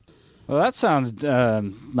Well, that sounds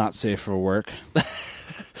not safe for work.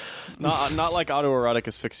 Not like autoerotic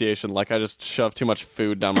asphyxiation. Like I just shove too much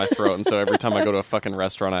food down my throat, and so every time I go to a fucking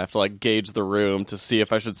restaurant, I have to like gauge the room to see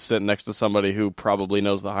if I should sit next to somebody who probably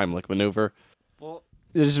knows the Heimlich maneuver. Well,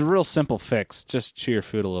 there's a real simple fix. Just chew your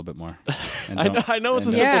food a little bit more. I know it's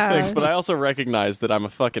a simple fix, but I also recognize that I'm a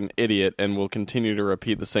fucking idiot and will continue to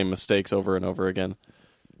repeat the same mistakes over and over again.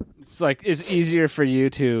 It's like it's easier for you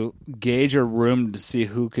to gauge a room to see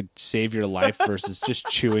who could save your life versus just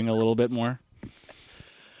chewing a little bit more.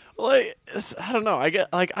 Like, I don't know. I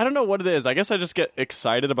don't know what it is. I guess I just get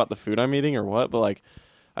excited about the food I'm eating or what. But like,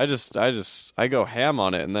 I go ham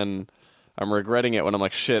on it, and then I'm regretting it when I'm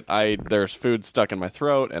like, shit. There's food stuck in my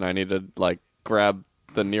throat, and I need to like grab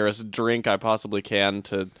the nearest drink I possibly can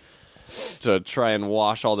to try and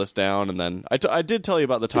wash all this down. And then I did tell you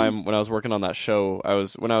about the time when I was working on that show.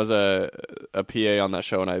 When I was a PA on that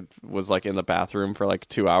show, and I was like in the bathroom for like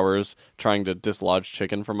 2 hours trying to dislodge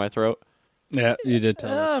chicken from my throat. Yeah, you did tell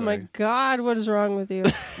that story. Oh, my God. What is wrong with you?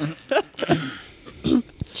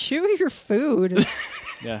 Chew your food.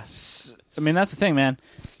 Yeah. I mean, that's the thing, man.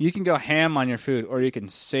 You can go ham on your food, or you can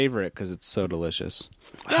savor it because it's so delicious.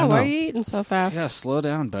 Yeah, why are you eating so fast? Yeah, slow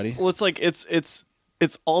down, buddy. Well, it's like it's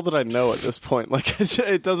all that I know at this point. Like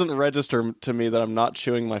it doesn't register to me that I'm not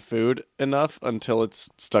chewing my food enough until it's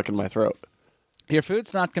stuck in my throat. Your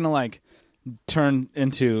food's not going to like turn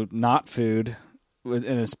into not food in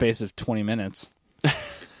a space of 20 minutes.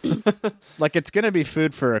 Like it's going to be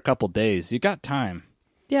food for a couple days. You got time.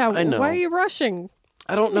 Yeah, I know. Why are you rushing?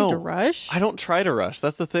 I don't know. Need to rush? I don't try to rush.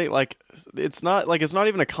 That's the thing. Like it's not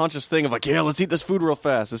even a conscious thing of like, yeah, let's eat this food real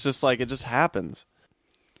fast. It's just like it just happens.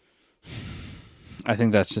 I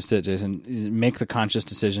think that's just it, Jason. Make the conscious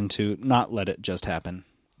decision to not let it just happen.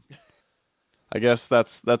 I guess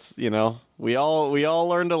that's we all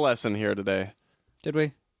learned a lesson here today. Did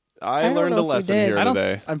we? I learned a lesson here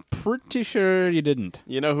today. I'm pretty sure you didn't.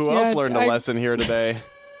 You know who else learned a lesson here today?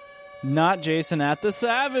 Not Jason at the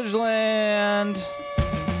Savage Land.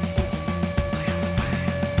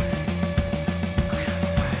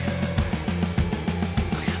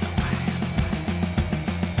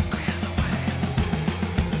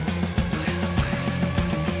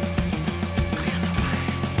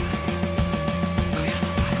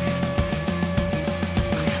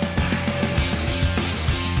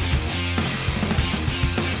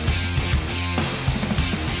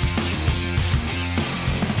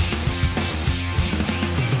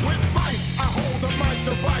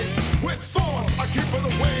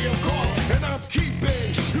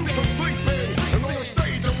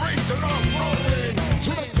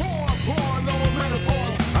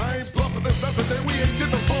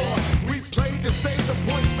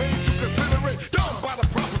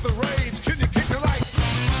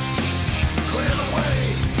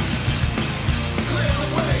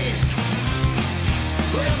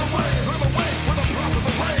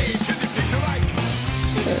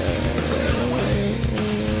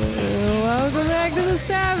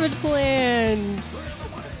 Savage Land.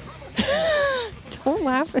 Don't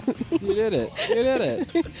laugh at me. You did it. You did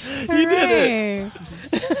it. You did it.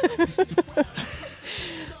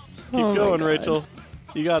 Keep going, Rachel.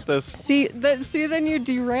 You got this. See, then you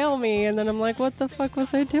derail me, and then I'm like, what the fuck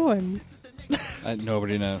was I doing?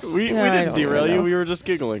 Nobody knows. We didn't derail you. We were just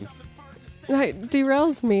giggling. It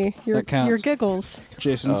derails me. Your giggles.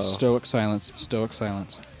 Jason, stoic silence. Stoic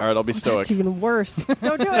silence. All right, I'll be stoic. That's even worse.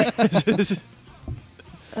 Don't do it.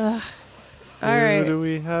 All right. Who do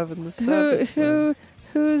we have in the Savage?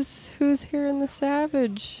 Who's here in the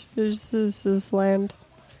Savage? This land.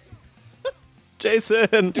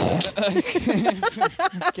 Jason.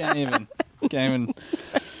 Can't even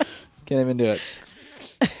do it.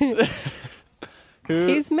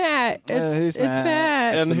 He's Matt. It's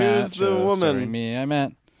Matt. And who's the woman? Me. I'm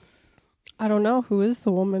Matt. I don't know. Who is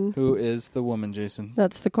the woman? Who is the woman, Jason?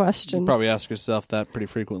 That's the question. You probably ask yourself that pretty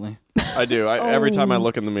frequently. I do. Every time I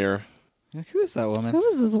look in the mirror. Who is that woman? Who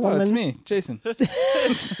is this woman? Oh, it's me, Jason.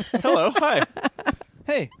 Hello. Hi.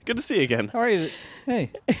 Hey. Good to see you again. How are you?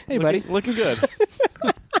 Hey, buddy. Looking good.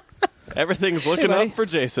 Everything's looking up for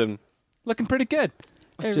Jason. Looking pretty good.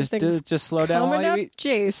 Just slow down while you eat.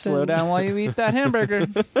 Jason. Slow down while you eat that hamburger.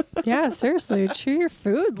 Yeah, seriously. Chew your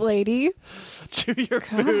food, lady. Chew your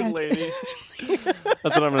food, lady.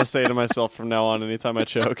 That's what I'm going to say to myself from now on anytime I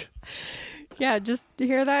choke. Yeah, just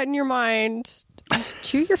hear that in your mind.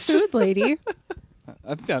 Chew your food, lady.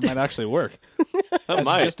 I think that might actually work.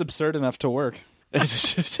 It's just absurd enough to work.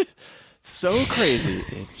 It's so crazy.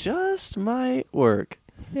 It just might work.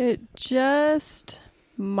 It just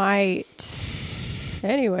might.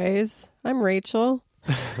 Anyways, I'm Rachel.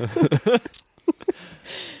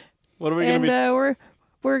 What are we going to be?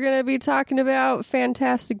 We're gonna be talking about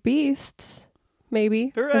Fantastic Beasts,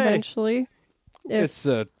 maybe Hooray. eventually. It's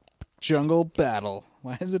a jungle battle.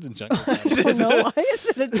 Why is it a jungle battle? I don't know why is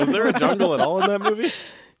it a Was there a jungle at all in that movie?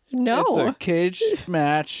 no? It's a cage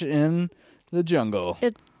match in the jungle.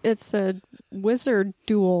 It's a wizard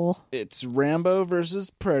duel. It's Rambo versus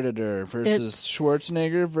Predator versus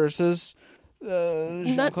Schwarzenegger versus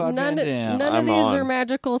Jean-Claude Van Damme. None of I'm these on. are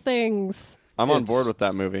magical things. I'm on It's- board with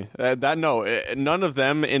that movie. None of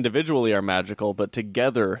them individually are magical, but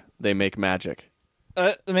together they make magic.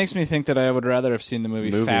 It makes me think that I would rather have seen the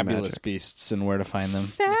movie Fabulous magic. Beasts and Where to Find Them.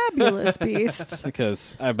 Fabulous Beasts.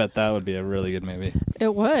 Because I bet that would be a really good movie.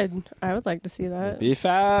 It would. I would like to see that. Be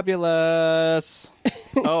fabulous.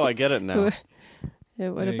 Oh, I get it now. It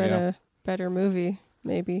would There have you been go. a better movie,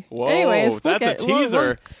 maybe. Whoa, Anyways, that's a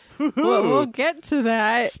teaser. We'll get to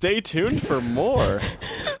that. Stay tuned for more.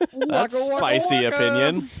 That's spicy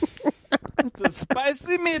opinion. It's a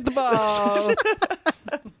spicy meatball.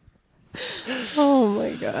 Oh my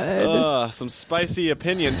god. Some spicy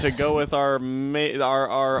opinion to go with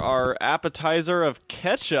our appetizer of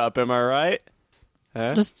ketchup. Am I right?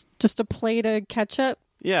 Huh? Just a plate of ketchup.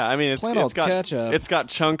 Yeah, I mean Plain it's old got ketchup. it's got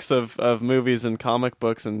chunks of movies and comic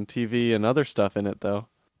books and TV and other stuff in it though.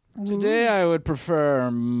 Today I would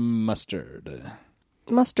prefer mustard.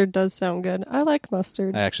 Mustard does sound good. I like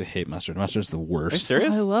mustard. I actually hate mustard. Mustard's the Are you worst.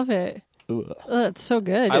 serious? I love it. Ugh. It's so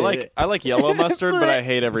good. I like yellow mustard, but I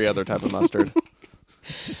hate every other type of mustard.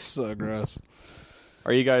 It's so gross.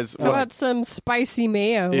 Are you guys? How about some spicy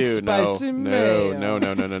mayo? Ew, spicy no, mayo?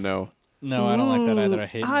 no. No, I don't like that either. I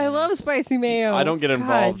hate I love mayonnaise. spicy mayo. I don't get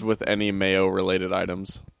involved God. with any mayo-related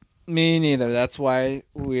items. Me neither. That's why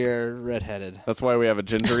we're redheaded. That's why we have a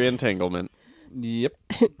gingery entanglement. Yep.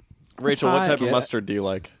 Rachel, what hot. type of Yeah. mustard do you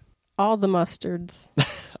like? All the mustards.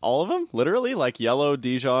 All of them? Literally? Like yellow,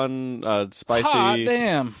 Dijon, spicy, Hot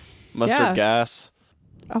damn. mustard Yeah. gas?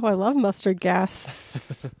 Oh, I love mustard gas.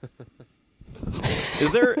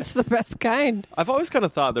 Is there... It's the best kind. I've always kind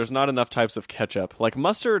of thought there's not enough types of ketchup. Like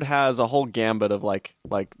mustard has a whole gambit of like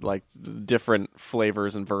different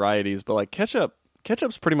flavors and varieties, but like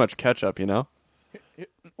ketchup's pretty much ketchup, you know?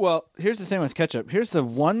 Well, here's the thing with ketchup. Here's the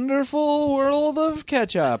wonderful world of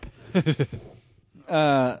ketchup.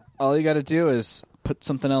 All you got to do is put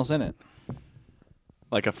something else in it.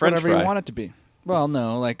 Like a French Whatever fry. you want it to be. Well,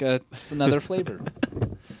 no, like another flavor.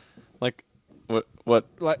 Like what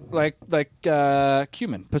like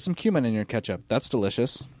cumin. Put some cumin in your ketchup. That's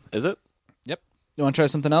delicious. is it? Yep. You want to try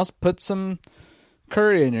something else? Put some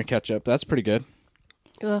curry in your ketchup. That's pretty good.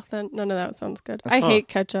 Ugh, none of that sounds good. I hate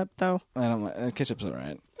ketchup, though. I don't like ketchup's all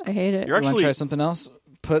right. I hate it. You're You want to actually try something else?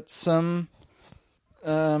 Put some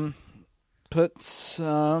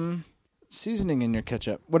seasoning in your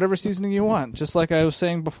ketchup. Whatever seasoning you want. Just like I was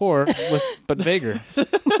saying before, but vaguer.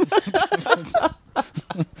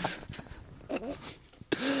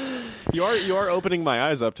 You are opening my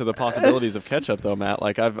eyes up to the possibilities of ketchup, though, Matt.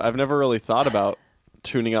 Like I've never really thought about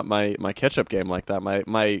tuning up my ketchup game like that.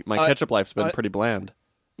 My ketchup life's been pretty bland.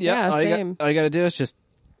 Yeah, same. All you got to do is just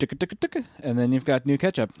ticka, and then you've got new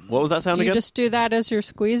ketchup. What was that sound Do you again? just do that as you're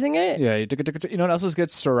squeezing it? Yeah, you ticka. You know what else is good?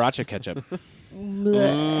 Sriracha ketchup. I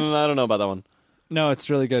don't know about that one. No, it's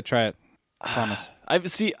really good. Try it. I promise.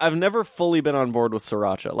 I've never fully been on board with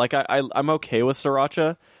sriracha. Like I'm okay with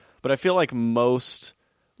sriracha, but I feel like most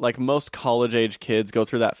college age kids go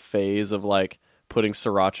through that phase of like putting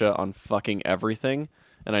sriracha on fucking everything,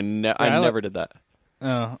 and I never did that.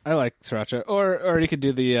 Oh, I like sriracha. Or you could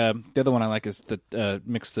do the other one I like is the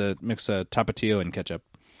mix tapatio and ketchup.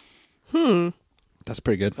 That's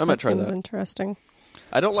pretty good. I might try Seems that. interesting.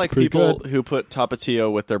 I don't like pretty people good. who put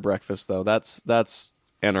tapatio with their breakfast though. That's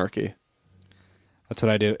anarchy. That's what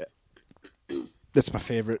I do. That's my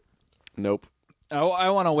favorite. Nope. Oh, I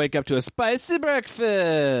want to wake up to a spicy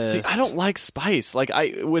breakfast. See, I don't like spice. Like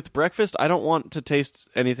with breakfast, I don't want to taste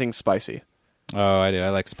anything spicy. Oh, I do. I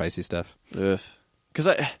like spicy stuff. Ugh. Because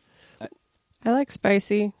I like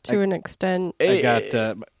spicy to an extent. I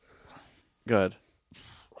got. Good.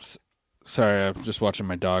 Sorry, I'm just watching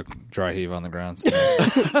my dog dry heave on the ground.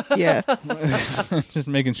 So Yeah. just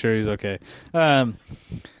making sure he's okay.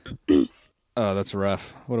 Oh, that's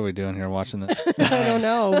rough. What are we doing here watching this? I don't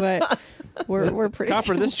know, but we're pretty.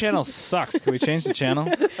 Copper, this channel sucks. Can we change the channel?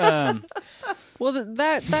 Well,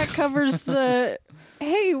 that covers the.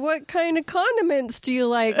 Hey, what kind of condiments do you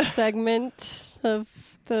like? Segment of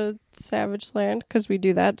the Savage Land, because we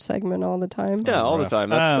do that segment all the time. Yeah, all the time.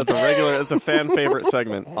 That's a regular. It's a fan favorite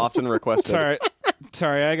segment, often requested.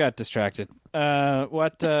 Sorry, I got distracted.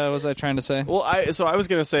 What was I trying to say? Well, I was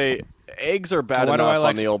gonna say, eggs are bad Why do enough I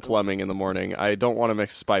like on the old plumbing in the morning. I don't want to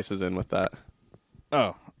mix spices in with that.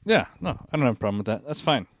 Oh, yeah. No, I don't have a problem with that. That's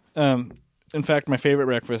fine. In fact, my favorite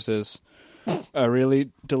breakfast is a really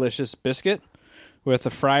delicious biscuit with a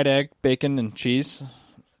fried egg, bacon, and cheese.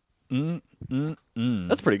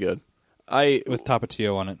 That's pretty good. With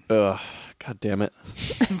tapatio on it. God damn it.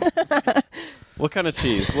 What kind of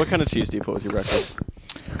cheese? What kind of cheese do you put with your breakfast?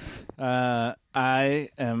 I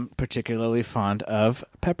am particularly fond of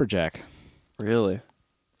pepper jack. Really?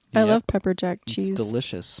 I love pepper jack cheese. It's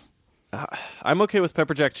delicious. I'm okay with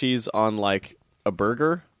pepper jack cheese on like a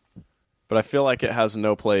burger, but I feel like it has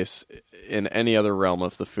no place in any other realm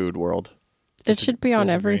of the food world. It should be on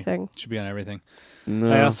Disagree. everything. It should be on everything.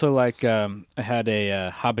 No. I also like, I had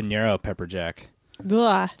a habanero pepper jack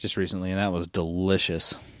Blah. just recently, and that was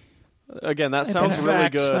delicious. Again, that sounds bet. really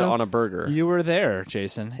Fact, good so. on a burger. You were there,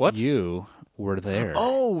 Jason. What? You were there.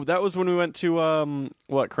 Oh, that was when we went to,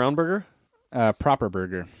 what, Crown Burger? Proper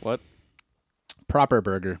Burger. What? Proper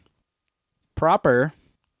Burger. Proper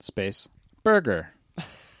space burger.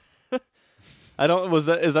 Is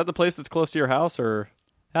that the place that's close to your house, or?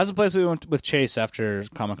 That's the place we went with Chase after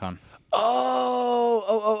Comic-Con. Oh.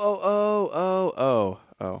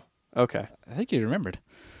 Okay. I think you remembered.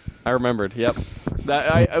 I remembered. Yep.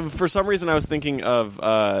 That for some reason I was thinking of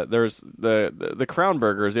there's the Crown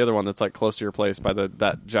Burger is the other one that's like close to your place by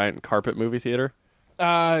that giant carpet movie theater.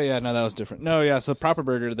 Yeah, no, that was different. No, yeah, so Proper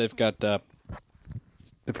Burger, they've got that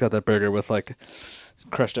burger with like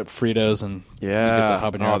crushed up Fritos and you get the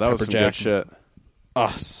habanero that was pepper some jack. good shit. Oh,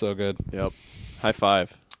 so good. Yep. High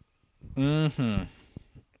five. Mm-hmm.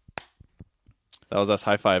 That was us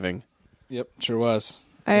high fiving. Yep, sure was.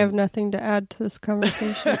 I have nothing to add to this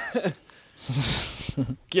conversation.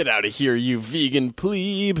 Get out of here, you vegan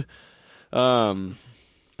plebe. I'm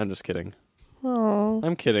just kidding. Oh,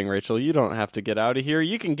 I'm kidding, Rachel. You don't have to get out of here.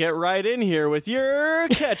 You can get right in here with your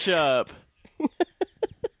ketchup. Do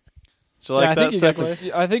you like that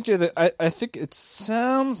segue? I think you're I think it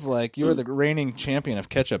sounds like you're the reigning champion of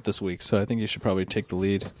ketchup this week, so I think you should probably take the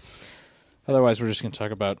lead. Otherwise, we're just going to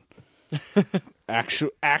talk about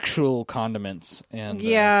actual condiments and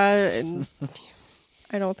yeah. And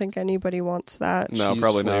I don't think anybody wants that. No, cheese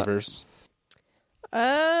probably not. flavors.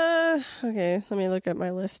 Okay. Let me look at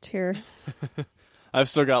my list here. I've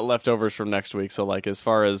still got leftovers from next week, so like as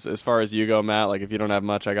far as you go, Matt, like if you don't have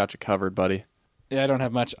much, I got you covered, buddy. Yeah, I don't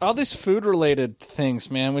have much. All these food-related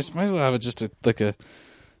things, man. We might as well have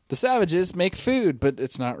the Savages make food, but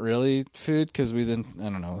it's not really food because we didn't. I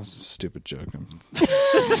don't know. It's a stupid joke.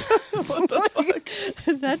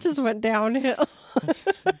 That just went downhill.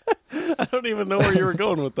 I don't even know where you were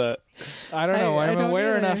going with that. I don't know. I I'm don't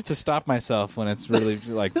aware either. enough to stop myself when it's really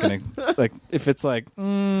like gonna like if it's like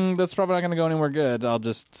that's probably not gonna go anywhere good. I'll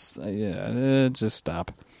just just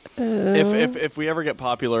stop. If we ever get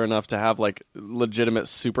popular enough to have like legitimate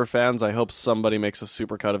super fans, I hope somebody makes a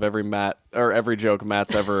supercut of every joke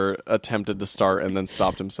Matt's ever attempted to start and then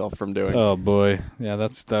stopped himself from doing. Oh boy, yeah,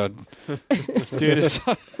 that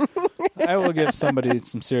dude. I will give somebody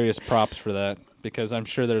some serious props for that because I'm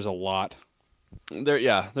sure there's a lot.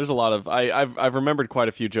 There's a lot of I've remembered quite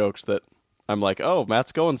a few jokes that I'm like, oh,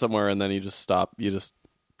 Matt's going somewhere, and then you just stop. You just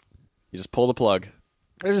pull the plug.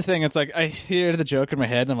 There's the thing. It's like I hear the joke in my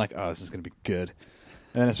head, and I'm like, "Oh, this is gonna be good,"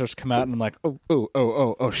 and then it starts to come out, and I'm like,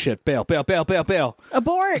 "Oh, shit! Bail!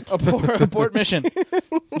 Abort! Abort mission!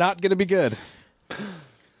 Not gonna be good."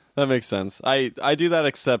 That makes sense. I do that,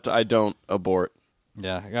 except I don't abort.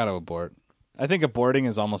 Yeah, I gotta abort. I think aborting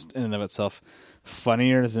is almost in and of itself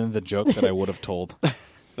funnier than the joke that I would have told.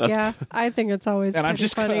 Yeah, I think it's always And I'm pretty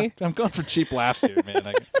just funny. I'm going for cheap laughs here,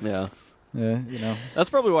 man. Yeah. Yeah, you know. That's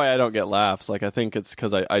probably why I don't get laughs. Like, I think it's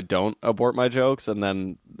because I don't abort my jokes, and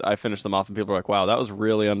then I finish them off, and people are like, wow, that was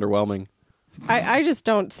really underwhelming. I just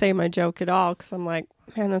don't say my joke at all because I'm like,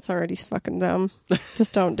 man, that's already fucking dumb.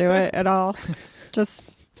 Just don't do it at all. Just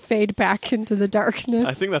fade back into the darkness.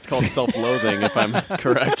 I think that's called self-loathing, if I'm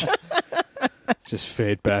correct. Just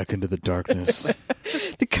fade back into the darkness.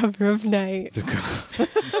 The cover of night.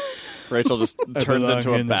 Rachel just turns belong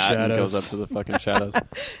into a in the bat and shadows. goes up to the fucking shadows.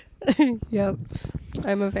 Yep.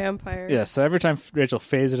 I'm a vampire. Yeah, so every time Rachel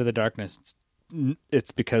fades into the darkness,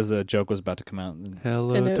 it's because the joke was about to come out.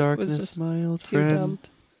 Hello, And it was just my old too dumb.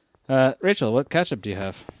 Rachel, what ketchup do you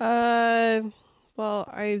have? Well,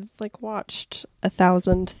 I watched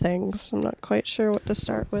 1,000 things. I'm not quite sure what to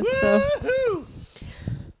start with though.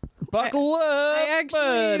 Buckle up, I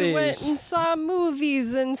actually went buddies. and saw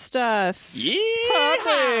movies and stuff.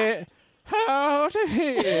 Yeah! Howdy.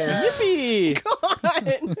 Yippee!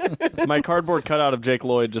 God. My cardboard cutout of Jake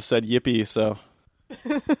Lloyd just said yippee, so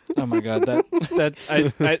Oh my god,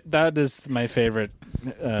 that is my favorite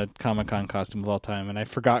Comic-Con costume of all time, and I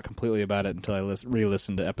forgot completely about it until I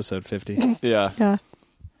re-listened to episode 50. Yeah. Yeah.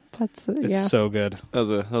 That's It's so good.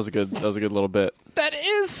 That was a good little bit. That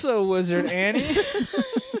is so Wizard Annie.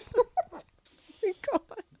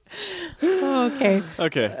 Okay.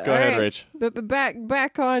 Okay, go ahead, Rach. But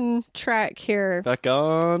back on track here. Back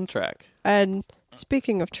on track. And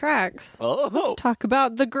speaking of tracks, Oh. let's talk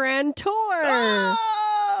about the Grand Tour.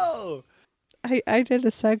 Oh! I did a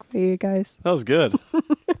segue, you guys. That was good.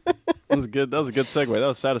 That was good. That was a good segue. That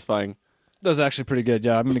was satisfying. That was actually pretty good.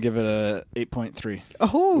 Yeah, I'm going to give it a 8.3.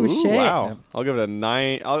 Oh, Ooh, shit. Wow. Yep. I'll give it a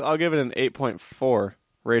 9. I'll give it an 8.4.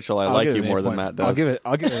 Rachel, I like you more than Matt does. I'll give it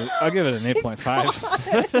an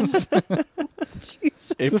 8.5. Jesus.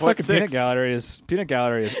 The fucking 8.6. Peanut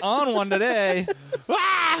Gallery is on one today.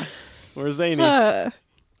 Where's Zany?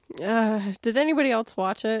 Did anybody else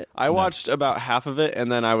watch it? I watched about half of it,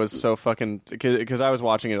 and then I was so fucking... Because I was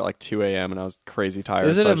watching it at like 2 a.m., and I was crazy tired.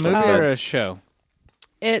 Is it so I a just movie went to bed. or a show?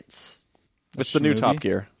 It's It's the new movie? Top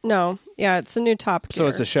Gear. no, yeah, it's a new Top Gear. So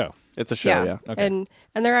it's a show. It's a show, yeah. Okay. and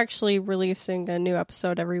they're actually releasing a new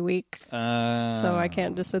episode every week, so I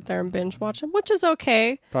can't just sit there and binge watch them, which is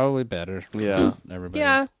okay. Probably better. Yeah. Everybody.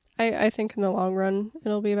 Yeah, I think in the long run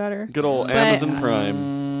it'll be better. Good old But- Amazon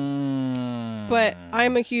Prime. But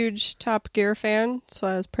I'm a huge Top Gear fan, so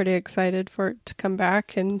I was pretty excited for it to come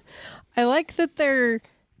back, and I like that they're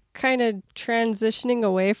kind of transitioning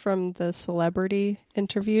away from the celebrity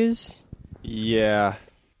interviews. Yeah.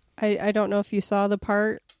 I don't know if you saw the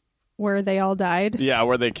part where they all died. Yeah,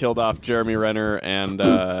 where they killed off Jeremy Renner and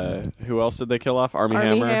who else did they kill off? Army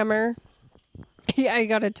Hammer. Yeah, I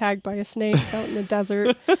got attacked by a snake out in the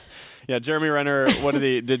desert. Yeah, Jeremy Renner. What did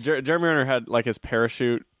he? Jeremy Renner had like his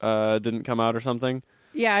parachute didn't come out or something?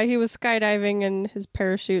 Yeah, he was skydiving and his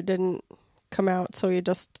parachute didn't come out, so you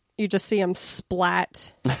just see him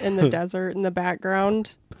splat in the desert in the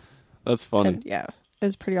background. That's funny. And yeah, it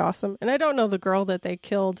was pretty awesome. And I don't know the girl that they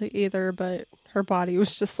killed either, but her body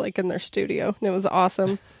was just like in their studio, and it was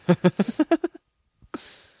awesome.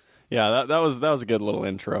 Yeah, that was a good little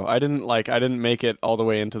intro. I didn't make it all the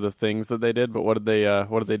way into the things that they did, but what did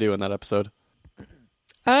they do in that episode?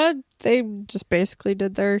 They just basically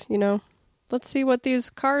did their, let's see what these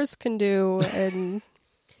cars can do. And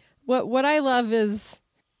what I love is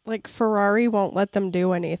like Ferrari won't let them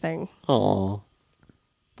do anything. Oh.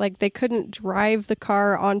 Like they couldn't drive the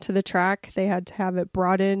car onto the track. They had to have it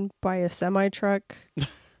brought in by a semi truck.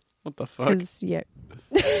 What the fuck? Yeah.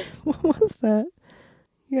 What was that?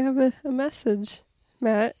 You have a message,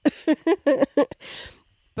 Matt.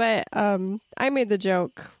 But I made the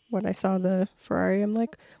joke when I saw the Ferrari. I'm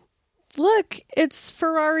like, look, it's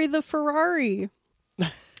Ferrari the Ferrari.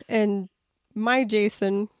 And my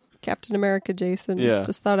Jason, Captain America Jason,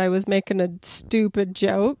 just thought I was making a stupid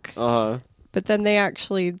joke. Uh-huh. But then they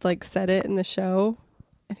actually like said it in the show.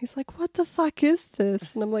 And he's like, what the fuck is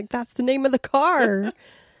this? And I'm like, that's the name of the car.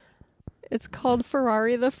 It's called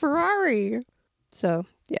Ferrari the Ferrari. So,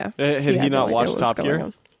 yeah. Had he no not idea watched what was Top going Gear?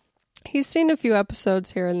 on. He's seen a few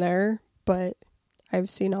episodes here and there, but I've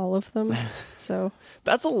seen all of them. So,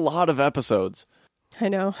 That's a lot of episodes. I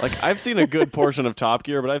know. Like, I've seen a good portion of Top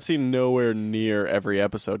Gear, but I've seen nowhere near every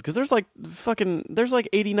episode. Because there's like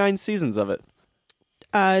 89 seasons of it.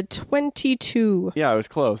 22. Yeah, I was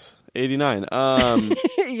close. 89.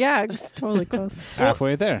 Yeah, it's totally close.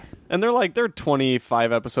 Halfway there. And they're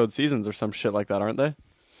 25 episode seasons or some shit like that, aren't they?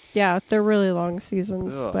 Yeah, they're really long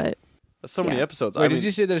seasons, Ugh. but That's so many Yeah. episodes. Wait, did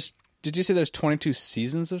you say there's 22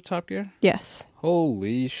 seasons of Top Gear? yes.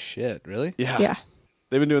 Holy shit! Really? Yeah. Yeah.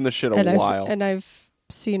 They've been doing this shit And while. I've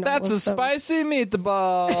seen all That's of a them. spicy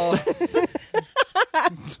meatball. I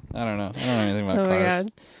don't know. I don't know anything about Oh my cars.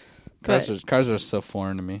 god. Cars are so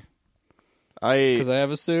foreign to me because I have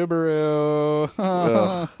a Subaru.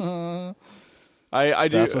 I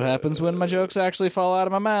do. That's what happens when my jokes actually fall out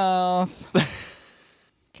of my mouth.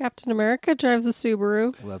 Captain America drives a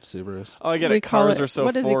Subaru. Love Subarus. Oh, I get We it. call Cars it- are so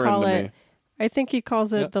what does he foreign call to it? me. I think he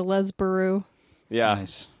calls it Yep. the Lesbaru. Yeah.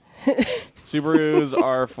 Nice. Subarus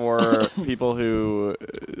are for people who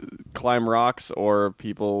climb rocks or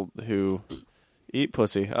people who eat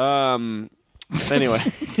pussy. Anyway.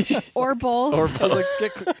 Or both. I was like,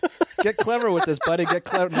 get clever with this, buddy. Get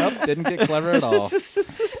clever. Nope, didn't get clever at all.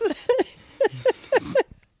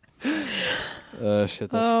 Shit.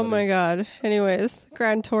 That's Oh funny. my god. Anyways,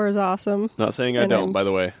 Grand Tour is awesome. Not saying I And don't, I'm by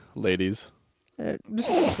the way, ladies.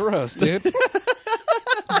 Gross, dude.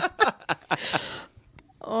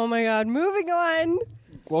 Oh my god. Moving on.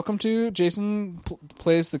 welcome to Jason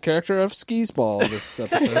plays the character of Skis Ball this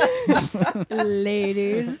episode.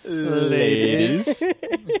 Ladies. Ladies. I'm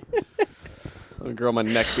gonna grow my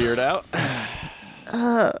neck beard out.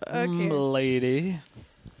 Okay. Lady.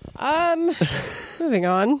 Moving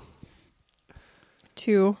on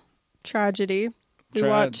to tragedy. We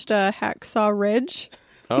watched Hacksaw Ridge.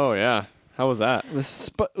 Oh yeah, how was that? With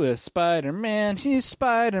Spider-Man, he's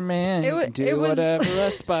Spider-Man. It wa- He can do it was- whatever a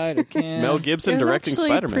spider can. Mel It Gibson was directing actually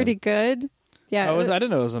Spider-Man. pretty good. Yeah, I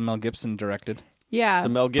didn't know it was a Mel Gibson directed. yeah. It's a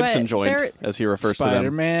Mel Gibson but joint, there- as he refers to them.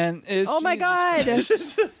 Spider-Man is. Oh my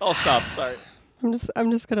Jesus. god! Oh, stop! Sorry. I'm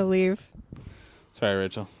just gonna leave. Sorry,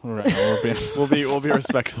 Rachel. We're being, We'll be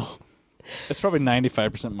respectful. it's probably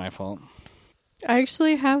 95% my fault. I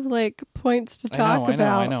actually have like points to talk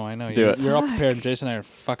about. I know. Do it. You're all prepared, and Jason and I are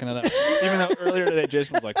fucking it up. Even though earlier today,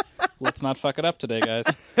 Jason was like, "Let's not fuck it up today, guys."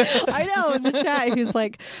 I know in the chat he's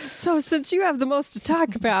like, so since you have the most to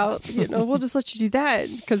talk about, we'll just let you do that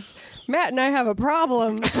because Matt and I have a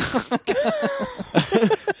problem.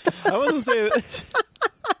 I wasn't saying.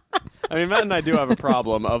 I mean, Matt and I do have a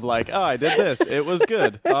problem of like, oh, I did this. It was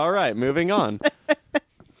good. All right, moving on.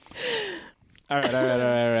 All right.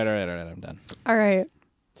 I'm done. All right.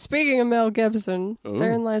 Speaking of Mel Gibson, Ooh.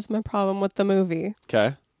 therein lies my problem with the movie.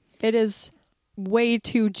 Okay. It is way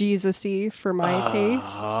too Jesus-y for my taste.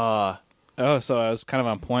 Ah. Oh, so I was kind of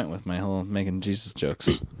on point with my whole making Jesus jokes.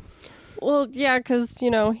 Well, yeah, because,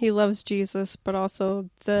 he loves Jesus, but also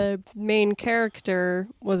the main character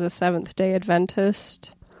was a Seventh-day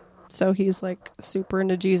Adventist. So he's, like, super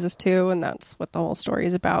into Jesus, too, and that's what the whole story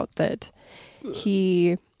is about, that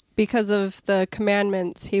he, because of the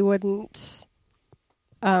commandments, he wouldn't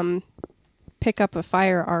pick up a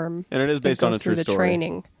firearm. And it is based go on a through true the story.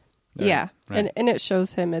 training. Yeah, right. and it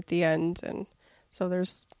shows him at the end, and so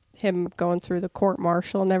there's him going through the court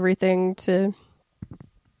martial and everything to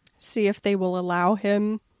see if they will allow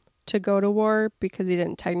him to go to war because he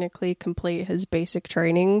didn't technically complete his basic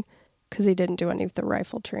training because he didn't do any of the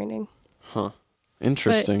rifle training. Huh.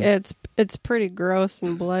 Interesting. But it's pretty gross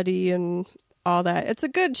and bloody and all that. It's a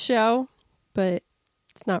good show, but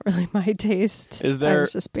it's not really my taste. Is there- I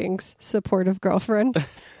was just being supportive girlfriend.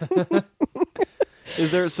 Is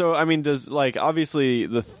there, so, I mean, does, like, obviously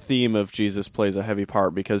the theme of Jesus plays a heavy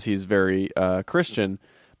part because he's very Christian,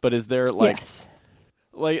 but is there, like, Yes.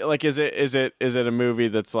 like is it a movie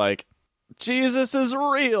that's like, Jesus is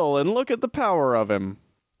real and look at the power of him?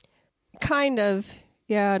 Kind of.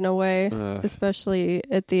 Yeah, in a way. Especially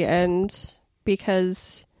at the end,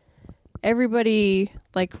 because everybody,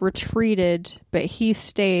 like, retreated, but he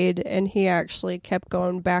stayed, and he actually kept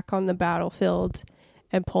going back on the battlefield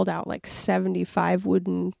and pulled out, like, 75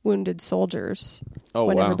 wounded soldiers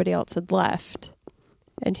when wow. everybody else had left.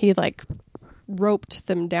 And he, like, roped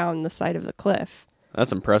them down the side of the cliff.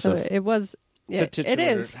 That's impressive. So it was... The It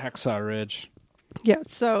titular is. Hacksaw Ridge. Yeah,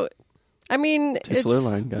 so, I mean, Titular it's,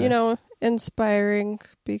 line guy. inspiring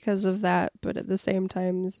because of that, but at the same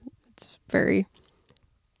time, it's very,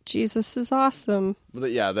 Jesus is awesome.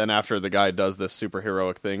 But yeah, then after the guy does this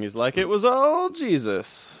superheroic thing, he's like, it was all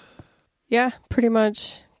Jesus. Yeah, pretty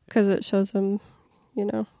much, because it shows him,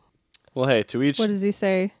 Well, hey, to each... what does he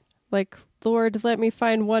say? Like, Lord, let me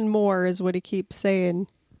find one more is what he keeps saying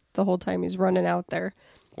the whole time he's running out there.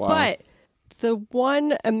 Wow. But the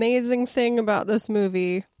one amazing thing about this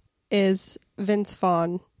movie is Vince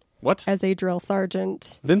Vaughn What? as a drill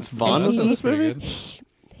sergeant. Vince Vaughn And was in he- this movie?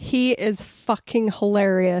 He is fucking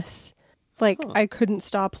hilarious. Like, I couldn't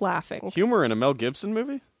stop laughing. Humor in a Mel Gibson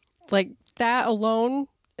movie? Like, that alone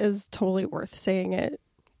is totally worth saying it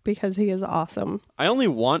because he is awesome. I only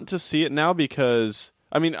want to see it now because...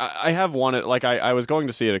 I mean, I have wanted... Like, I was going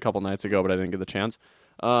to see it a couple nights ago, but I didn't get the chance.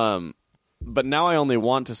 But now I only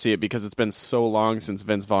want to see it because it's been so long since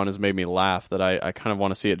Vince Vaughn has made me laugh that I kind of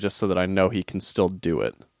want to see it just so that I know he can still do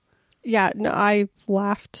it. Yeah, no, I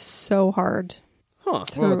laughed so hard Huh.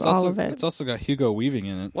 through it's all also of it. it's also got Hugo Weaving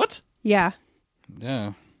in it. What? Yeah.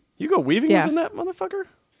 Yeah, Hugo Weaving Yeah. was in that motherfucker?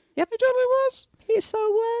 Yep. He totally was. He so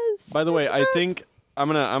was. By the way, That's I right. think I'm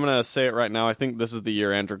gonna say it right now. I think this is the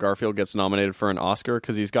year Andrew Garfield gets nominated for an Oscar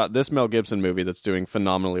because he's got this Mel Gibson movie that's doing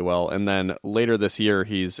phenomenally well, and then later this year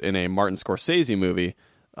he's in a Martin Scorsese movie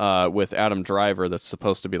with Adam Driver that's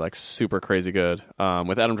supposed to be like super crazy good.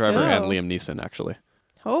 With Adam Driver and Oh. Liam Neeson actually.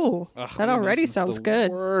 Oh, Ugh, that Liam already Neeson's sounds the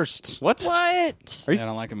good. Worst. What? What? Are you- I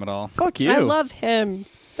don't like him at all. Fuck you. I love him.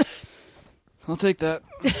 I'll take that.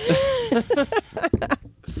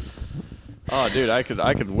 Oh, dude, I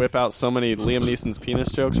could whip out so many Liam Neeson's penis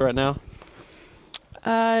jokes right now.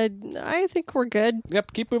 I think we're good.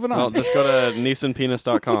 Yep. Keep moving on. Well, just go to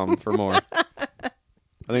NeesonPenis.com for more.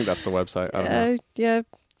 I think that's the website. I don't know. Yeah,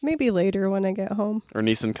 maybe later when I get home. Or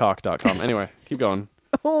NeesonCock.com. Anyway, keep going.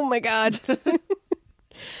 Oh my god.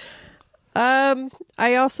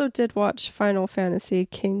 I also did watch Final Fantasy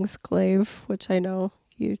Kingsglaive, which I know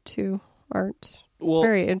you two aren't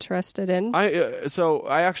very interested in. So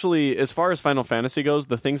I actually, as far as Final Fantasy goes,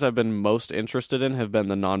 the things I've been most interested in have been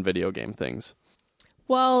the non-video game things.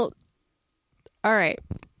 Well, all right.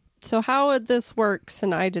 So how this works,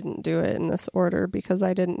 and I didn't do it in this order because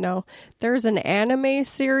I didn't know. There's an anime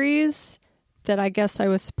series that I guess I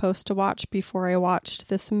was supposed to watch before I watched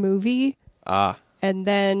this movie. And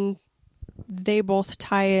then they both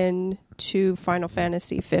tie in to Final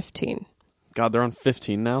Fantasy 15. God, they're on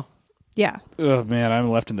 15 now? Yeah. Oh man,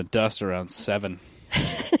 I'm left in the dust around 7.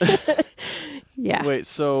 Yeah. Wait,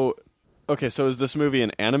 so is this movie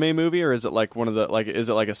an anime movie, or is it like one of the is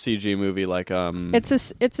it like a CG movie It's a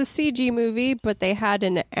CG movie, but they had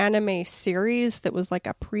an anime series that was like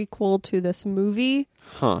a prequel to this movie.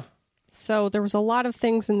 Huh. So there was a lot of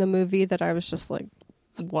things in the movie that I was just like,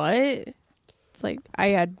 what? Like I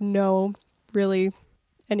had no really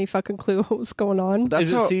any fucking clue what was going on.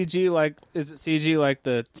 Is it CG like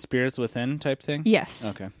the Spirits Within type thing? Yes.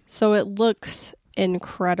 Okay. So it looks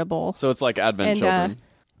incredible. So it's like Advent Children.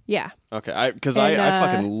 Yeah. Okay, I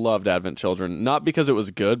fucking loved Advent Children. Not because it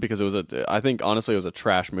was good, because it was I think honestly it was a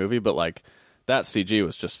trash movie, but like that CG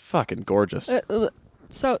was just fucking gorgeous.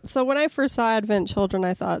 So when I first saw Advent Children,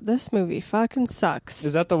 I thought this movie fucking sucks.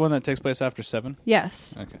 Is that the one that takes place after 7?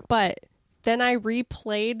 Yes. Okay. But then I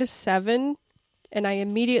replayed 7, and I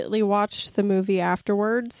immediately watched the movie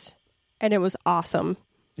afterwards, and it was awesome.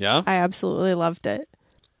 Yeah? I absolutely loved it.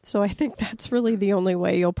 So I think that's really the only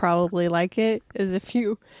way you'll probably like it, is if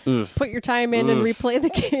you put your time in and replay the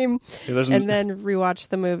game and then rewatch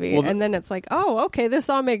the movie. Well, and then it's like, oh, okay, this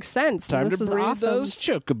all makes sense. Time and this to is breed awesome. those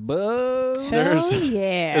chocobos. Hell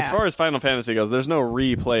yeah. As far as Final Fantasy goes, there's no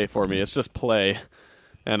replay for me. It's just play.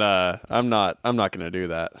 And I'm not going to do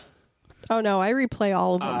that. Oh no, I replay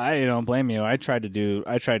all of them. I don't blame you. I tried to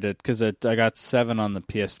because I got 7 on the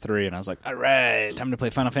PS3, and I was like, all right, time to play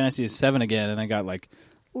Final Fantasy 7 again. And I got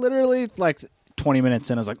literally 20 minutes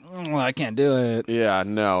in. I was like, I can't do it. Yeah,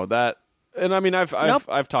 no, that, and I mean,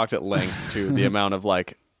 I've talked at length to the amount of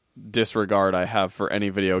disregard I have for any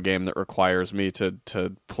video game that requires me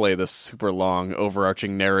to play this super long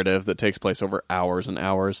overarching narrative that takes place over hours and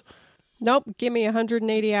hours. Nope, give me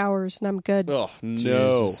 180 hours and I'm good. Oh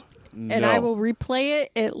no. Jesus. And I will replay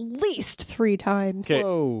it at least 3 times. Okay.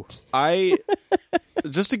 Whoa.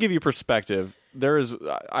 Just to give you perspective,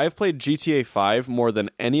 I've played GTA 5 more than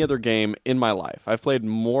any other game in my life. I've played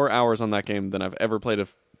more hours on that game than I've ever played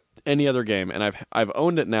of any other game, and I've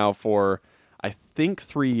owned it now for I think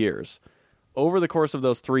 3 years. Over the course of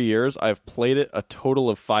those 3 years, I've played it a total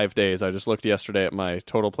of 5 days. I just looked yesterday at my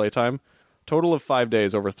total playtime. Total of 5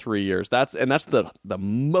 days over 3 years. That's the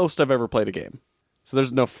most I've ever played a game. So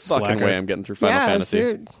there's no fucking Slacker. way I'm getting through Final Fantasy.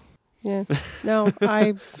 Dude. Yeah. No,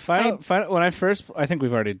 I When I first, I think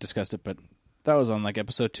we've already discussed it, but that was on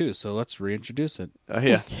episode 2, so let's reintroduce it.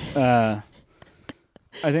 Yeah.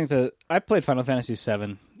 I think that I played Final Fantasy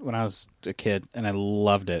 7 when I was a kid, and I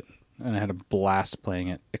loved it, and I had a blast playing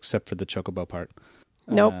it, except for the chocobo part.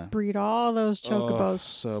 nope, breed all those chocobos.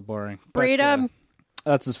 So boring. Breed them.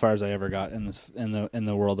 That's as far as I ever got in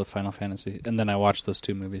the world of Final Fantasy, and then I watched those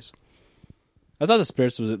 2 movies. I thought the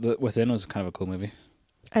Spirits Within was kind of a cool movie.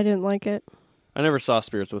 I didn't like it. I never saw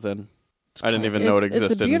Spirits Within. I didn't even know it It's a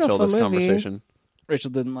existed until beautiful this movie. conversation. Rachel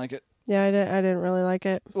didn't like it. Yeah, I didn't really like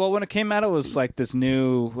it. Well, when it came out, it was this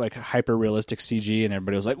new hyper realistic CG, and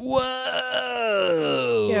everybody was like,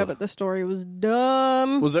 "Whoa!" Yeah, but the story was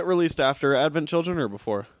dumb. Was it released after Advent Children or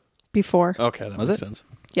before? Before. Okay, that Was makes it? sense.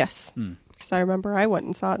 Yes. Because I remember I went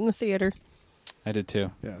and saw it in the theater. I did too.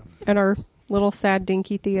 Yeah. At our little sad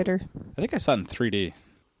dinky theater. I think I saw it in 3D.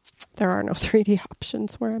 There are no 3D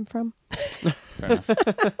options where I'm from. Fair enough.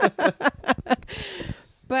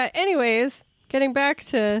 But anyways, getting back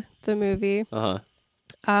to the movie,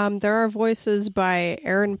 there are voices by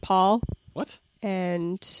Aaron Paul What?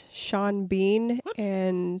 and Sean Bean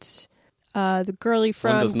and the girlie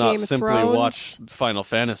from One does not Game of simply Thrones. watch Final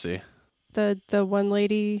Fantasy. The one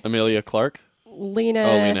lady, Amelia Clark, Lena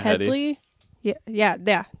Lena Headey. Yeah,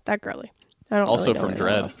 that girlie. I don't also really know from her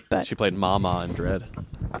Dread. well, but She played Mama in Dread.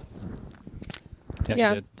 Yeah, she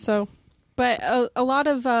yeah. did. So, but a lot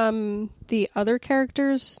of the other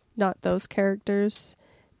characters, not those characters,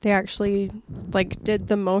 they actually did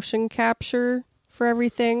the motion capture for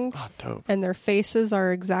everything, Oh, dope. and their faces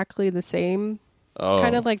are exactly the same, Oh.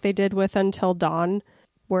 kind of like they did with Until Dawn,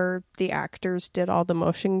 where the actors did all the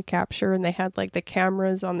motion capture and they had the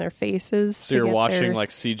cameras on their faces. So you're watching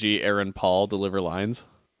CG Aaron Paul deliver lines?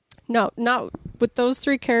 No, not with those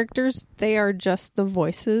 3 characters. They are just the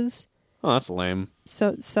voices. Oh, that's lame.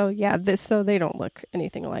 So yeah, so they don't look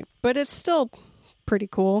anything alike. But it's still pretty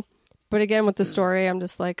cool. But again, with the story, I'm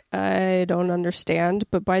just like, I don't understand.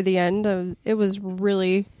 But by the end, it was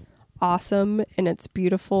really awesome, and it's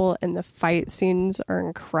beautiful, and the fight scenes are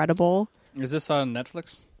incredible. Is this on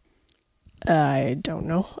Netflix? I don't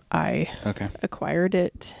know. I Okay. acquired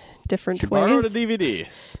it different She ways. borrowed a DVD.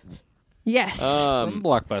 Yes. From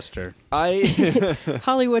Blockbuster.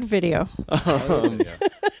 Hollywood Video.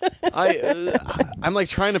 I'm like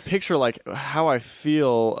trying to picture like how I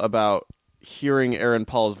feel about hearing Aaron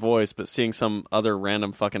Paul's voice, but seeing some other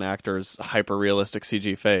random fucking actor's hyper realistic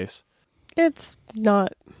CG face. It's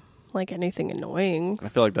not like anything annoying. I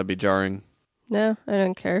feel like that'd be jarring No, I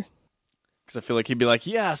don't care. because I feel like he'd be like,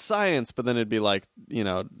 "Yeah, science," but then it'd be like,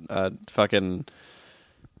 fucking,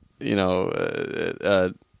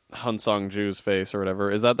 Han Song-ju's face or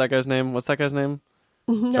whatever. Is that guy's name? What's that guy's name?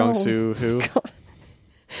 No. Jung-soo who?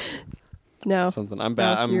 No. Something. I'm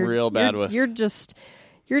bad. No, I'm real bad with. You're just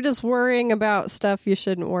worrying about stuff you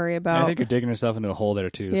shouldn't worry about. I think you're digging yourself into a hole there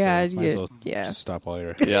too. Yeah, so might as well yeah. just stop while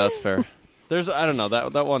you're. Yeah, that's fair. There's, I don't know,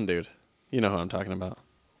 that one dude. You know who I'm talking about.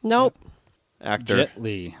 Nope. Actor. Jet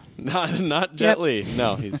Li. Not Jet Li.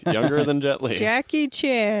 No, he's younger than Jet Li. Jackie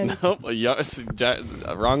Chan. Nope,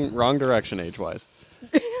 wrong direction age-wise.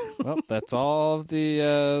 Well, that's all of the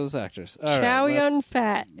those actors. All right, Chow Yun let's-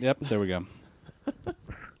 Fat. Yep, there we go.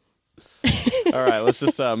 All right, let's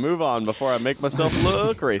just move on before I make myself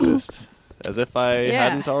look racist. As if I Yeah.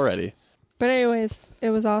 hadn't already. But anyways, it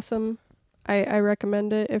was awesome. I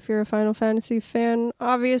recommend it if you're a Final Fantasy fan,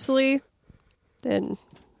 obviously. Then,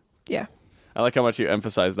 yeah. I like how much you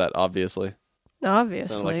emphasize that, obviously.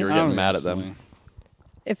 Obviously. Sounded like you were getting mad at them. Obviously.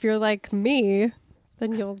 If you're like me,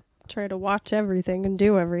 then you'll try to watch everything and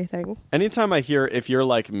do everything. Anytime I hear if you're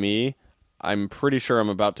like me, I'm pretty sure I'm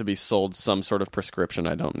about to be sold some sort of prescription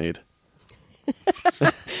I don't need.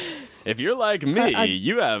 If you're like me,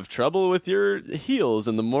 you have trouble with your heels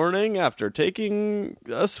in the morning after taking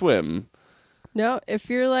a swim. No, if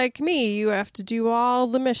you're like me, you have to do all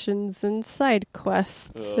the missions and side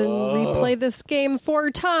quests and replay this game 4 Oh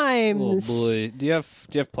times. boy, do you have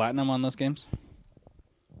platinum on those games?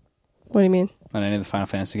 What do you mean? On any of the Final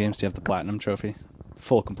Fantasy games, do you have the platinum trophy,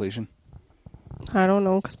 full completion? I don't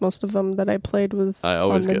know, because most of them that I played was I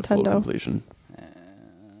always on get full Nintendo completion.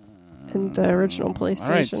 and the original PlayStation.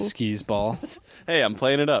 All right, skis ball. Hey, I'm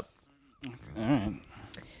playing it up. All right.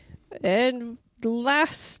 And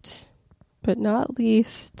last but not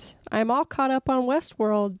least, I'm all caught up on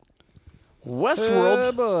Westworld. Westworld.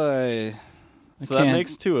 Oh boy. So that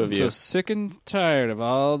makes 2 of I'm you. so sick and tired of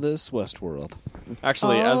all this Westworld.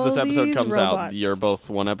 Actually, as this All episode these comes out, robots. you're both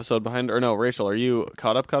 1 episode behind. Or no, Rachel, are you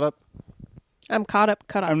caught up? I'm caught up.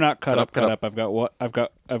 I'm not caught up. Caught up.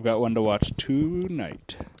 I've got one to watch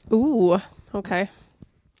tonight. Ooh, okay.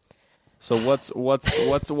 So what's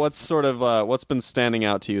sort of what's been standing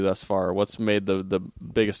out to you thus far? What's made the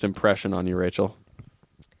biggest impression on you, Rachel?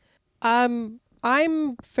 I'm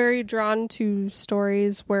very drawn to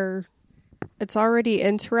stories where it's already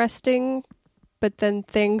interesting, but then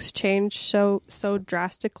things change so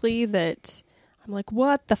drastically that I'm like,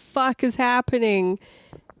 what the fuck is happening?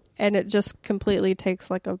 And it just completely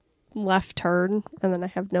takes like a left turn, and then I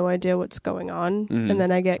have no idea what's going on, and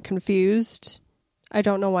then I get confused. I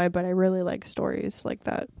don't know why, but I really like stories like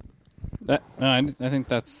that. I think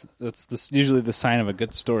that's usually the sign of a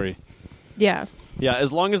good story. Yeah. Yeah,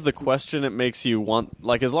 as long as the question it makes you want,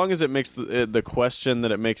 like as long as it makes the question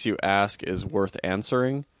that it makes you ask is worth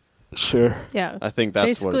answering. Sure. Yeah. I think that's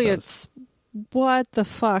basically what it does. it's what the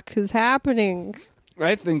fuck is happening?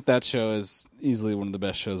 I think that show is easily one of the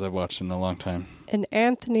best shows I've watched in a long time. And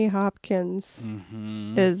Anthony Hopkins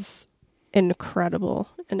is incredible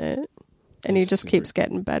in it. And he He's just super- keeps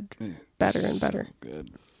getting better and So better. good.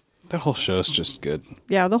 That whole show is just good.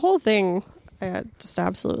 Yeah, the whole thing I just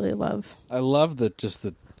absolutely love. I love the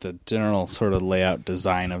general sort of layout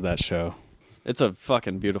design of that show. It's a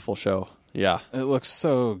fucking beautiful show. Yeah. It looks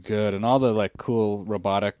so good, and all the like cool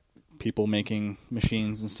robotic people making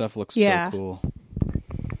machines and stuff looks Yeah. so cool.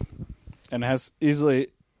 And it has easily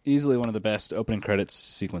one of the best opening credits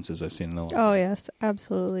sequences I've seen in a long Oh, time. yes,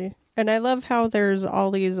 absolutely. And I love how there's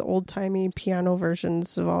all these old-timey piano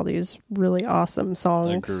versions of all these really awesome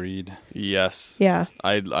songs. Agreed. Yes. Yeah.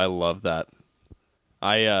 I love that.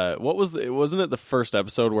 Wasn't it the first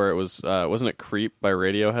episode where it was wasn't it Creep by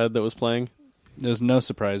Radiohead that was playing? There's no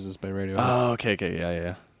surprises by Radiohead. Oh, okay,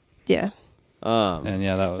 yeah. Yeah. And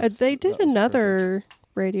yeah, that was They did that was another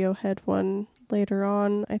Radiohead one later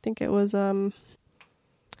on. I think it was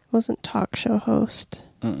wasn't talk show host.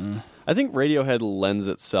 I think Radiohead lends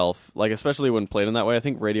itself, like especially when played in that way. I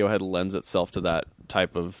think Radiohead lends itself to that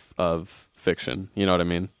type of fiction. You know what I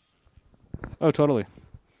mean? Oh, totally.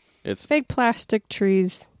 It's Fake plastic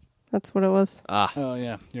trees. That's what it was. Oh,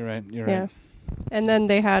 yeah. You're right. Yeah. And then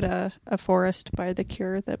they had a Forest by The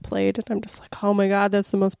Cure that played, and I'm just like, oh my god,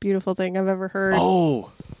 that's the most beautiful thing I've ever heard.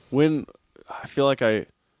 Oh, when I feel like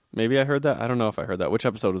maybe I heard that. I don't know if I heard that. Which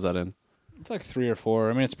episode was that in? It's like 3 or 4.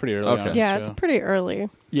 I mean, it's pretty early Okay. on in Yeah, the it's show. pretty early.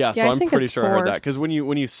 Yeah, so Yeah, I I'm think pretty it's sure I heard 4. that because when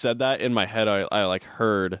you said that in my head, I like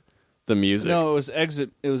heard the music. No, it was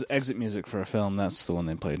exit music for a film. That's the one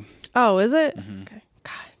they played. Oh, is it? Mm-hmm. Okay.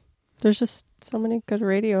 God, there's just so many good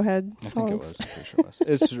Radiohead songs. I think it was. I'm pretty sure it was.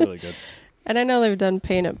 It's really good. And I know they've done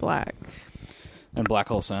Paint It Black. And Black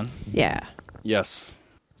Hole Sun. Yeah. Yes.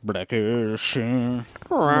 Black Hole Sun.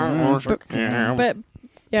 But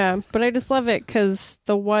yeah, but I just love it because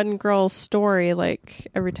the one girl's story, like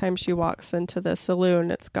every time she walks into the saloon,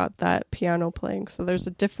 it's got that piano playing. So there's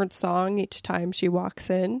a different song each time she walks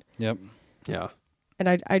in. Yep. Yeah.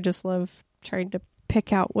 And I just love trying to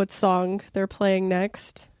pick out what song they're playing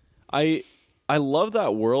next. I love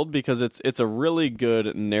that world because it's a really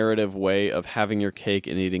good narrative way of having your cake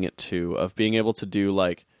and eating it too, of being able to do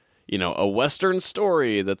like, you know, a Western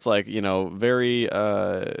story that's like, you know, very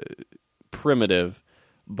primitive,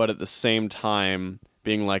 but at the same time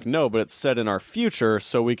being like, no, but it's set in our future,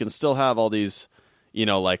 so we can still have all these, you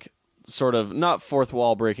know, like sort of not fourth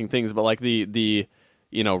wall breaking things, but like the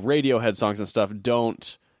you know, Radiohead songs and stuff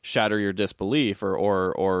don't shatter your disbelief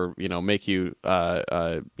or you know, make you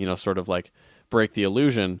you know, sort of like break the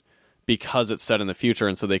illusion because it's set in the future,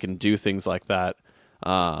 and so they can do things like that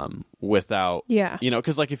without, you know,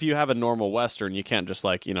 because like if you have a normal Western, you can't just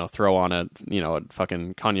like, you know, throw on a, you know, a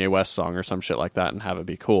fucking Kanye West song or some shit like that and have it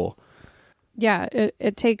be cool. Yeah,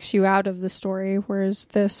 it takes you out of the story, whereas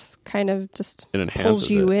this kind of just It enhances pulls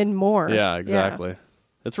you it. in more. Yeah, exactly.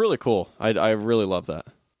 It's really cool. I really love that.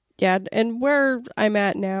 Yeah, and where I'm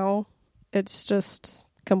at now, it's just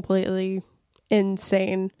completely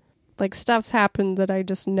insane. Like, stuff's happened that I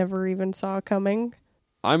just never even saw coming.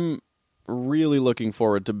 I'm really looking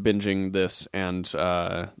forward to binging this and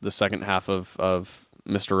the second half of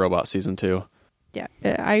Mr. Robot Season 2. Yeah,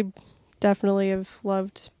 I definitely have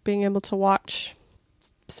loved being able to watch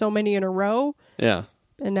so many in a row. Yeah.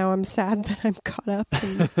 And now I'm sad that I'm caught up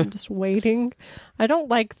and I'm just waiting. I don't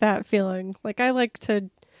like that feeling. Like, I like to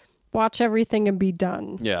watch everything and be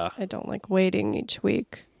done. Yeah. I don't like waiting each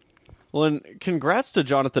week. Well, and congrats to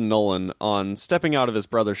Jonathan Nolan on stepping out of his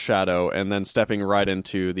brother's shadow and then stepping right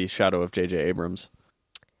into the shadow of J.J. Abrams.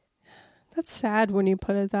 That's sad when you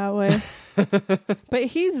put it that way. But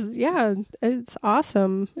it's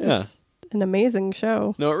awesome. Yeah. It's an amazing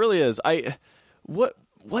show. No, it really is.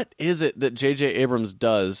 What is it that J.J. Abrams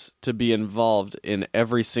does to be involved in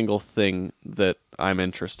every single thing that I'm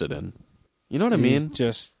interested in? You know what I mean?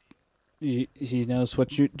 Just he knows what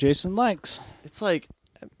Jason likes. It's like,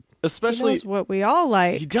 He especially knows what we all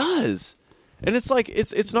like. he does, and it's like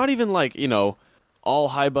it's not even like, you know, all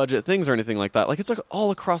high budget things or anything like that. Like, it's like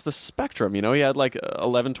all across the spectrum. You know, he had like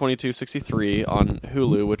 11/22/63 on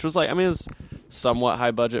Hulu, which was like, I mean, it's somewhat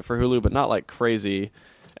high budget for Hulu, but not like crazy.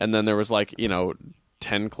 And then there was like, you know,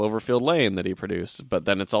 10 Cloverfield Lane that he produced, but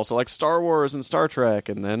then it's also like Star Wars and Star Trek,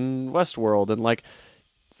 and then Westworld, and like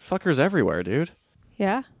fuckers everywhere, dude.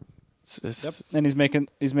 Yeah. It's, And he's making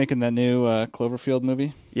that new Cloverfield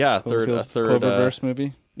movie. yeah, a third Cloververse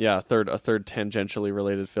movie. Yeah, a third tangentially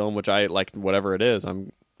related film, which I like. Whatever it is,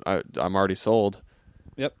 I'm already sold.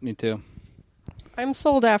 Yep, me too. I'm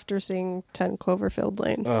sold after seeing 10 Cloverfield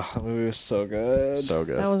Lane. Oh, the movie was so good. So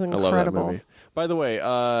good. That was I love that incredible. movie. By the way,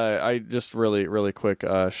 I just really quick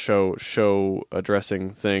show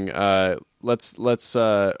addressing thing. Let's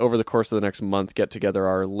over the course of the next month get together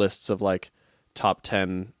our lists of like top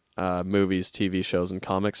 10 movies, TV shows, and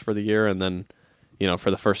comics for the year, and then, you know,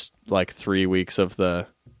 for the first like 3 weeks of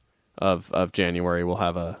January, we'll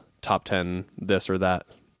have a top 10 this or that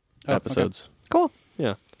episodes. Okay. Cool.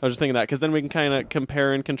 Yeah, I was just thinking that because then we can kind of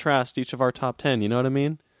compare and contrast each of our top 10. You know what I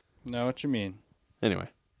mean? Know what you mean. Anyway,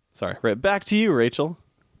 sorry. Right, back to you, Rachel.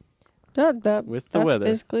 With the weather.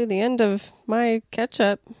 That's basically the end of my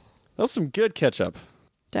catch-up. That was some good catch up.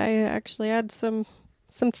 I actually had some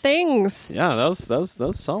things. Yeah, that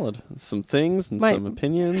was solid. Some things and some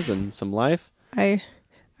opinions and some life. I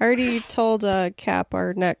already told Cap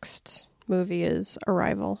our next movie is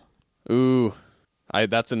Arrival. Ooh,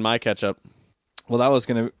 that's in my catch up. Well,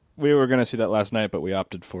 we were gonna see that last night, but we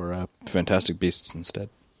opted for Fantastic Beasts instead.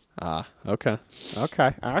 Ah, okay.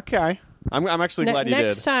 I'm actually glad you did.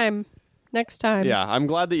 Next time. next time. Yeah, I'm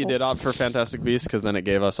glad that you did opt for Fantastic Beasts because then it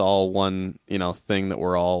gave us all one, thing that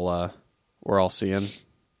we're all seeing,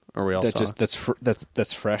 or we all saw.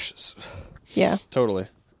 That's fresh. Yeah. Totally.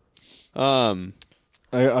 I'll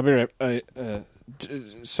be right.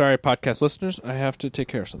 Sorry, podcast listeners. I have to take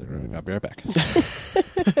care of something. I'll be right back.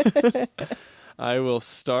 I will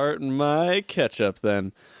start my catch-up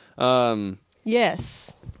then.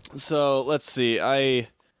 Yes. So let's see.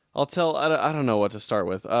 I'll tell. I don't know what to start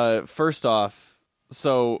with. First off,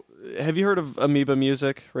 so have you heard of Amoeba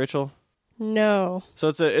Music, Rachel? No.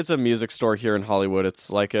 So it's a music store here in Hollywood.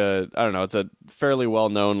 It's like it's a fairly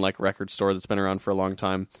well-known like record store that's been around for a long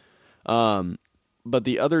time. But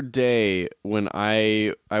the other day when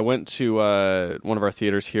I went to one of our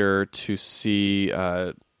theaters here to see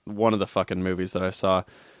one of the fucking movies that I saw.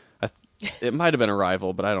 It might have been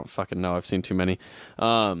Arrival, but I don't fucking know. I've seen too many.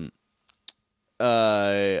 I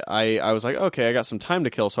was like, okay, I got some time to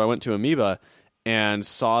kill, so I went to Amoeba and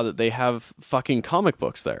saw that they have fucking comic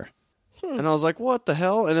books there. And I was like, what the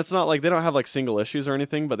hell? And it's not like they don't have like single issues or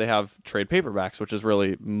anything, but they have trade paperbacks, which is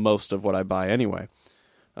really most of what I buy anyway.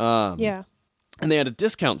 Yeah. And they had a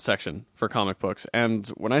discount section for comic books. And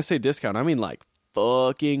when I say discount, I mean like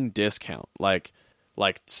fucking discount. Like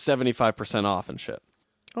 75% off and shit.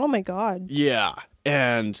 Oh my God. Yeah.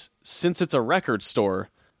 And since it's a record store,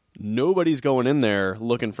 nobody's going in there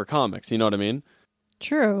looking for comics. You know what I mean?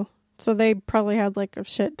 True. So they probably had like a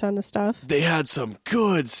shit ton of stuff. They had some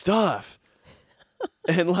good stuff.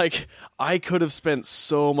 And like I could have spent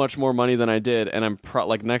so much more money than I did, and I'm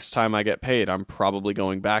next time I get paid, I'm probably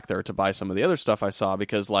going back there to buy some of the other stuff I saw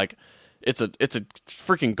because like it's a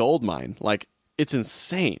freaking gold mine. Like it's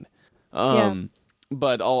insane.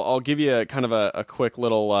 But I'll give you a kind of a quick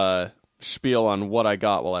little spiel on what I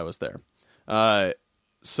got while I was there.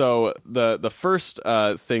 So the first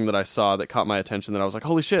thing that I saw that caught my attention that I was like,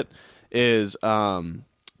 holy shit, is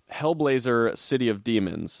Hellblazer City of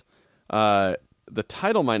Demons. The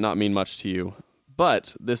title might not mean much to you,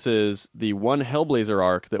 but this is the one Hellblazer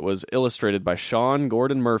arc that was illustrated by Sean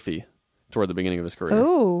Gordon Murphy toward the beginning of his career.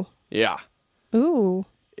 Ooh. Yeah. Ooh.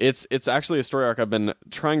 It's actually a story arc I've been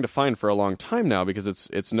trying to find for a long time now because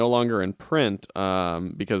it's no longer in print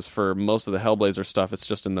because for most of the Hellblazer stuff it's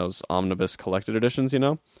just in those omnibus collected editions,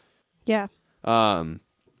 Yeah.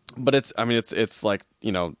 But it's like,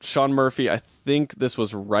 Sean Murphy, I think this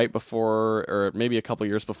was right before or maybe a couple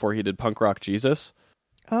years before he did Punk Rock Jesus.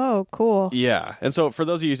 Oh, cool. Yeah. And so for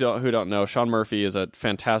those of you who don't know, Sean Murphy is a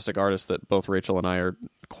fantastic artist that both Rachel and I are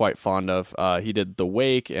quite fond of. He did The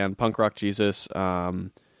Wake and Punk Rock Jesus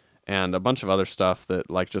and a bunch of other stuff that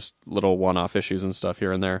like just little one-off issues and stuff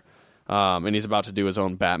here and there. And he's about to do his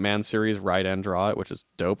own Batman series, Write and Draw It, which is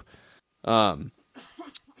dope.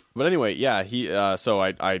 But anyway, yeah, he. So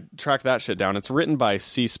I tracked that shit down. It's written by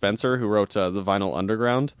C. Spencer, who wrote The Vinyl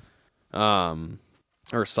Underground.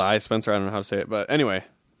 Or Cy Spencer, I don't know how to say it. But anyway,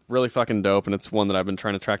 really fucking dope, and it's one that I've been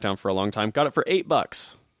trying to track down for a long time. Got it for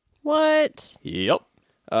 $8. What? Yep.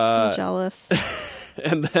 I'm jealous.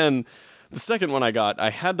 And then the second one I got,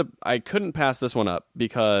 I couldn't pass this one up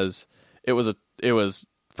because it was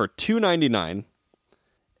for $2.99.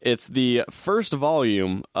 It's the first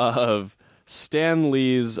volume of Stan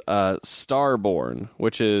Lee's Starborn,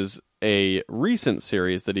 which is a recent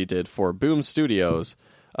series that he did for Boom Studios.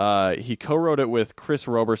 He co-wrote it with Chris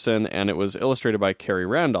Roberson, and it was illustrated by Carrie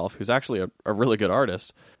Randolph, who's actually a really good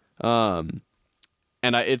artist. And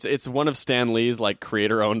it's one of Stan Lee's like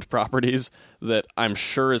creator-owned properties that I'm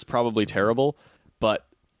sure is probably terrible, but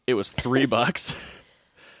it was $3,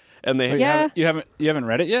 and You haven't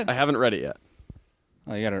read it yet? I haven't read it yet.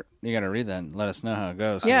 Oh, you gotta read that and let us know how it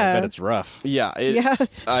goes. Yeah. I bet it's rough. Yeah, Yeah.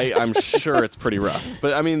 I'm sure it's pretty rough.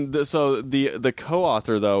 But I mean, the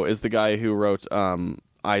co-author though is the guy who wrote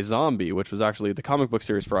iZombie, which was actually the comic book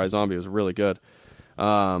series for iZombie. Was really good.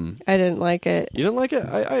 I didn't like it. You didn't like it?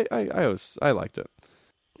 I liked it.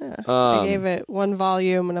 Yeah. I gave it one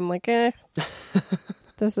volume, and I'm like,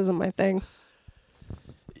 this isn't my thing.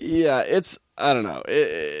 Yeah, I don't know.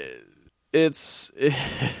 It's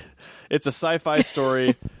a sci-fi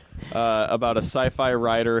story about a sci-fi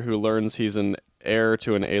writer who learns he's an heir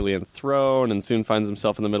to an alien throne and soon finds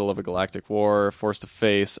himself in the middle of a galactic war, forced to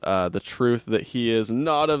face the truth that he is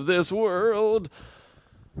not of this world.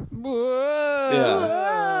 Yeah.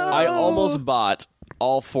 I almost bought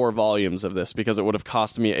all 4 volumes of this because it would have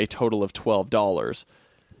cost me a total of $12,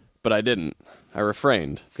 but I didn't. I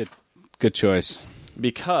refrained. Good choice.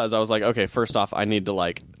 Because I was like, okay, first off, I need to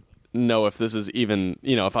like know if this is even,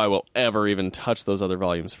 if I will ever even touch those other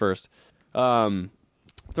volumes first. Third on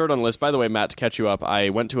the list, by the way, Matt, to catch you up, I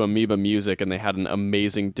went to Amoeba Music and they had an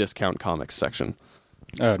amazing discount comics section.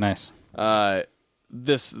 Oh, nice.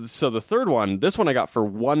 The third one, this one I got for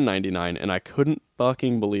 $1.99, and I couldn't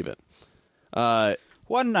fucking believe it.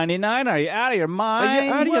 $1.99? Are you out of your mind? Are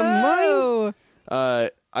you out of your mind? Whoa.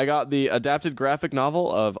 I got the adapted graphic novel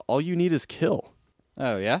of All You Need Is Kill.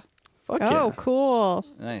 Oh yeah. Fuck Oh, yeah. cool.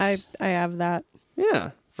 Nice. I have that.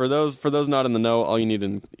 Yeah. For those not in the know, All You Need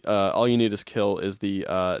Is Kill is the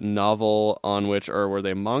novel on which, or were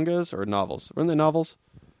they mangas or novels? Weren't they novels?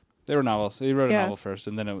 They were novels. He wrote a Yeah. novel first,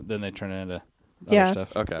 and then they turned it into Yeah. other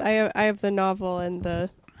stuff. Okay. I have the novel and the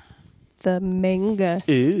manga.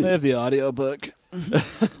 I have the audiobook.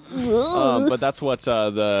 But that's what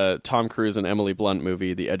the Tom Cruise and Emily Blunt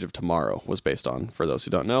movie, The Edge of Tomorrow, was based on, for those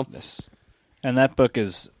who don't know. Yes. And that book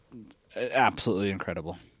is absolutely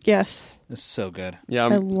incredible. Yes. It's so good. Yeah,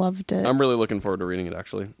 I loved it. I'm really looking forward to reading it,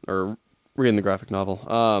 actually, or reading the graphic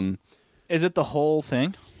novel. Is it the whole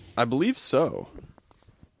thing? I believe so.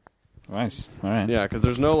 Nice. All right. Yeah, because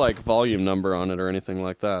there's no like volume number on it or anything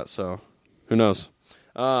like that, so who knows?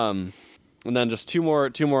 And then just two more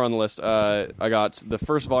on the list. I got the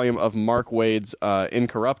first volume of Mark Waid's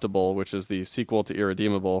Incorruptible, which is the sequel to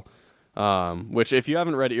Irredeemable. Which, if you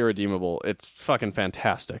haven't read Irredeemable, it's fucking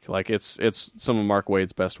fantastic. Like it's some of Mark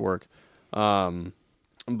Waid's best work.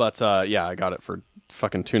 But yeah, I got it for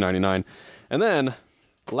fucking $2.99. And then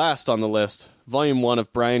last on the list, Volume 1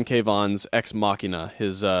 of Brian K. Vaughan's Ex Machina,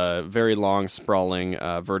 his very long, sprawling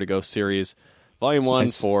Vertigo series. Volume 1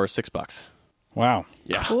 Nice. for $6. Wow.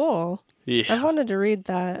 Yeah. Cool. I Yeah. wanted to read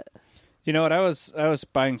that. You know what? I was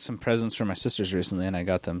buying some presents for my sisters recently, and I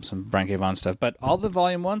got them some Brian K. Vaughan stuff. But all the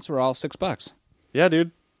volume ones were all $6 Yeah,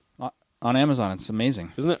 dude. on Amazon. It's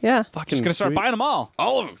amazing. Isn't it? Yeah. Fucking Just gonna start sweet? buying them all.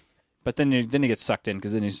 all of them. But then you get sucked in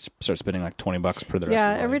because then you start spending like $20 per the rest.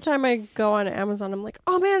 Yeah, of the every volumes. time I go on Amazon, I'm like,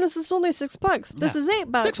 oh man, this is only $6. This is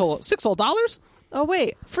 $8. Six whole dollars. Oh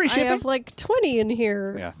wait, Free I shipping? have like 20 in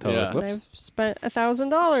here. Yeah, totally. Yeah. And Whoops. I've spent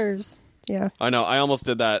 $1,000. Yeah. I know. I almost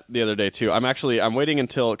did that the other day, too. I'm waiting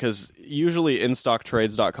until, because usually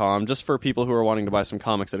InStockTrades.com, just for people who are wanting to buy some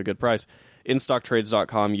comics at a good price,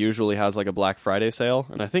 InStockTrades.com usually has like a Black Friday sale.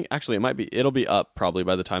 And I think, actually, it'll be up probably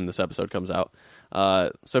by the time this episode comes out.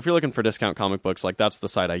 So if you're looking for discount comic books, like that's the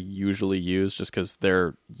site I usually use just because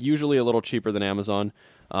they're usually a little cheaper than Amazon.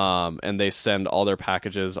 And they send all their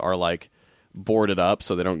packages are like boarded up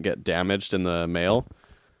so they don't get damaged in the mail.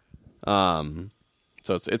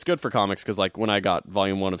 So it's good for comics because like when I got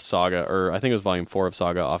Volume 1 of Saga, or I think it was Volume 4 of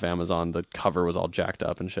Saga off Amazon, the cover was all jacked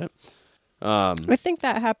up and shit. I think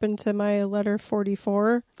that happened to my letter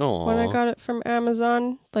 44 Aw. when I got it from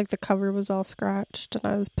Amazon. Like the cover was all scratched and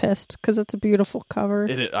I was pissed because it's a beautiful cover.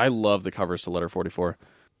 I love the covers to Letter 44.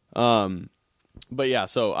 But yeah,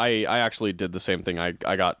 so I actually did the same thing. I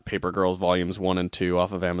got Paper Girls Volumes 1 and 2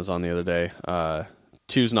 off of Amazon the other day.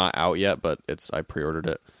 2's not out yet, but I pre-ordered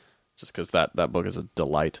it just because that book is a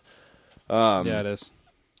delight. Yeah, it is.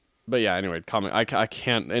 But yeah, anyway, I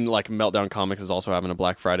can't, and like Meltdown Comics is also having a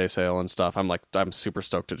Black Friday sale and stuff. I'm super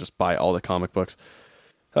stoked to just buy all the comic books.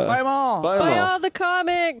 Buy them all. Buy 'em Buy all. all the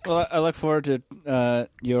comics. Well, I look forward to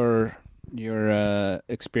your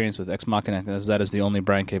experience with Ex Machina, because that is the only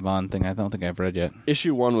Brian K. Vaughan thing I don't think I've read yet.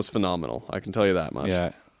 Issue 1 was phenomenal. I can tell you that much.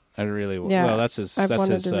 Yeah, I really. Yeah, well, that's his. I've That's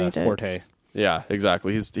wanted his to read it. forte. Yeah,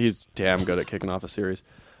 exactly. He's damn good at kicking off a series.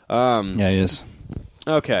 Yeah, he is.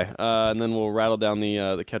 Okay, and then we'll rattle down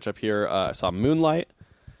the catch up here. I saw Moonlight,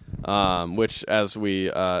 which, as we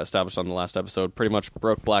established on the last episode, pretty much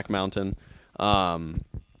broke Black Mountain. But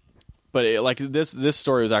this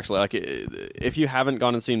story was actually like, if you haven't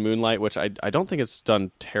gone and seen Moonlight, which I don't think it's done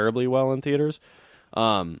terribly well in theaters,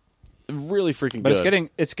 really freaking But good.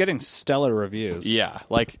 it's getting stellar reviews. Yeah,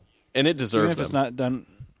 like, and it even deserves if it's them. not done.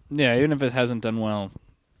 Yeah, even if it hasn't done well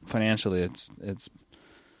financially, it's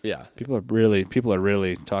Yeah. people are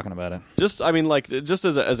really talking about it. Just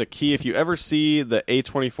as a key, if you ever see the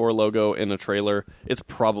A24 logo in a trailer, it's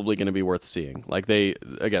probably going to be worth seeing. Like they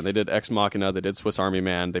did Ex Machina, they did Swiss Army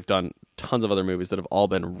Man, they've done tons of other movies that have all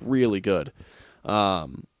been really good.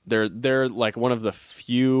 They're like one of the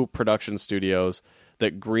few production studios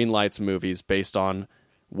that greenlights movies based on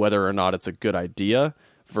whether or not it's a good idea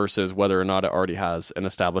versus whether or not it already has an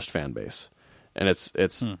established fan base. And it's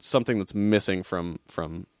something that's missing from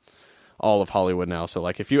all of Hollywood now. So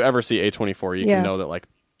like if you ever see A24, you can know that like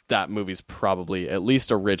that movie's probably at least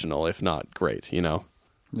original, if not great, you know.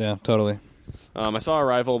 Yeah, totally. I saw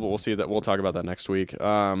Arrival, but we'll talk about that next week.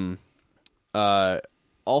 All-Star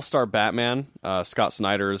Batman, Scott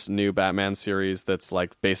Snyder's new Batman series that's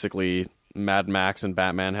like basically Mad Max and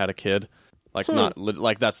Batman had a kid. Like not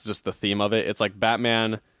like that's just the theme of it. It's like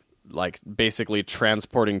Batman like basically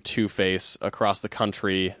transporting Two-Face across the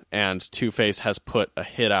country, and Two-Face has put a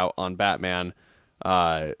hit out on Batman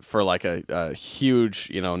for like a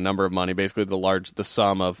huge, number of money, basically the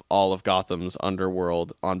sum of all of Gotham's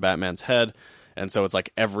underworld on Batman's head. And so it's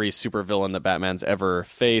like every supervillain that Batman's ever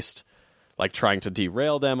faced, like trying to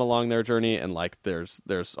derail them along their journey, and like there's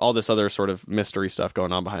all this other sort of mystery stuff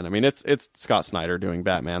going on behind. I mean, it's Scott Snyder doing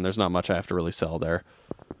Batman. There's not much I have to really sell there.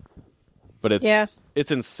 But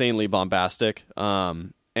it's insanely bombastic.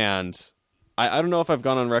 And I don't know if I've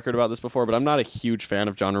gone on record about this before, but I'm not a huge fan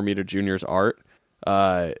of John Romita Jr.'s art.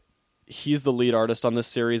 He's the lead artist on this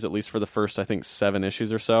series, at least for the first, I think, 7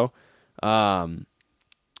 issues or so.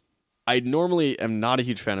 I normally am not a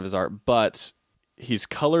huge fan of his art, but he's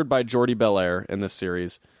colored by Jordi Belair in this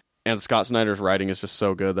series, and Scott Snyder's writing is just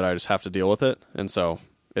so good that I just have to deal with it, and so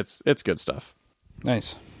it's good stuff.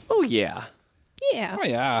 Nice. Oh yeah. Yeah. Oh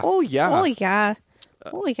yeah. Oh yeah. Oh yeah.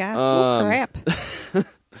 Oh yeah. Oh crap.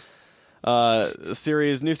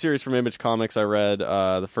 New series from Image Comics I read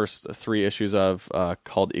the first 3 issues of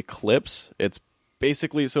called Eclipse. It's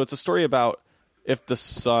basically, so it's a story about if the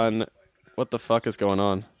sun... What the fuck is going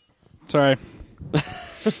on? Sorry.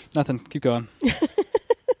 Nothing. Keep going.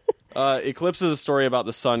 Eclipse is a story about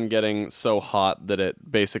the sun getting so hot that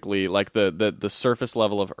it basically, like the surface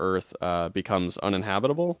level of Earth becomes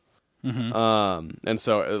uninhabitable. Mm-hmm. And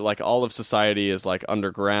so like all of society is like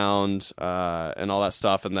underground and all that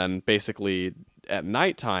stuff, and then basically at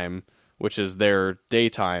nighttime, which is their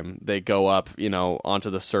daytime, they go up onto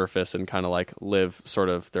the surface and kind of like live sort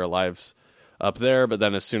of their lives up there, but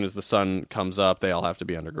then as soon as the sun comes up, they all have to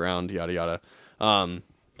be underground, yada yada.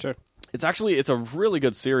 Sure. It's a really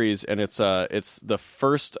good series, and it's the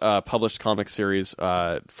first published comic series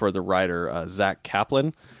for the writer Zach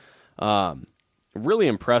Kaplan. Really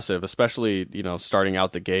impressive, especially starting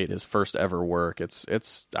out the gate, his first ever work.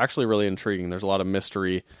 It's actually really intriguing. There's a lot of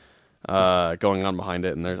mystery going on behind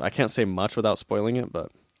it, and I can't say much without spoiling it,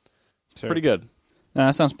 but it's pretty good. No,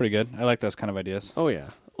 that sounds pretty good. I like those kind of ideas. Oh yeah.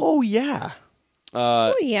 Oh yeah.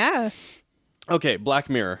 Oh yeah. Okay, Black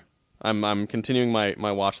Mirror. I'm continuing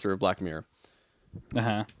my watch through of Black Mirror.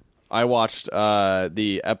 Uh-huh. I watched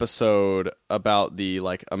the episode about the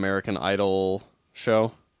like American Idol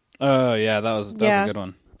show. Oh yeah, that was a good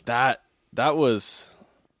one. That was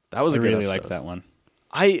a good really episode. liked that one.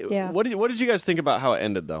 What did you guys think about how it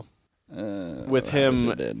ended though? With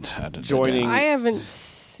him joining. I haven't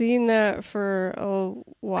seen that for a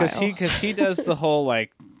while. Because he does the whole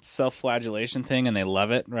like self-flagellation thing, and they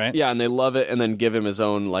love it, right? Yeah, and they love it, and then give him his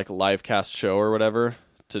own like live cast show or whatever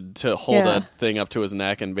to hold a thing up to his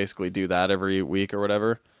neck and basically do that every week or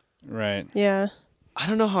whatever. Right. Yeah. I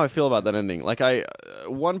don't know how I feel about that ending. Like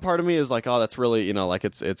one part of me is like, oh, that's really, like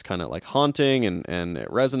it's kind of like haunting and it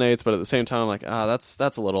resonates, but at the same time I'm like, that's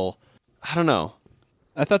a little, I don't know.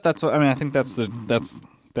 I thought I think that's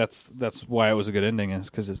why it was a good ending, is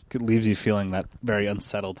because it leaves you feeling that very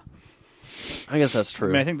unsettled. I guess that's true.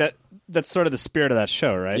 I mean, I think that's sort of the spirit of that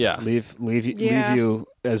show, right? Yeah. Leave you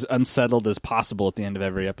as unsettled as possible at the end of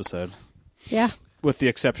every episode. Yeah. With the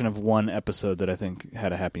exception of one episode that I think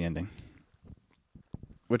had a happy ending.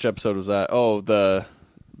 Which episode was that? Oh, the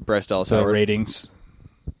Bryce Dallas Howard ratings.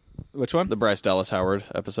 Which one? The Bryce Dallas Howard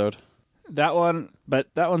episode. That one, but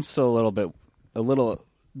that one's still a little.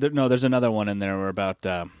 No, there's another one in there where about.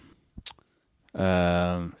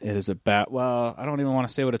 It is about. Well, I don't even want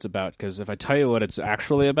to say what it's about, because if I tell you what it's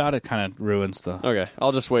actually about, it kind of ruins the. Okay,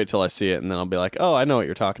 I'll just wait till I see it, and then I'll be like, "Oh, I know what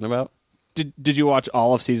you're talking about." Did you watch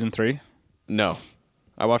all of season 3? No,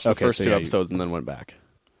 I watched the first 2 episodes and then went back.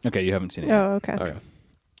 Okay, you haven't seen it yet. Oh, okay. Okay.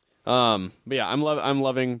 But yeah, I'm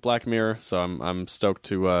loving Black Mirror, so I'm stoked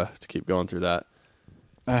to keep going through that.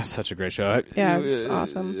 Such a great show. Yeah, it's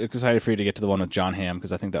awesome. Excited for you to get to the one with John Hamm,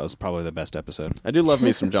 because I think that was probably the best episode. I do love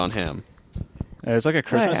me some John Hamm. It's like a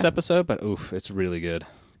Christmas episode, but oof, it's really good.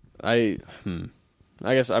 I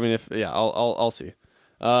guess, I mean, I'll see.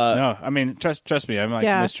 No, I mean, trust me, I'm like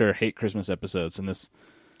Mr. Hate Christmas episodes, and this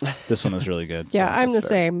one was really good. Yeah, so I'm the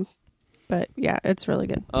same. But yeah, it's really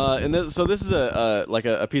good. So this is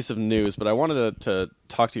a piece of news, but I wanted to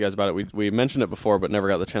talk to you guys about it. We mentioned it before, but never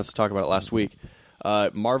got the chance to talk about it last week.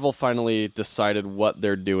 Marvel finally decided what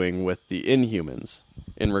they're doing with the Inhumans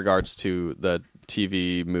in regards to the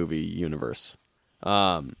TV movie universe.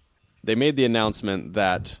 They made the announcement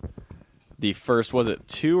that the first, was it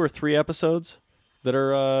 2 or 3 episodes that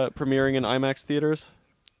are premiering in IMAX theaters?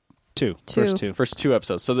 2. First 2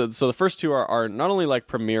 episodes. So the first 2 are not only like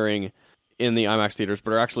premiering in the IMAX theaters,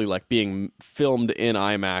 but are actually like being filmed in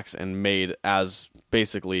IMAX and made as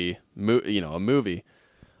basically a movie.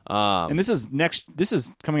 And this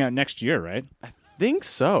is coming out next year, right? I think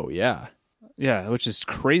so. Yeah. Yeah, which is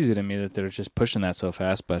crazy to me that they're just pushing that so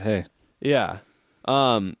fast. But hey, Yeah.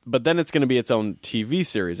 But then it's going to be its own TV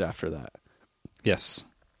series after that. yes,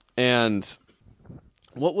 And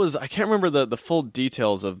what was I can't remember the full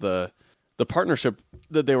details of the partnership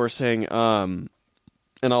that they were saying. And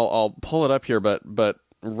I'll pull it up here, but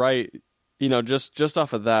right, just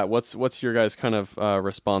off of that, what's your guys' kind of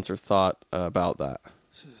response or thought about that?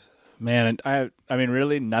 man. I mean,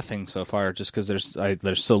 really nothing so far, just because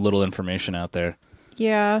there's so little information out there.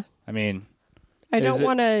 Yeah. I mean, I Is don't it-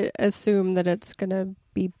 want to assume that it's going to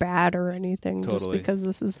be bad or anything just Totally. because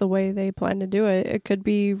this is the way they plan to do it. It could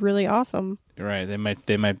be really awesome. you're right. They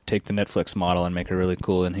might take the Netflix model and make a really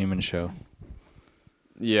cool Inhuman show.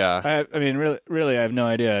 Yeah. I mean, really, I have no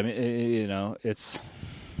idea. I mean, it's.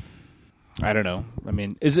 I don't know. I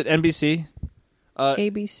mean, is it NBC?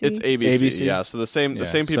 ABC. It's ABC. ABC? Yeah. So the same Yeah,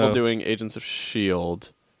 people so- doing Agents of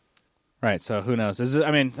Shield. Right. So who knows?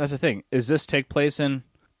 I mean, that's the thing. Is this take place in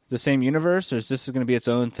the same universe, or is this going to be its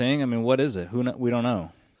own thing? I mean, what is it? We don't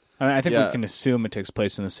know. I mean, I think Yeah. we can assume it takes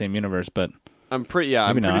place in the same universe, but I'm pretty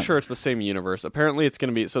Maybe not. sure it's the same universe. Apparently, it's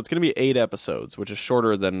going to be 8 episodes, which is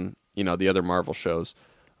shorter than the other Marvel shows.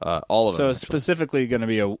 All of so them. it's actually. specifically going to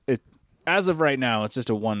be as of right now, it's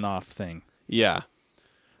just a one-off thing. Yeah.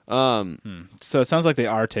 So it sounds like they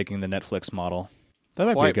are taking the Netflix model. That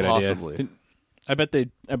might Quite be a good possibly. idea. I bet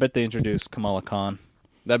they introduced Kamala Khan.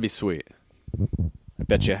 That'd be sweet. I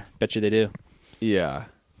bet you they do. Yeah.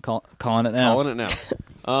 Calling it now. Calling it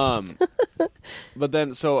now. But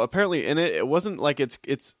then, so apparently, and it wasn't like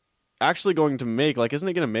it's actually going to make, like, isn't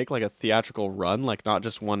it going to make like a theatrical run, like not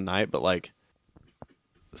just one night, but like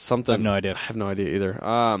something? I have no idea. I have no idea either.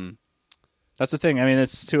 That's the thing. I mean,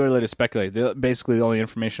 it's too early to speculate. Basically, the only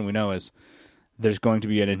information we know is there's going to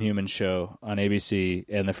be an Inhuman show on ABC,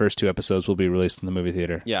 and the first 2 episodes will be released in the movie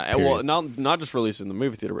theater. Yeah, and Period. well, not just released in the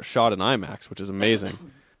movie theater, but shot in IMAX, which is amazing.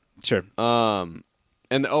 Sure. And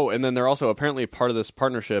then they're also apparently part of this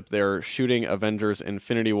partnership. They're shooting Avengers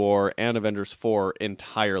Infinity War and Avengers 4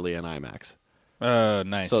 entirely in IMAX. Oh,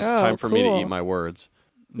 nice. So it's Oh, time for me to cool. eat my words.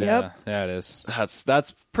 Yep. Yeah, it is.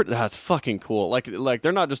 That's fucking cool. Like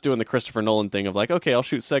they're not just doing the Christopher Nolan thing of like, okay, I'll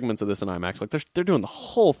shoot segments of this in IMAX. Like they're doing the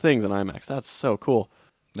whole things in IMAX. That's so cool.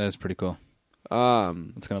 That is pretty cool.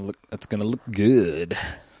 Um, It's gonna look good.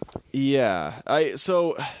 yeah. I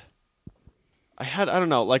don't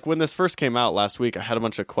know, like when this first came out last week, I had a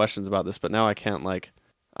bunch of questions about this, but now I can't I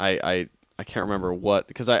can't remember what,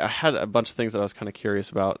 because I had a bunch of things that I was kind of curious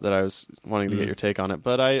about that I was wanting to get your take on it,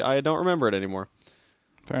 but I don't remember it anymore.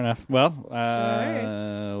 Fair enough. Well,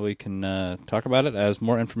 right. we can talk about it as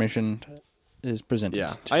more information is presented.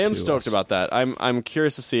 Yeah, I am to stoked us. about that. I'm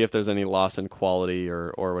curious to see if there's any loss in quality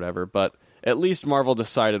or whatever, but at least Marvel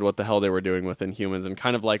decided what the hell they were doing with Inhumans, and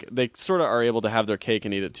kind of like they sort of are able to have their cake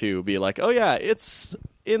and eat it too. Be like, oh yeah, it's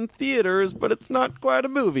in theaters, but it's not quite a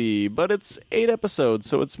movie, but it's 8 episodes,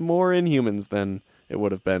 so it's more Inhumans than it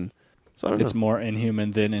would have been. So I don't It's more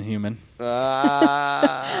inhuman than inhuman.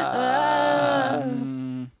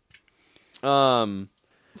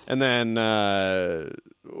 And then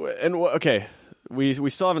okay, we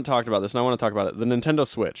still haven't talked about this, and I want to talk about it. The Nintendo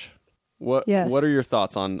Switch. Yes. What are your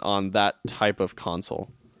thoughts on that type of console?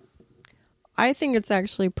 I think it's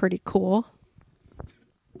actually pretty cool.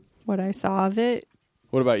 What I saw of it.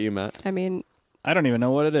 What about you, Matt? I mean, I don't even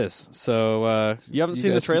know what it is. So You haven't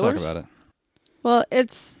seen the guys can talk trailers? about it. well,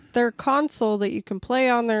 it's their console that you can play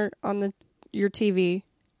on your TV,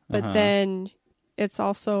 but Uh-huh. then it's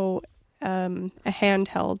also a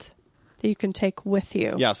handheld that you can take with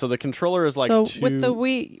you. Yeah, so the controller is like so two... with the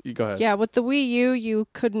Wii, You go ahead. yeah, with the Wii U, you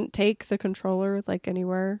couldn't take the controller like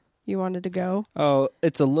anywhere you wanted to go. Oh,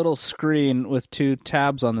 it's a little screen with 2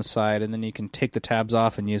 tabs on the side, and then you can take the tabs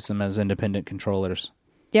off and use them as independent controllers.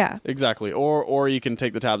 Yeah, Exactly. Or you can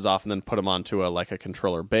take the tabs off and then put them onto a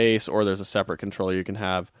controller base, or there's a separate controller you can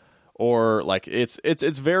have, or like it's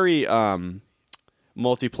very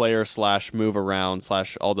multiplayer / move around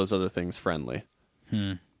 / all those other things friendly.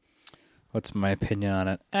 What's my opinion on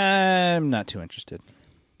it? I'm not too interested.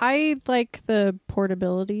 I like the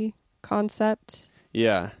portability concept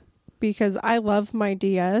Yeah. because I love my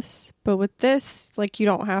DS, but with this, like, you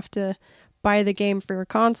don't have to buy the game for your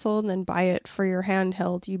console and then buy it for your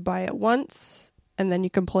handheld. You buy it once, and then you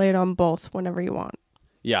can play it on both whenever you want.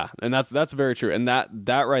 Yeah, and that's very true. And that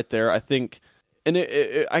right there, I think, and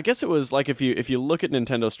I guess it was like if you look at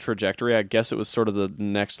Nintendo's trajectory, I guess it was sort of the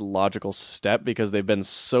next logical step because they've been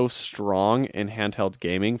so strong in handheld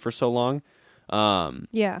gaming for so long.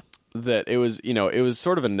 Yeah. That it was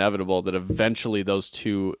sort of inevitable that eventually those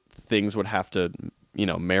two things would have to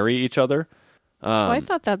marry each other. Well, I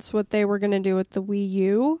thought that's what they were going to do with the Wii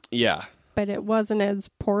U, Yeah. but it wasn't as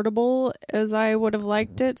portable as I would have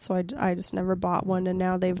liked it, so I just never bought one, and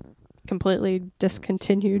now they've completely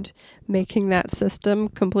discontinued making that system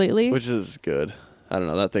completely. Which is good. I don't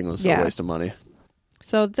know. That thing was a Yeah. waste of money.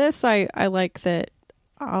 So this, I like that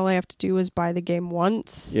all I have to do is buy the game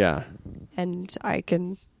once, Yeah. and I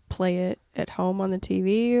can play it at home on the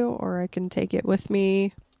TV, or I can take it with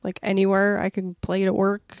me, like anywhere. I can play it at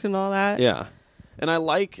work and all that. Yeah. And I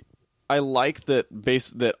like that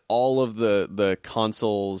that all of the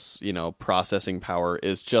console's, processing power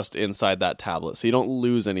is just inside that tablet. So you don't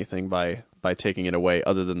lose anything by taking it away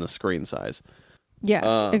other than the screen size.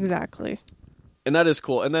 Yeah, exactly. And that is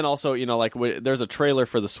cool. And then also, there's a trailer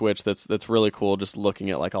for the Switch that's really cool, just looking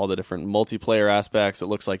at like all the different multiplayer aspects. It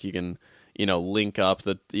looks like you can, link up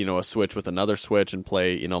a Switch with another Switch and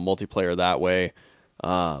play, multiplayer that way.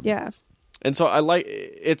 Yeah. And so I like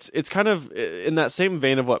it's kind of in that same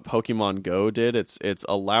vein of what Pokemon Go did. It's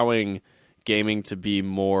allowing gaming to be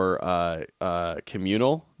more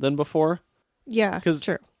communal than before. Yeah,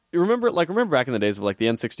 true. Remember back in the days of like the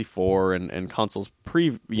N64 and consoles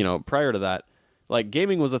prior to that, like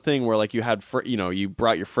gaming was a thing where like you had you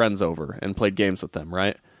brought your friends over and played games with them,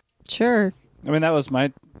 right? Sure. I mean, that was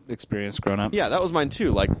my experience growing up. Yeah, that was mine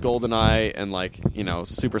too. Like GoldenEye and like,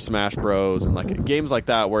 Super Smash Bros. And like games like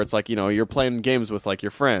that where it's like, you're playing games with like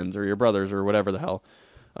your friends or your brothers or whatever the hell.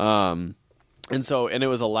 And it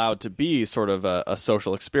was allowed to be sort of a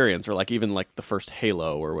social experience, or like even like the first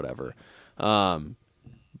Halo or whatever.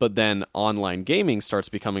 But then online gaming starts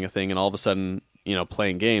becoming a thing, and all of a sudden,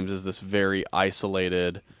 playing games is this very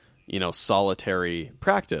isolated, solitary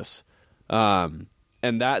practice.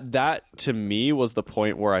 And that to me was the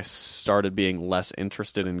point where I started being less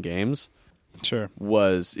interested in games. Sure.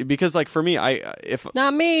 Was because like for me,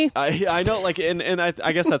 Not me. I know, like, and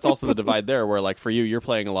I guess that's also the divide there, where like for you're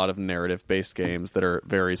playing a lot of narrative based games that are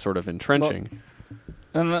very sort of entrenching.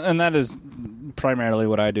 Well, and that is primarily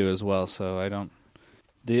what I do as well. So I don't.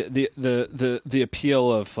 The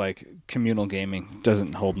appeal of like communal gaming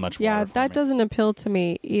doesn't hold much water. Yeah, for that me. doesn't appeal to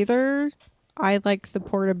me either. I like the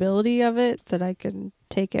portability of it, that I can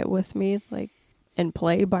take it with me, like, and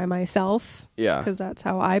play by myself. Yeah, because that's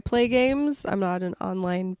how I play games. I'm not an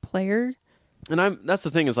online player. And that's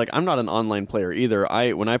the thing, is like I'm not an online player either.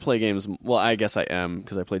 When I play games, well, I guess I am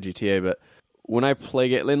because I play GTA. But when I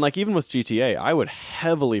play and like even with GTA, I would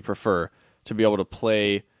heavily prefer to be able to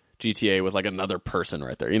play GTA with like another person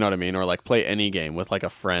right there. You know what I mean? Or like play any game with like a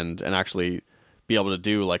friend and actually be able to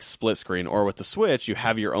do like split screen. Or with the Switch, you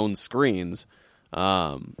have your own screens.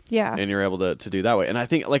 Yeah, and you're able to do that way. And I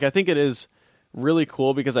think it is really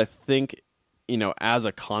cool because I think, as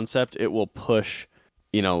a concept, it will push,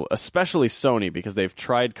 especially Sony, because they've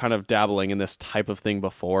tried kind of dabbling in this type of thing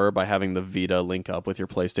before by having the Vita link up with your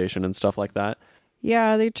PlayStation and stuff like that.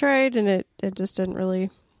 Yeah, they tried, and it just didn't really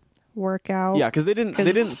work out. Yeah, because they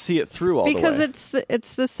didn't see it through all the way. Because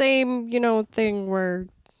it's the same, thing where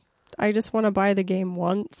I just want to buy the game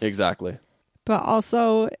once. Exactly. But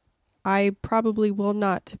also, I probably will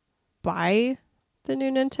not buy the new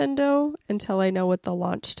Nintendo until I know what the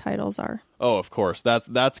launch titles are. Oh, of course. That's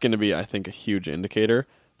going to be, I think, a huge indicator.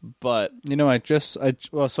 But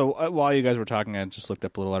while you guys were talking, I just looked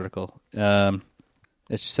up a little article. It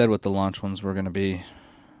said what the launch ones were going to be.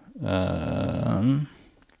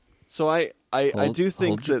 So I do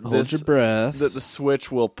think that hold your breath. that the Switch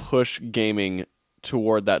will push gaming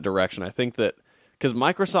toward that direction. I think that because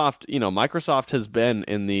Microsoft has been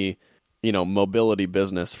in the mobility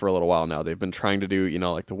business for a little while now. They've been trying to do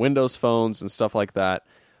like the Windows phones and stuff like that.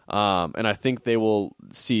 And I think they will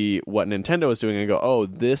see what Nintendo is doing and go, oh,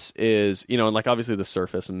 this is, and like obviously the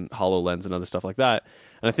Surface and HoloLens and other stuff like that.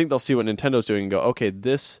 And I think they'll see what Nintendo's doing and go, okay,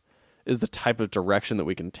 this is the type of direction that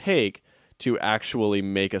we can take to actually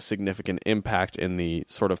make a significant impact in the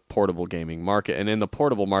sort of portable gaming market and in the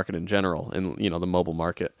portable market in general, and the mobile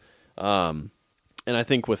market. And I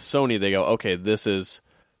think with Sony, they go, okay, this is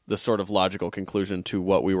the sort of logical conclusion to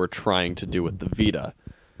what we were trying to do with the Vita.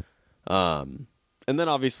 And then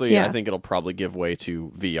obviously, I think it'll probably give way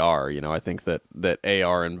to VR. I think that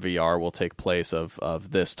AR and VR will take place of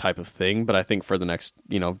this type of thing. But I think for the next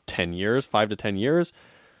 10 years, 5 to 10 years,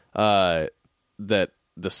 that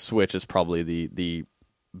the Switch is probably the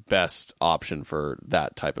best option for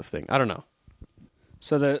that type of thing. I don't know.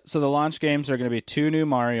 So the launch games are going to be 2 new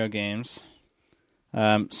Mario games,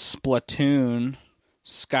 Splatoon,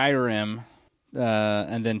 Skyrim,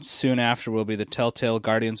 and then soon after will be the Telltale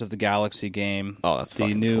Guardians of the Galaxy game. Oh, that's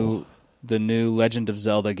fucking cool. The new Legend of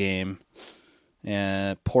Zelda game,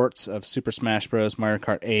 ports of Super Smash Bros., Mario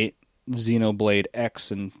Kart 8, Xenoblade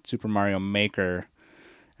X and Super Mario Maker.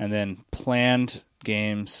 And then planned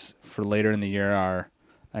games for later in the year are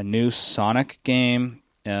a new Sonic game,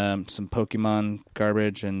 some Pokemon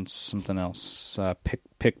garbage, and something else.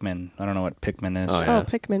 Pikmin. I don't know what Pikmin is. Oh, yeah. Oh,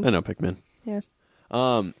 Pikmin. I know Pikmin. Yeah.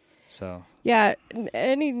 So Yeah.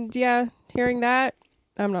 Hearing that,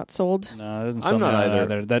 I'm not sold. no, it doesn't I'm sound not bad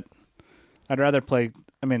either. That I'd rather play.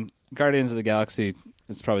 I mean, Guardians of the Galaxy.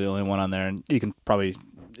 It's probably the only one on there, and you can probably.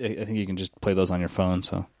 I think you can just play those on your phone.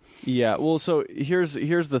 So Yeah, well, so here's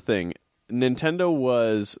the thing. Nintendo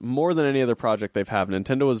was, more than any other project they've had,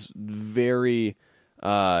 Nintendo was very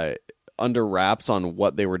under wraps on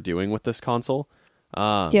what they were doing with this console.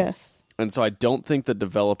 Yes. And so I don't think the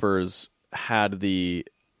developers had the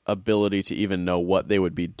ability to even know what they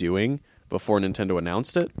would be doing before Nintendo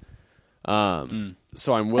announced it.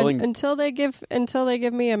 So I'm willing... Until they give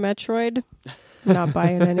me a Metroid, I'm not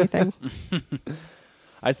buying anything.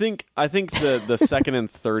 I think the second and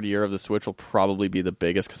third year of the Switch will probably be the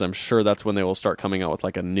biggest, because I'm sure that's when they will start coming out with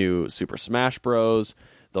like a new Super Smash Bros.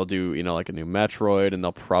 They'll do like a new Metroid, and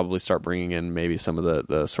they'll probably start bringing in maybe some of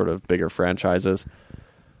the sort of bigger franchises.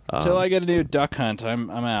 until I get a new Duck Hunt, I'm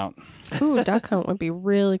out. Ooh, Duck Hunt would be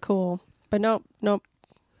really cool. But nope.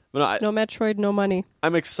 But No Metroid, no money.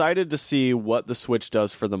 I'm excited to see what the Switch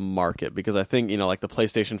does for the market, because I think like the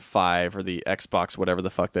PlayStation 5 or the Xbox, whatever the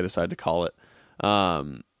fuck they decide to call it.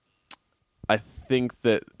 I think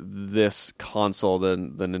that this console, the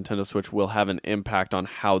Nintendo Switch, will have an impact on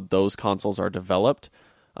how those consoles are developed.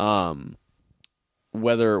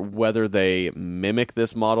 Whether they mimic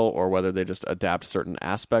this model or whether they just adapt certain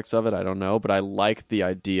aspects of it, I don't know. But I like the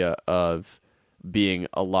idea of being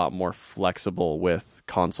a lot more flexible with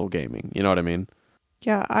console gaming. You know what I mean?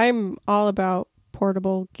 Yeah, I'm all about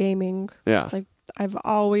portable gaming. Yeah. Like, I've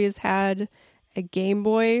always had a Game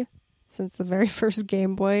Boy since the very first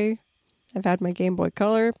Game Boy. I've had my Game Boy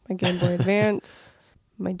Color, my Game Boy Advance,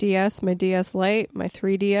 my DS, my DS Lite, my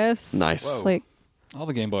 3DS. Nice. Whoa. Like, All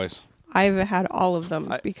the Game Boys. I've had all of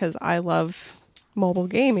them because I love mobile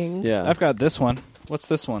gaming. Yeah. I've got this one. What's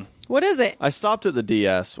this one? What is it? I stopped at the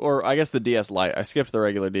DS, or I guess the DS Lite. I skipped the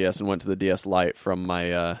regular DS and went to the DS Lite from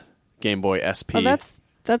my Game Boy SP. Oh,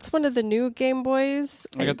 that's one of the new Game Boys.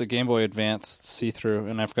 I got the Game Boy Advance see-through,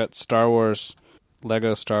 and I've got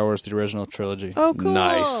Lego Star Wars, the original trilogy. Oh, cool.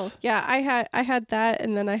 Nice. Yeah, I had that,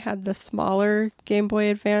 and then I had the smaller Game Boy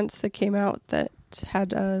Advance that came out that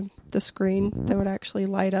had the screen that would actually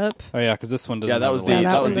light up. Oh yeah, because this one doesn't. Yeah, that have was a the light. that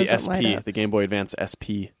that was one the doesn't light SP, up. the Game Boy Advance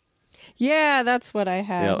SP. Yeah, that's what I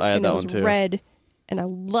had. Yeah, I had and that it was one too. red, and I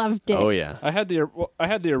loved it. Oh yeah. I had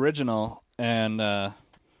the original and the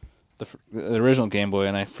original Game Boy,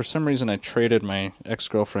 and for some reason I traded my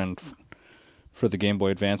ex-girlfriend for the Game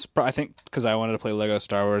Boy Advance. I think because I wanted to play Lego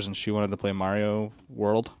Star Wars and she wanted to play Mario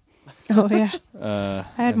World. Oh yeah, I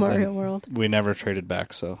had Mario World. We never traded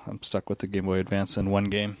back, so I'm stuck with the Game Boy Advance in one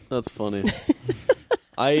game. That's funny.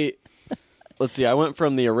 Let's see. I went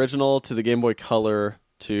from the original to the Game Boy Color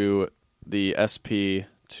to the SP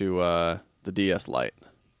to the DS Lite.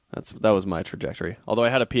 That was my trajectory. Although I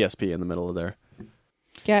had a PSP in the middle of there.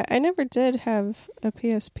 Yeah, I never did have a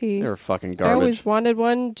PSP. They were fucking I garbage. always wanted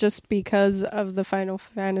one just because of the Final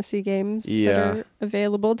Fantasy games Yeah. that are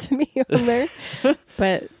available to me on there.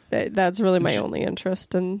 But that's really my only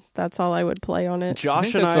interest, and that's all I would play on it. Josh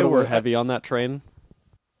think and that's I what it were was. heavy on that train,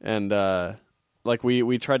 and like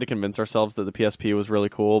we tried to convince ourselves that the PSP was really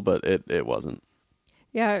cool, but it wasn't.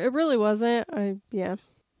 Yeah, it really wasn't.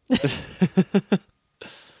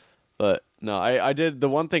 But no, I did. The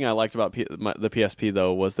one thing I liked about the PSP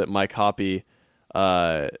though was that my PSP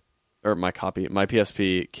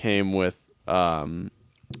came with the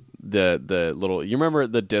little. You remember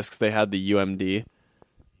the discs they had, the UMD?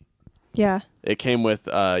 Yeah. It came with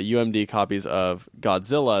UMD copies of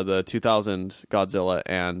Godzilla, the 2000 Godzilla,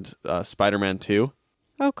 and Spider-Man 2.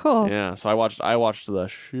 Oh, cool. Yeah, so I watched the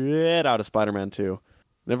shit out of Spider-Man 2.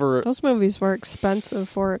 Never. Those movies were expensive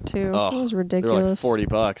for it too. Oh, it was they were ridiculous. like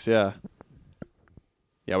 $40. Yeah.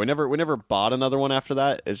 Yeah, we never bought another one after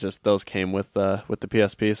that. It's just those came with the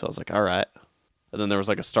PSP, so I was like, all right. And then there was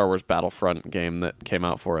like a Star Wars Battlefront game that came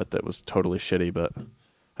out for it that was totally shitty, but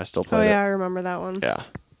I still Oh played yeah, it. I remember that one. Yeah,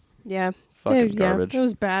 Yeah. fucking Yeah, garbage. it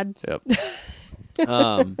was bad. Yep.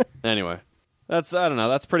 Anyway, I don't know.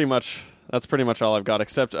 That's pretty much all I've got.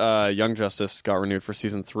 Except Young Justice got renewed for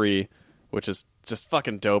season 3, which is just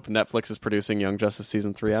fucking dope. Netflix is producing Young Justice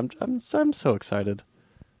season 3. I'm so excited.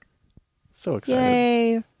 So excited.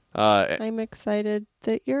 Yay. Uh, I'm excited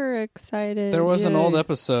that you're excited. There was an Yay. old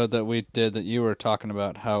episode that we did that you were talking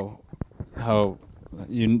about how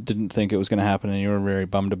you didn't think it was going to happen and you were very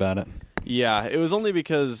bummed about it. Yeah, it was only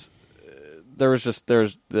because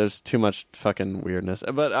there's too much fucking weirdness.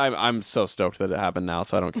 But I'm so stoked that it happened now,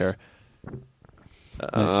 so I don't care.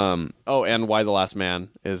 Nice. And Why the Last Man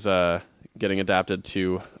is getting adapted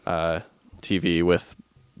to TV with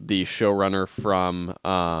the showrunner from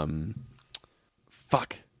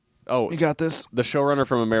You got this. the showrunner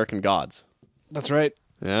from American Gods. That's right.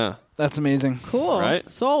 Yeah, That's amazing. Cool. Right?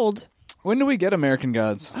 Sold. When do we get American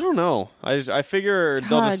Gods? I don't know. I figure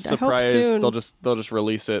they'll just God, I hope surprise. soon. They'll just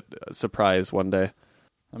release it surprise one day.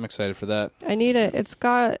 I'm excited for that. I need it. It's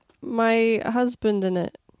got my husband in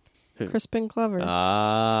it. Crispin Glover.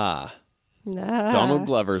 Ah, Nah. Donald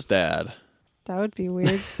Glover's dad. That would be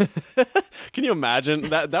weird. Can you imagine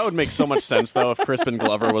that? That would make so much sense though if Crispin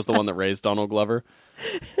Glover was the one that raised Donald Glover.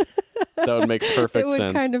 That would make perfect It would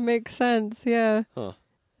sense. kind of make sense, yeah.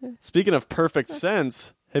 Speaking of perfect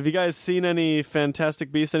sense, have you guys seen any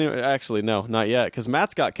Fantastic Beasts? Actually, no, not yet, because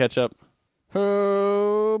Matt's got ketchup.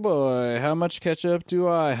 Oh boy, how much ketchup do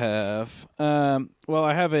I have? Well,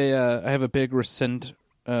 I have a big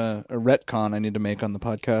a retcon I need to make on the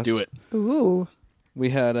podcast. Do it. Ooh. We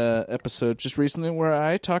had a episode just recently where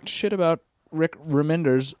I talked shit about Rick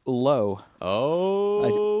Remender's Low.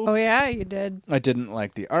 Oh, Oh, yeah, you did. I didn't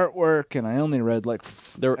like the artwork, and I only read like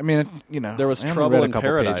There was I only trouble read a in couple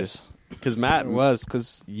Paradise. pages. Because Matt It was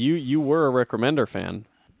because you were a Rick Remender fan.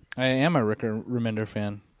 I am a Rick Remender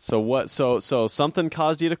fan. So what? So something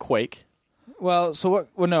caused you to quake. Well, so what?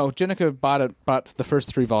 Well, no, Jenica bought the first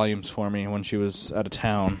 3 volumes for me when she was out of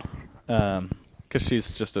town. Because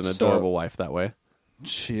she's just an So- adorable wife that way.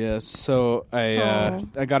 She is. So I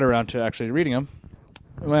Aw. got around to actually reading them.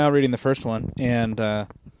 Well, reading the first one, and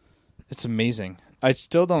it's amazing. I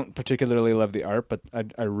still don't particularly love the art, but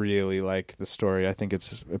I really like the story. I think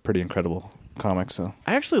it's a pretty incredible comic. So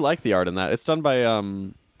I actually like the art in that. It's done by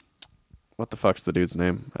what the fuck's the dude's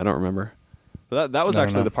name? I don't remember. But that was I don't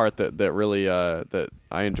actually know. the part that really that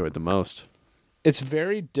I enjoyed the most. it's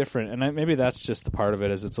very different, and maybe that's just the part of it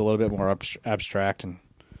is it's a little bit more abstract.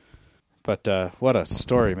 But what a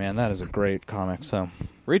story, man! That is a great comic. So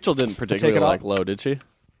Rachel didn't particularly it all. like Low, did she?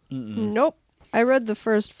 Nope. I read the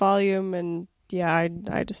first volume, and yeah,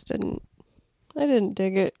 I just didn't. I didn't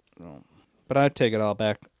dig it. but I'd take it all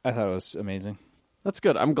back. I thought it was amazing. That's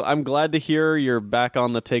good. I'm glad to hear you're back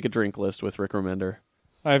on the take a drink list with Rick Remender.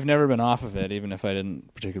 I've never been off of it, even if I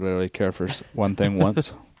didn't particularly care for one thing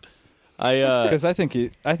once. Because I think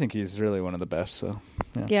he's really one of the best. So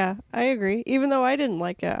Yeah, I agree. Even though I didn't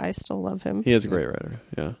like it, I still love him. he is a great writer.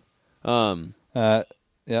 Yeah.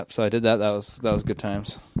 Yep. So I did that. That was good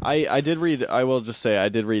times. I did read. I will just say I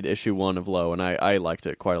did read issue 1 of Low, and I liked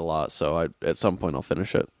it quite a lot. So at some point I'll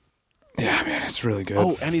finish it. Yeah, man, it's really good.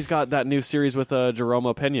 Oh, and he's got that new series with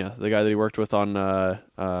Jerome Pena, the guy that he worked with on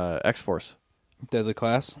X-Force. Deadly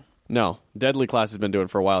Class. No, Deadly Class has been doing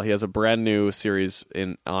for a while. He has a brand new series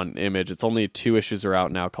on Image. It's only 2 issues are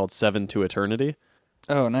out now, called 7 to Eternity.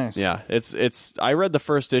 Oh, nice. Yeah, it's. I read the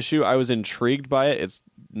first issue. I was intrigued by it. It's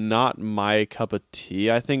not my cup of tea,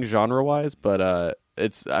 I think, genre wise, but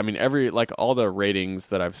it's. I mean, all the ratings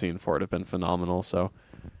that I've seen for it have been phenomenal. So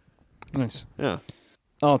Nice. yeah,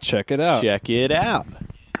 I'll check it out. check it out.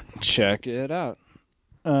 Check it out.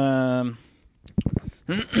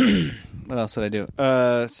 What else did I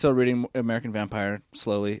do? Still reading American Vampire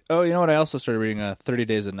slowly. Oh, you know what? I also started reading 30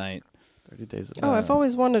 Days a Night. 30 Days. Oh, I've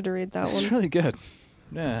always wanted to read that It's one. really good.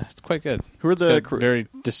 Yeah, it's quite good. Who are It's the got very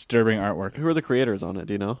disturbing artwork. Who are the creators on it?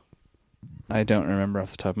 Do you know? I don't remember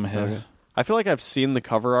off the top of my head. Okay. I feel like I've seen the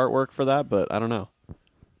cover artwork for that, but I don't know.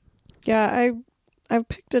 Yeah, I've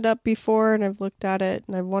picked it up before and I've looked at it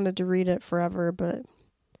and I've wanted to read it forever, but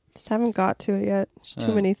just haven't got to it yet. There's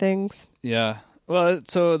too many things. Yeah. Well,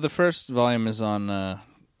 so the first volume is on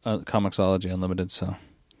Comixology Unlimited, so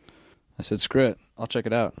I said, screw it. I'll check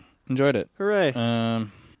it out. Enjoyed it. Hooray!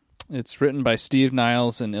 It's written by Steve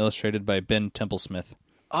Niles and illustrated by Ben Templesmith.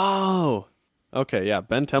 Oh, okay, yeah.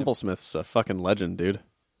 Ben Templesmith's a fucking legend, dude.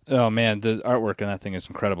 Oh, man, the artwork in that thing is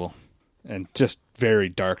incredible. And just very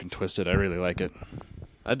dark and twisted. I really like it.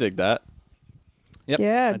 I dig that. Yep. I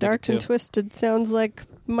Yeah, dig dark it and too. twisted sounds like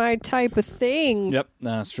my type of thing. Yep,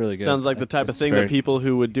 no, it's really good. Sounds like the type of It's thing very- that people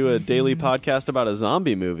who would do a daily podcast about a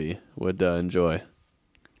zombie movie would enjoy.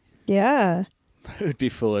 Yeah. would be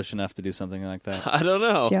foolish enough to do something like that. I don't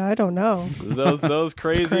know. Yeah, I don't know. Those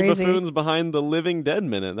crazy, crazy. buffoons behind the Living Dead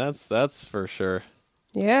Minute. That's for sure.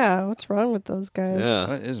 Yeah, what's wrong with those guys? Yeah.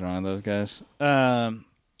 What is wrong with those guys? And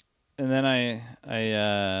then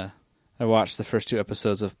I watched the first 2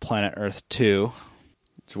 episodes of Planet Earth 2.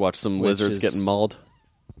 Did you watch some Which lizards is- getting mauled?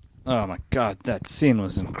 Oh my god, that scene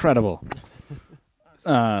was incredible.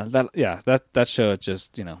 That show, it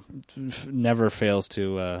just never fails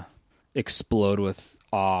to explode with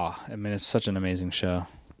awe. I mean, it's such an amazing show.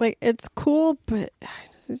 Like, it's cool, but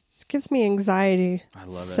it gives me anxiety. I love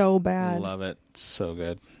it so bad. I love it. It's so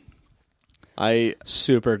good. I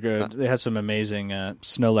Super good. They had some amazing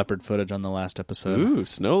snow leopard footage on the last episode. Ooh,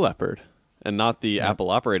 snow leopard. And not the Yep. Apple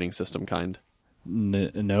operating system kind.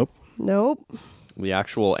 Nope. Nope. The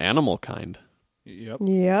actual animal kind. Yep.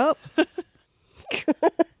 Yep.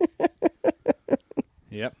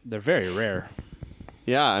 Yep. They're very rare.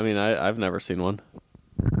 Yeah, I mean, I've never seen one.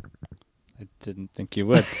 I didn't think you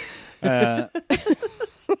would.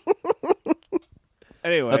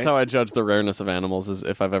 Anyway, That's how I judge the rareness of animals, is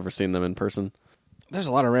if I've ever seen them in person. there's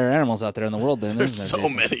a lot of rare animals out there in the world. Then There's isn't so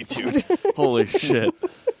there, many, dude. Holy shit.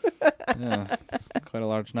 Yeah, quite a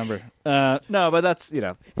large number. No, but that's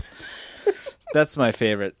that's my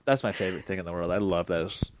favorite. That's my favorite thing in the world. I love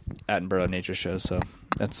those Attenborough nature shows. So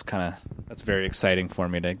that's very exciting for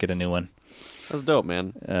me to get a new one That's dope,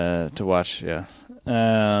 man. to watch. Yeah.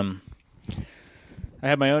 I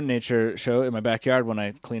had my own nature show in my backyard when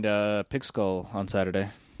I cleaned a pig skull on Saturday.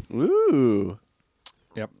 Ooh.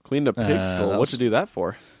 Yep. Cleaned a pig skull. that What'd was- you do that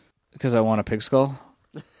for? Because I want a pig skull.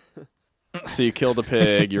 So you killed a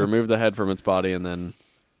pig, you removed the head from its body, and then...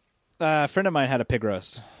 A friend of mine had a pig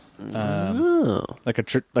roast. Like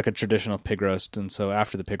a traditional pig roast, and so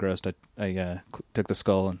after the pig roast, I took the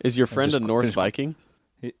skull. And Is your friend a just Norse finished- Viking?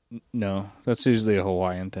 No, that's usually a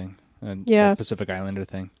Hawaiian thing, Yeah. a Pacific Islander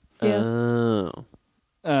thing. Yeah. Oh.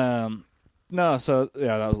 No, so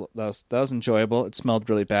yeah, that was enjoyable. It smelled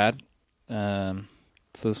really bad.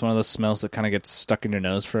 So it's one of those smells that kind of gets stuck in your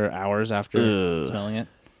nose for hours after Ugh. smelling it.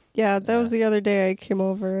 Yeah, that was the other day I came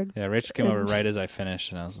over. Yeah, Rachel came over right as I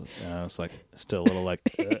finished, and I was like, still a little like,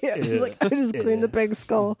 Yeah, it's like, I just cleaned the pig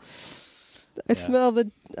skull. I smell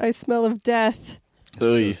of death. It's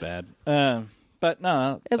really bad. But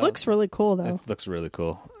no, It looks really cool though. It looks really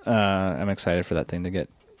cool. I'm excited for that thing to get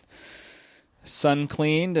sun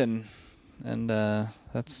cleaned and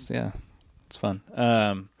that's it's fun.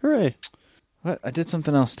 Hooray. What I did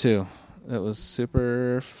something else too. It was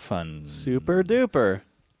super fun. Super duper.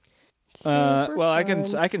 Well, I can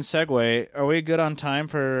fun. segue. Are we good on time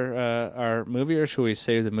for our movie, or should we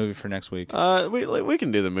save the movie for next week? We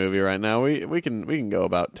can do the movie right now. We can go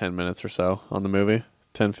about 10 minutes or so on the movie.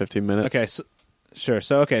 10, 15 minutes. Okay, sure.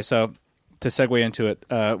 So to segue into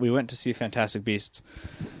it, we went to see Fantastic Beasts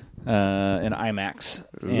in IMAX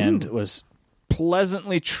and was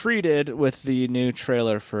pleasantly treated with the new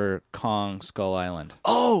trailer for Kong Skull Island.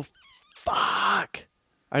 Oh, fuck.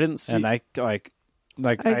 I didn't see... And I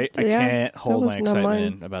can't hold my that wasn't on mine.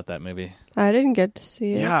 excitement about that movie. I didn't get to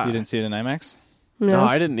see it. Yeah. You didn't see it in IMAX? No,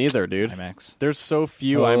 I didn't either, dude. IMAX. There's so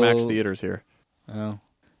few Oh. IMAX theaters here. Oh,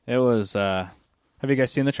 it was. Have you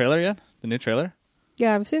guys seen the trailer yet? The new trailer,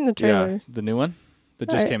 Yeah, I've seen the trailer. the new one that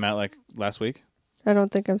just I- came out like last week. I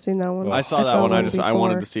don't think I've seen that one. I saw that one. I before.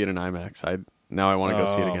 wanted to see it in IMAX. Now I want to go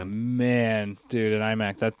see it Oh, again. man, dude, in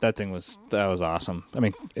IMAX, that thing was awesome. I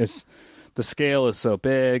mean, the scale is so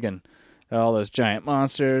big, and all those giant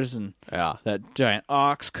monsters, and Yeah. that giant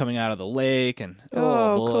ox coming out of the lake, and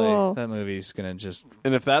Oh, boy, cool. that movie's gonna just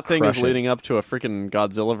And if that thing Crush is it. leading up to a freaking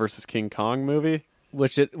Godzilla versus King Kong movie,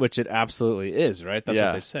 which it absolutely is, right? That's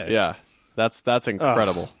what they say. Yeah. That's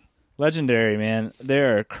incredible. Legendary, man.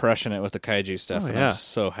 They're crushing it with the kaiju stuff, Oh, and yeah. I'm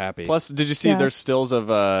so happy. Plus, did you see Yeah. there's stills of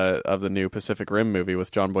the new Pacific Rim movie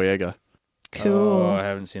with John Boyega? Cool. Oh, I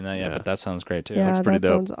haven't seen that yet, Yeah. but that sounds great too. yeah, looks pretty that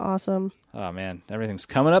dope. sounds awesome. Oh man, everything's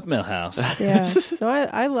coming up, Millhouse. Yeah. No,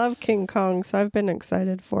 I love King Kong, so I've been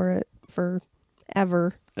excited for it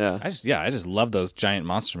forever. Yeah. I just love those giant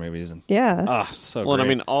monster movies, and Yeah. oh, so Well, and I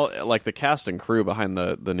great. mean, all like the cast and crew behind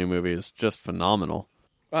the new movie is just phenomenal.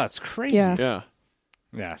 Oh, it's crazy. Yeah. Yeah.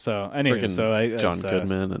 Yeah. So anyway, Freaking so John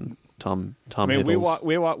Goodman and Tom I mean,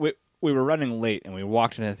 Hiddleston. we were running late, and we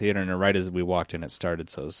walked into the theater, and right as we walked in, it started.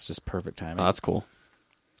 So it's just perfect timing. Oh, that's cool.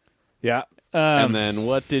 Yeah. And then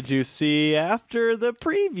what did you see after the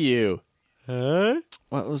preview? Huh?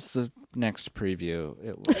 What was the next preview?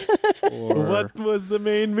 It was for... What was the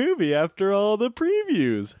main movie after all the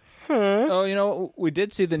previews? Huh? Oh, we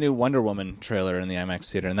did see the new Wonder Woman trailer in the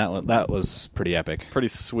IMAX theater, and that was pretty epic. Pretty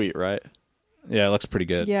sweet, right? Yeah, it looks pretty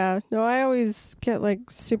good. Yeah. No, I always get like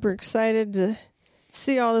super excited to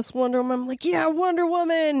see all this Wonder Woman. I'm like, yeah, Wonder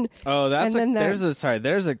Woman. Oh, that's And then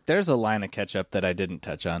there's a line of catch up that I didn't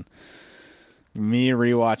touch on. Me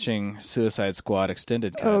rewatching Suicide Squad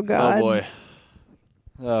Extended Cut. Oh God. Oh boy.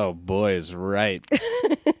 Oh boy, is right.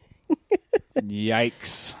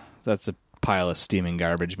 Yikes! That's a pile of steaming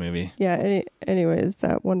garbage movie. Yeah. Anyways,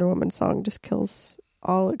 that Wonder Woman song just kills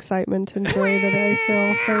all excitement and joy that I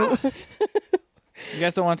feel for. You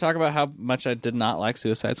guys don't want to talk about how much I did not like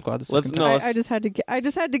Suicide Squad the second time? I just had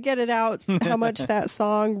to get it out. How much that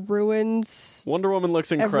song ruins Wonder Woman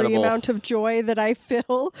looks incredible. every amount of joy that I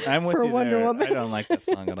feel I'm with for you Wonder there. Woman. I don't like that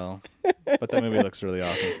song at all. But that movie looks really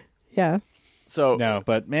awesome. Yeah. So No,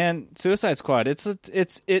 but man, Suicide Squad,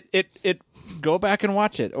 it go back and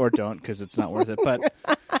watch it or don't because it's not worth it. But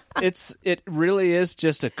it really is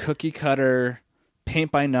just a cookie cutter,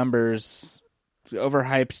 paint by numbers,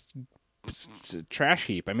 overhyped trash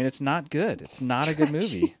heap. I mean, it's not good. It's not a good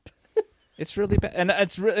movie. It's really bad, and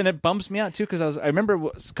and it bums me out too because I remember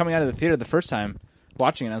coming out of the theater the first time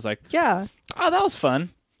watching it. I was like, Yeah. oh, that was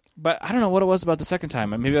fun. But I don't know what it was about the second time.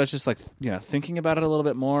 Maybe I was just like, thinking about it a little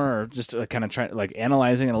bit more, or just kind of trying, like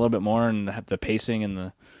analyzing it a little bit more, and the pacing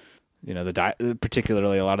and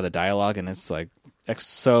particularly a lot of the dialogue, and it's like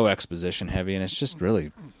so exposition heavy, and it's just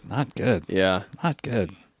really not good. yeah, Not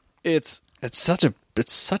good. it's It's such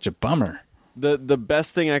a bummer. the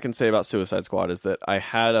best thing I can say about Suicide Squad is that I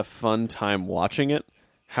had a fun time watching it.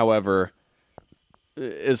 However,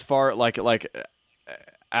 as far like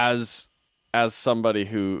as somebody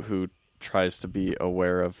who tries to be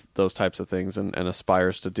aware of those types of things and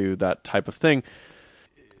aspires to do that type of thing,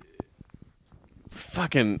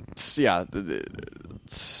 fucking yeah,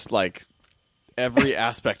 it's like every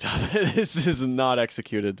aspect of it is not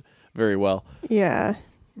executed very well. Yeah.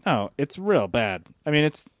 No, it's real bad. I mean,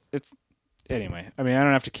 it's anyway. I mean, I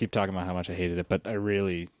don't have to keep talking about how much I hated it, but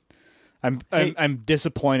I'm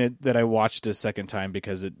disappointed that I watched it a second time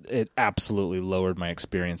because it absolutely lowered my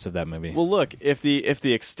experience of that movie. Well, look, if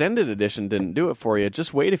the extended edition didn't do it for you,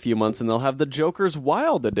 just wait a few months and they'll have the Joker's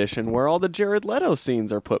Wild edition where all the Jared Leto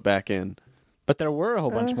scenes are put back in. But there were a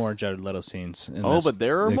whole bunch more Jared Leto scenes in but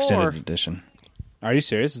there are the extended more. edition. Are you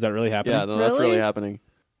serious? Is that really happening? Yeah, no, that's Really? really happening.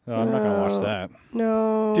 Oh, I'm not going to watch that.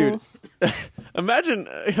 No. Dude,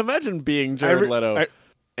 imagine being Jared Leto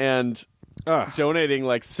and Ugh. donating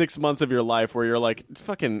like 6 months of your life where you're like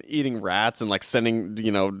fucking eating rats and like sending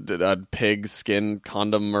a pig skin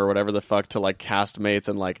condom or whatever the fuck to like castmates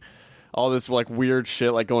and like all this like weird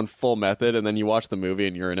shit, like going full method, and then you watch the movie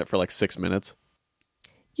and you're in it for like 6 minutes.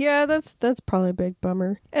 Yeah, that's probably a big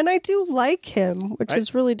bummer. And I do like him, which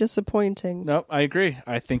is really disappointing. Nope, I agree.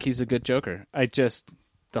 I think he's a good Joker.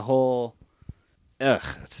 The whole...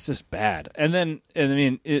 it's just bad. And then,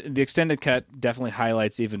 the extended cut definitely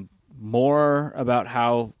highlights even more about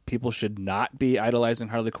how people should not be idolizing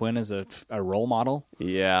Harley Quinn as a role model.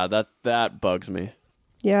 Yeah, that bugs me.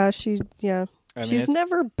 Yeah, she's it's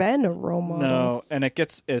never been a role model. No, and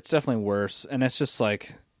it's definitely worse. And it's just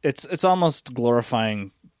like it's almost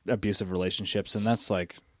glorifying abusive relationships, and that's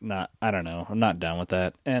like not. I don't know. I'm not down with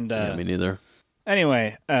that. And Yeah, me neither.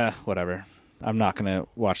 anyway, whatever. I'm not gonna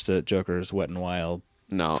watch the Joker's Wet and Wild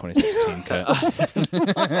No, 2016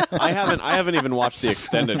 cut. I haven't even watched the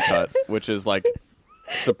extended cut, which is like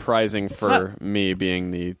surprising for me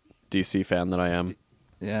being the DC fan that I am.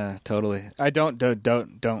 Yeah, totally. I don't.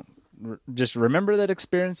 Just remember that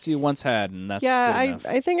experience you once had, and that's good enough.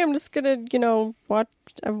 I think I'm just gonna watch.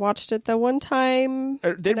 I've watched it that one time.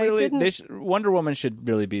 Wonder Woman should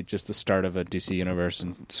really be just the start of a DC universe,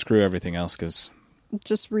 and screw everything else. Because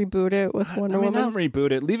just reboot it with Wonder Woman. Not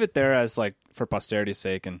reboot it. Leave it there as like for posterity's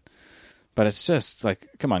sake, but it's just like,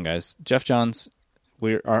 come on, guys. Jeff Johns,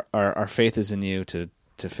 our faith is in you to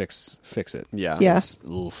fix it. Yeah.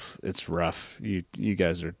 It's rough. You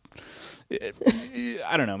guys are.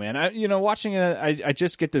 I don't know, man. Watching it, I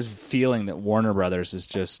just get this feeling that Warner Brothers is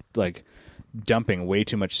just like dumping way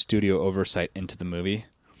too much studio oversight into the movie.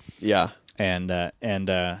 Yeah. And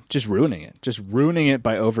just ruining it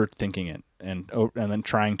by overthinking it and then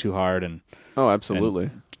trying too hard and absolutely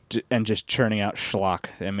and just churning out schlock.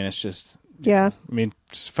 I mean, it's just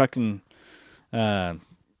just fucking.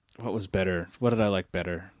 What was better? What did I like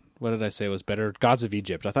better? What did I say was better? Gods of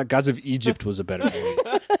Egypt. I thought Gods of Egypt was a better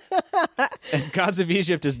movie. And Gods of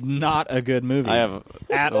Egypt is not a good movie.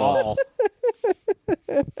 At all.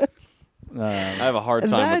 I have a hard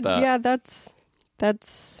time with that. Yeah, that's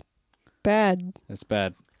bad. It's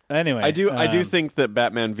bad. Anyway, I do think that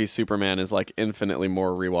Batman v Superman is like infinitely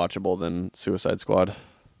more rewatchable than Suicide Squad.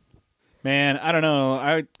 Man, I don't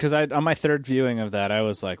know. Because on my third viewing of that, I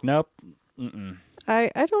was like, nope. I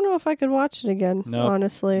don't know if I could watch it again,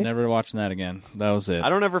 honestly. Never watching that again. That was it. I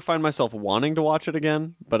don't ever find myself wanting to watch it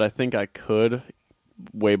again, but I think I could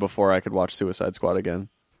way before I could watch Suicide Squad again.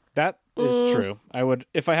 That is true. I would,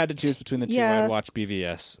 if I had to choose between the two, Yeah. I'd watch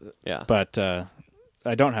BVS. Yeah. But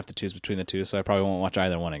I don't have to choose between the two, so I probably won't watch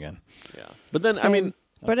either one again. Yeah. But then, Same.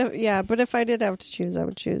 But if I did have to choose, I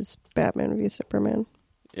would choose Batman v Superman.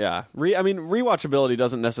 Yeah. I mean, rewatchability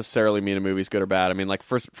doesn't necessarily mean a movie's good or bad. I mean, like,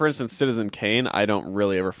 for instance, Citizen Kane, I don't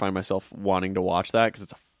really ever find myself wanting to watch that because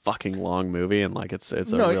it's a fucking long movie and, like, it's a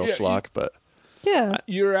real schlock, but... Yeah.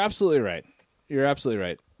 You're absolutely right. You're absolutely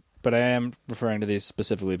right. But I am referring to these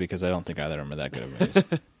specifically because I don't think either of them are that good of movies.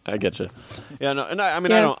 I get you. Yeah, no, and I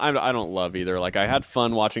mean, Yeah. I don't love either. Like, I had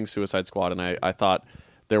fun watching Suicide Squad, and I thought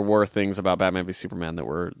there were things about Batman v Superman that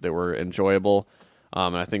were enjoyable,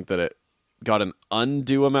 and I think that it got an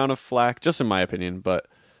undue amount of flack, just in my opinion. But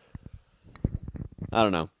I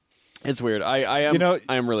don't know. It's weird. I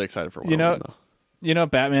am really excited for Wonder Woman, though. You know,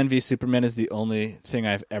 Batman v Superman is the only thing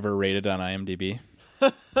I've ever rated on IMDb.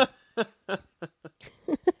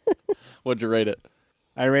 What'd you rate it?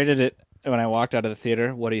 I rated it when I walked out of the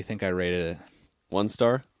theater. What do you think I rated it? 1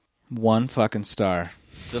 star? 1 fucking star.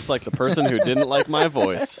 Just like the person who didn't like my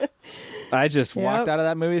voice. I just walked out of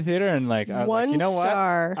that movie theater and I was like, you know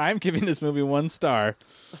star. what? I'm giving this movie 1 star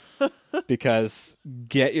because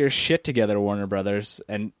get your shit together, Warner Brothers,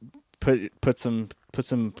 and put some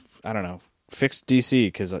I don't know, fix DC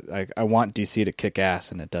because I want DC to kick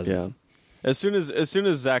ass and it doesn't. Yeah. As soon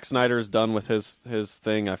as Zack Snyder is done with his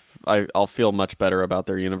thing, I'll feel much better about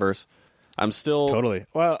their universe. I'm still totally.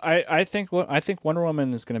 Well, I think Wonder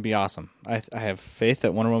Woman is going to be awesome. I have faith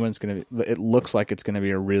that Wonder Woman is going to be. It looks like it's going to be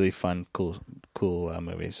a really fun, cool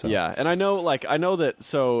movie. So yeah, and I know that.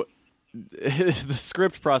 So the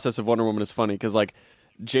script process of Wonder Woman is funny because like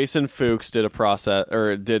Jason Fuchs did the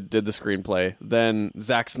screenplay, then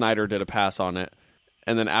Zack Snyder did a pass on it.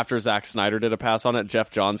 And then after Zack Snyder did a pass on it, Jeff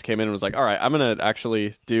Johns came in and was like, "All right, I'm gonna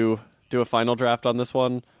actually do a final draft on this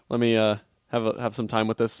one. Let me have some time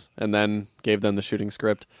with this," and then gave them the shooting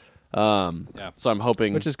script. So I'm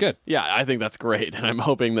hoping, which is good. Yeah, I think that's great, and I'm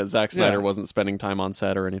hoping that Zack Snyder wasn't spending time on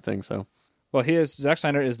set or anything. So, well, Zack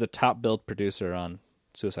Snyder is the top billed producer on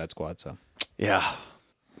Suicide Squad. So yeah,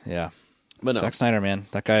 but no. Zack Snyder, man,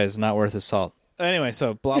 that guy is not worth his salt. Anyway,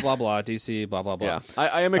 so blah, blah, blah, DC, blah, blah, blah. Yeah,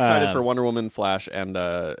 I am excited for Wonder Woman, Flash, and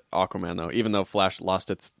Aquaman, though, even though Flash lost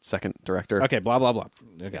its second director. Okay, blah, blah, blah.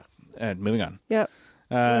 Okay, moving on. Yep.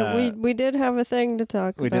 We did have a thing to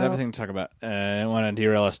talk about. We did have a thing to talk about. I don't want to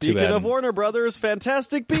derail us too bad. Speaking of Warner Brothers,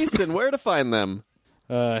 Fantastic Beasts and where to find them.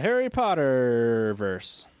 Harry Potter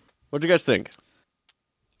verse. What'd you guys think?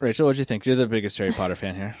 Rachel, what'd you think? You're the biggest Harry Potter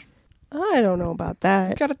fan here. I don't know about that.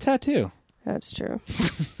 You got a tattoo. That's true.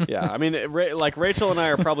 Yeah, I mean, like Rachel and I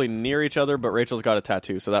are probably near each other, but Rachel's got a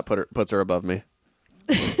tattoo, so that puts her above me.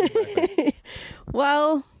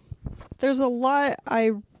 Well, there's a lot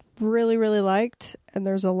I really, really liked, and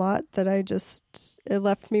there's a lot that it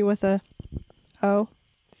left me with a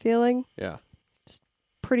feeling. Yeah. Just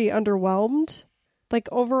pretty underwhelmed. Like,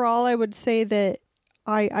 overall, I would say that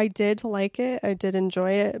I did like it. I did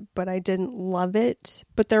enjoy it, but I didn't love it.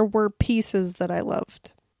 But there were pieces that I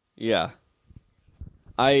loved. Yeah.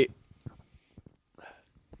 I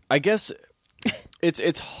guess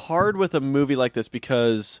it's hard with a movie like this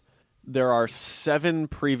because there are 7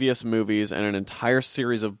 previous movies and an entire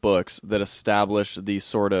series of books that establish the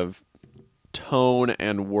sort of tone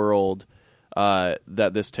and world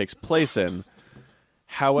that this takes place in.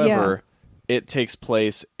 However, it takes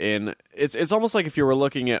place in it's almost like if you were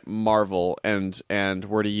looking at Marvel and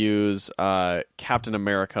were to use Captain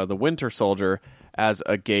America: The Winter Soldier as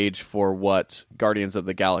a gauge for what Guardians of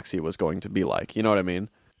the Galaxy was going to be like. You know what I mean?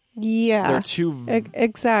 Yeah. They're two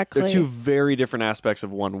exactly. They're two very different aspects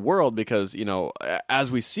of one world because,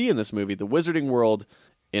 as we see in this movie, the wizarding world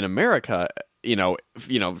in America,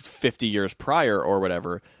 50 years prior or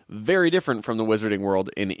whatever, very different from the wizarding world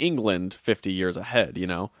in England 50 years ahead,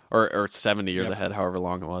 or 70 years ahead, however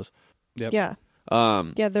long it was. Yep. Yeah.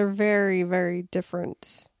 They're very, very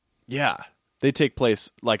different. Yeah. They take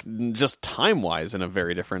place, like, just time-wise in a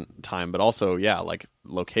very different time, but also, like,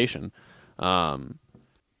 location. And,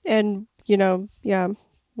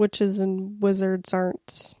 witches and wizards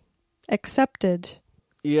aren't accepted.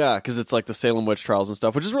 Yeah, because it's like the Salem witch trials and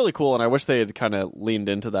stuff, which is really cool, and I wish they had kind of leaned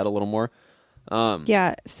into that a little more.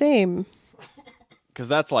 Yeah, same.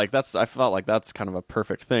 Because I felt like that's kind of a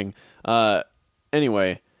perfect thing.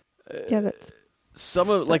 Anyway. Yeah, that's... Some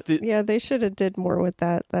of they should have did more with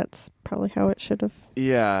that. That's probably how it should have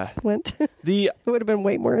went. It would have been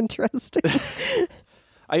way more interesting.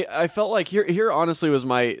 I felt like here honestly was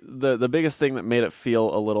the biggest thing that made it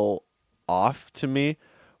feel a little off to me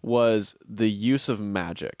was the use of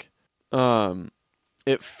magic.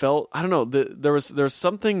 It felt, I don't know, there was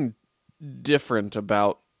something different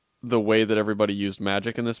about the way that everybody used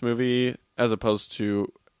magic in this movie as opposed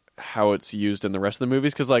to how it's used in the rest of the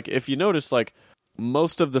movies. Because like if you notice, like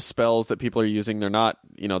most of the spells that people are using, they're not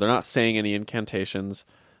saying any incantations.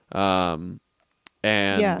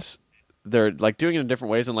 and Yeah. they're like doing it in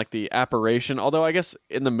different ways, and like the apparition, although I guess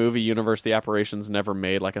in the movie universe the apparition's never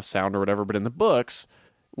made like a sound or whatever, but in the books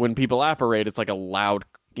when people apparate it's like a loud,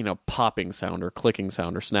 popping sound or clicking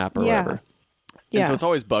sound or snap or Yeah. whatever. Yeah. And so it's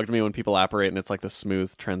always bugged me when people apparate and it's like the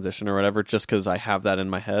smooth transition or whatever, just because I have that in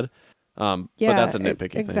my head. But that's a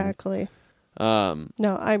nitpicky thing. Exactly. No,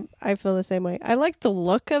 I feel the same way. I like the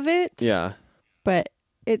look of it. Yeah. But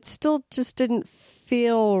it still just didn't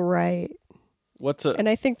feel right. And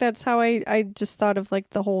I think that's how I just thought of like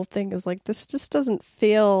the whole thing is like, this just doesn't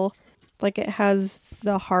feel like it has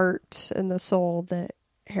the heart and the soul that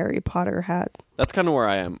Harry Potter had. That's kind of where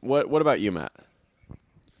I am. What about you, Matt?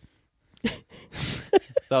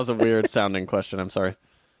 That was a weird sounding question. I'm sorry.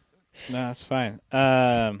 No, that's fine.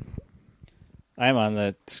 I'm on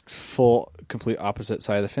the complete opposite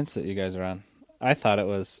side of the fence that you guys are on. I thought it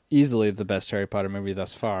was easily the best Harry Potter movie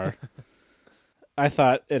thus far. I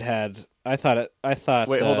thought. Wait,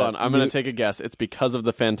 hold on. I'm going to take a guess. It's because of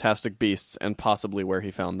the Fantastic Beasts and possibly where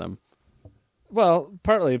he found them. Well,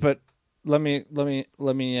 partly, but let me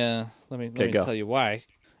go. tell you why.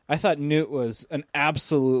 I thought Newt was an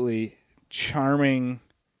absolutely charming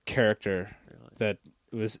character that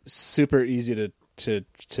was super easy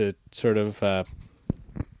to sort of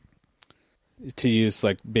to use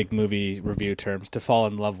like big movie review terms to fall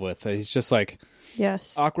in love with. He's just like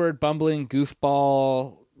Yes. awkward, bumbling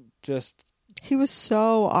goofball. Just He was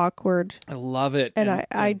so awkward. I love it, And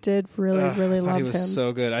I did really, really I thought love he was him.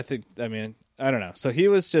 so good. I don't know. So he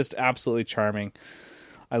was just absolutely charming.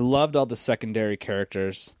 I loved all the secondary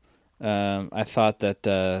characters. I thought that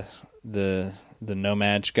the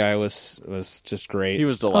No-Maj guy was just great. He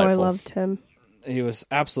was Oh, delightful. I loved him. He was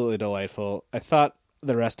absolutely delightful. I thought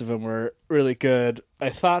the rest of them were really good. I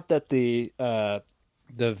thought that the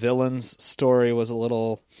villain's story was a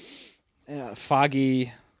little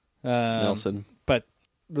foggy. Nelson. But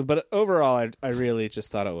overall, I really just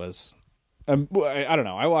thought it was. I don't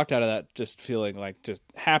know. I walked out of that just feeling like just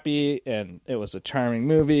happy, and it was a charming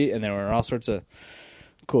movie, and there were all sorts of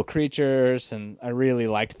cool creatures, and I really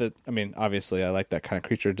liked the. I mean, obviously, I like that kind of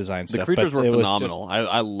creature design stuff. The creatures but were it was phenomenal.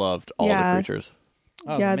 I loved all Yeah. the creatures. Oh,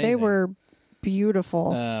 it was Yeah, they amazing. were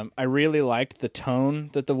beautiful. I really liked the tone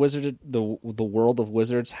that the world of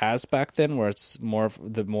wizards has back then, where it's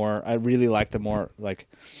I really like the more like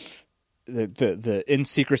the in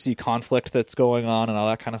secrecy conflict that's going on and all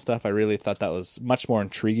that kind of stuff. I really thought that was much more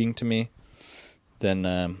intriguing to me than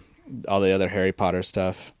all the other Harry Potter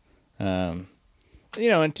stuff. And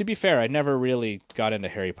to be fair, I never really got into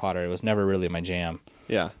Harry Potter. It was never really my jam.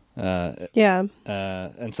 Yeah. Yeah.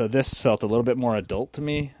 And so this felt a little bit more adult to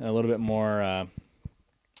me, a little bit more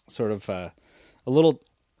sort of a little,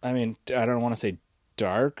 I mean, I don't want to say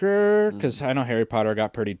darker, because I know Harry Potter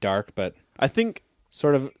got pretty dark, but I think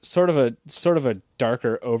sort of a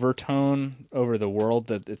darker overtone over the world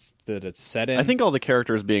that it's set in. I think all the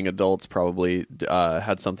characters being adults probably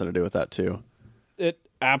had something to do with that too. It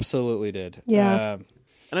absolutely did. Yeah.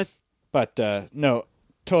 And no,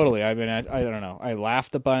 totally. I mean, I don't know. I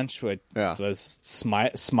laughed a bunch. I Yeah. was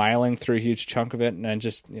smiling through a huge chunk of it, and I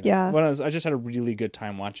just Yeah. I just had a really good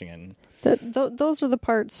time watching it. And Those are the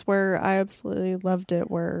parts where I absolutely loved it,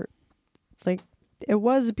 where like it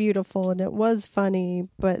was beautiful and it was funny,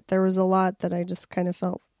 but there was a lot that I just kind of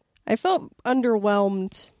felt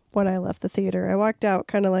underwhelmed when I left the theater. I walked out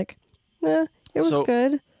kind of like, it was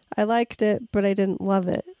good. I liked it, but I didn't love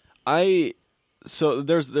it. So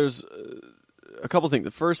there's a couple things.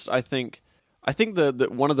 The first, I think the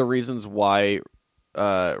one of the reasons why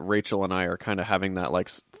Rachel and I are kind of having that like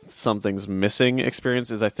something's missing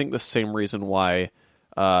experience is I think the same reason why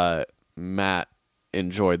Matt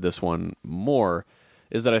enjoyed this one more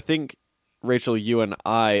is that I think Rachel, you and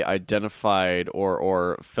I identified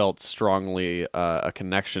or felt strongly a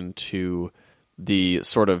connection to the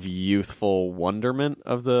sort of youthful wonderment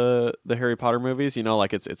of the Harry Potter movies.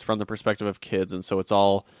 Like it's from the perspective of kids, and so it's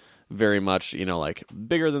all very much, like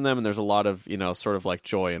bigger than them, and there's a lot of, sort of like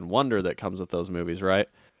joy and wonder that comes with those movies, right?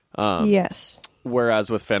 Yes. Whereas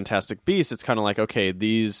with Fantastic Beasts, it's kind of like, okay,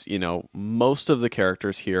 these, most of the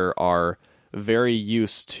characters here are very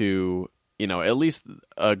used to, at least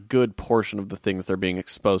a good portion of the things they're being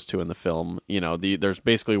exposed to in the film. There's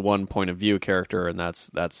basically one point of view character, and that's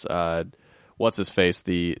what's his face,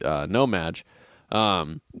 the No-Maj.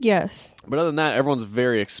 Yes. But other than that, everyone's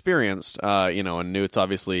very experienced, and Newt's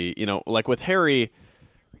obviously, like with Harry,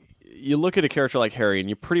 you look at a character like Harry and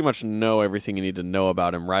you pretty much know everything you need to know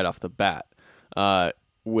about him right off the bat.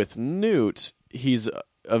 With Newt, he's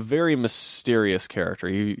a very mysterious character.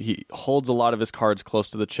 He holds a lot of his cards close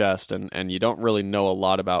to the chest, and you don't really know a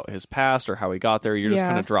lot about his past or how he got there. You're just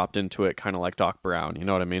kind of dropped into it, kind of like Doc Brown. You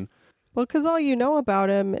know what I mean? Well, because all you know about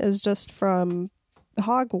him is just from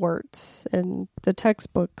Hogwarts and the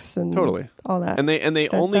textbooks and Totally. all that. And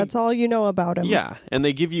that's all you know about him. Yeah, and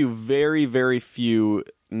they give you very, very few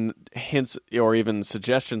hints or even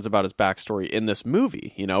suggestions about his backstory in this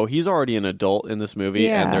movie. You know, he's already an adult in this movie,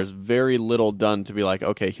 and there's very little done to be like,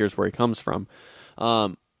 okay, here's where he comes from.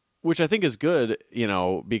 Which I think is good, you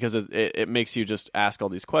know, because it makes you just ask all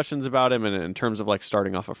these questions about him. And in terms of like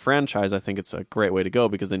starting off a franchise, I think it's a great way to go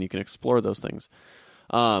because then you can explore those things.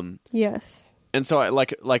 Yes. And so I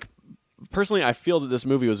like personally, I feel that this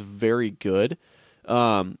movie was very good.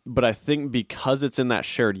 But I think because it's in that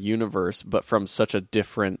shared universe, but from such a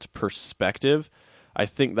different perspective, I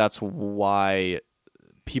think that's why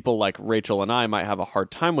people like Rachel and I might have a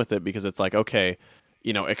hard time with it, because it's like, okay,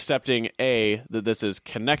 you know, accepting that this is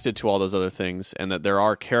connected to all those other things and that there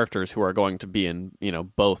are characters who are going to be in, you know,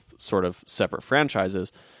 both sort of separate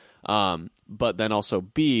franchises. But then also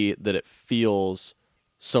B, that it feels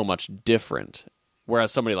so much different.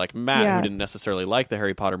 Whereas somebody like Matt, who didn't necessarily like the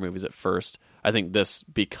Harry Potter movies at first, I think this,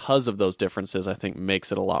 because of those differences, I think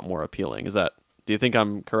makes it a lot more appealing. Do you think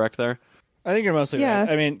I'm correct there? I think you're mostly right.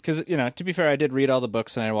 I mean, because, you know, to be fair, I did read all the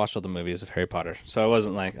books and I watched all the movies of Harry Potter. So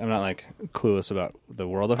I'm not like clueless about the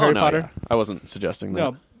world of Harry Potter. Yeah. I wasn't suggesting that.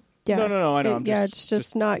 No. Yeah. No, I know. It's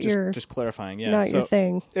just not your... Just clarifying, yeah. Not your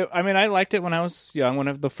thing. I mean, I liked it when I was young.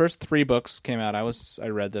 When the first 3 books came out, I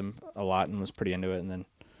read them a lot and was pretty into it. And then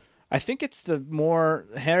I think it's the more...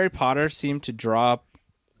 Harry Potter seemed to draw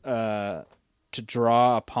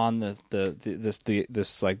upon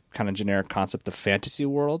this like kind of generic concept of fantasy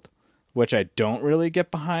world, which I don't really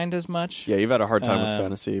get behind as much. Yeah, you've had a hard time with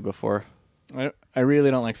fantasy before. I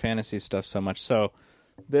really don't like fantasy stuff so much. So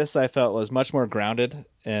this I felt was much more grounded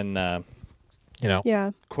in,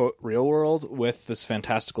 quote, real world with this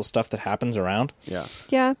fantastical stuff that happens around. Yeah.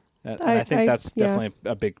 Yeah. And I think that's definitely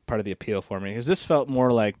a big part of the appeal for me, because this felt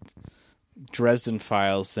more like Dresden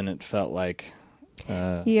Files than it felt like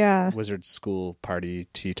Wizard School Party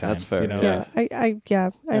Tea Time. That's fair. You know? Yeah.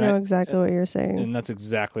 I know exactly what you're saying. And that's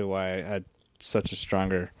exactly why I had such a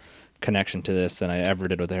stronger connection to this than I ever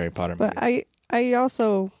did with the Harry Potter movies. But I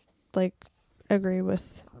also like agree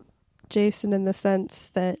with Jason in the sense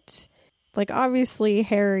that, like, obviously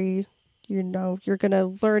Harry, you know, you're going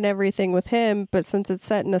to learn everything with him, but since it's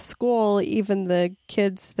set in a school, even the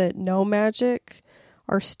kids that know magic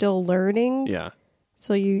are still learning. Yeah.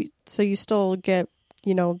 So you still get,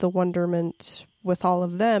 you know, the wonderment with all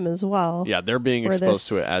of them as well. Yeah, they're being exposed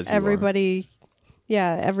to it as you everybody.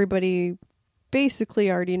 Yeah, everybody basically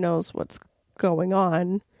already knows what's going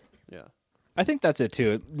on. Yeah. I think that's it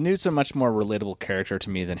too. Newt's a much more relatable character to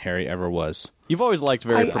me than Harry ever was. You've always liked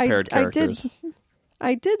very prepared characters.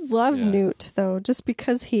 I did love Newt though, just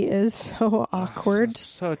because he is so awkward.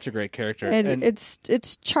 Such a great character, and it's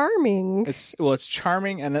charming. It's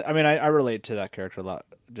charming, and I mean I relate to that character a lot,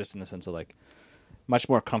 just in the sense of like much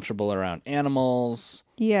more comfortable around animals.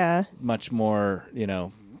 Yeah, much more, you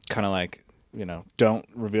know, kind of like, you know, don't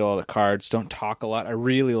reveal all the cards, don't talk a lot. I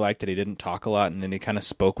really liked that he didn't talk a lot, and then he kind of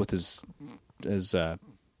spoke with his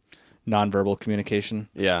nonverbal communication.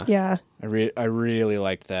 Yeah, yeah. I really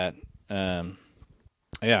liked that.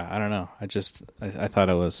 Yeah, I don't know. I thought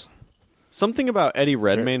it was something about Eddie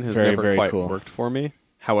Redmayne has very, never very quite cool. worked for me.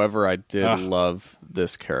 However, I did love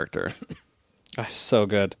this character. So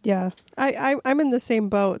good. Yeah, I'm in the same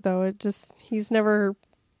boat though. He's never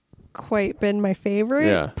quite been my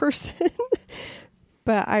favorite person,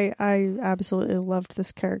 but I absolutely loved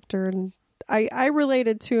this character, and I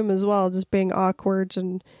related to him as well, just being awkward,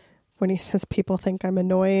 and when he says people think I'm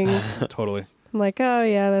annoying. Totally. I'm like, oh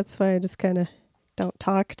yeah, that's why I just kind of don't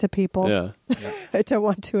talk to people. Yeah. I don't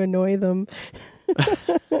want to annoy them.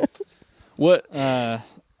 What?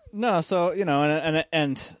 No, so, you know,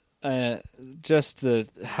 and just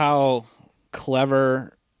how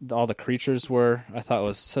clever all the creatures were, I thought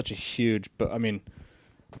was such a huge. But I mean,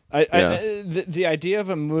 the idea of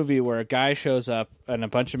a movie where a guy shows up and a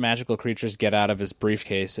bunch of magical creatures get out of his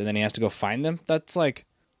briefcase and then he has to go find them. That's like,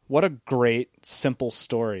 what a great, simple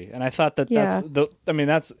story. And I thought that's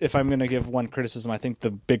if I'm going to give one criticism, I think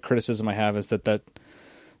the big criticism I have is that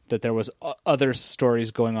there was other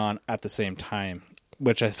stories going on at the same time,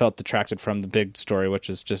 which I felt detracted from the big story, which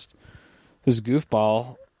is just this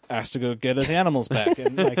goofball has to go get his animals back,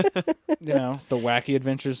 and like, you know, the wacky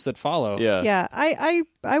adventures that follow. Yeah.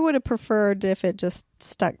 I would have preferred if it just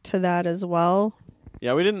stuck to that as well.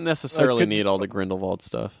 Yeah, we didn't necessarily need all the Grindelwald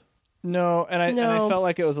stuff. No, and I felt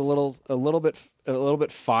like it was a little bit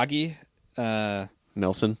foggy,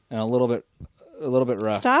 Nelson. and a little bit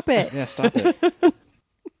rough. Stop it. Yeah, stop it.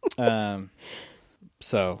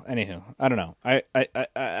 So, anywho, I don't know.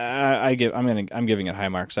 I'm giving it high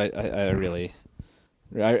marks. I really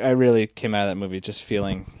came out of that movie just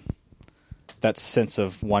feeling that sense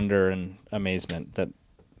of wonder and amazement that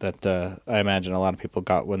I imagine a lot of people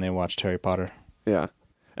got when they watched Harry Potter. Yeah.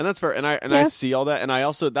 And that's fair. And I see all that. And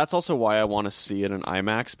that's also why I want to see it in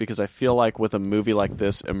IMAX, because I feel like with a movie like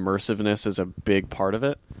this, immersiveness is a big part of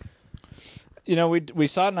it. You know, we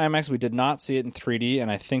saw it in IMAX. We did not see it in 3D,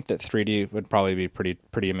 and I think that 3D would probably be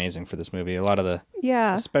pretty amazing for this movie. A lot of the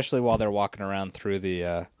especially while they're walking around through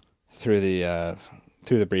the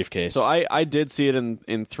briefcase. So I did see it in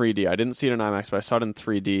 3D. I didn't see it in IMAX, but I saw it in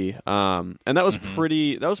 3D. And that was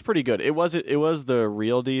pretty good. It was the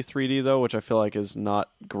Real D 3D though, which I feel like is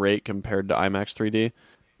not great compared to IMAX 3D.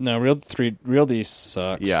 No, Real D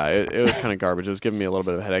sucks. Yeah, it was kind of garbage. It was giving me a little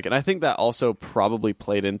bit of a headache, and I think that also probably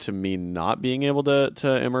played into me not being able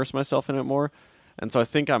to immerse myself in it more. And so I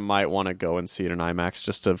think I might want to go and see it in IMAX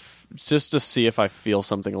just to see if I feel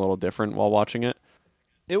something a little different while watching it.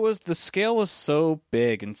 The scale was so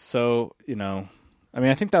big and so, I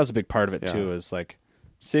think that was a big part of it too, is like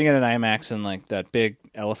seeing it in IMAX and like that big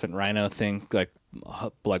elephant rhino thing like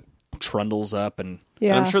trundles up, and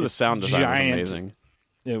and I'm sure the sound design was amazing.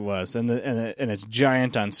 It was, and it's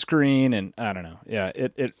giant on screen, and I don't know. Yeah,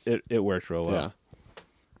 it worked real well.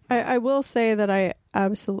 Yeah. I will say that I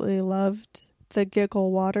absolutely loved the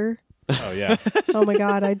giggle water. Oh yeah. Oh my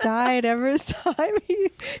god, I died every time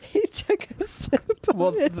he took a sip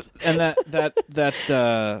of it. And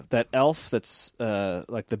that elf that's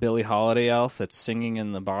like the Billie Holiday elf that's singing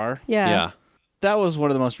in the bar. Yeah. That was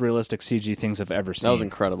one of the most realistic CG things I've ever seen. That was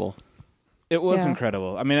incredible. It was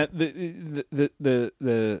incredible. I mean, the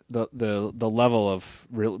level of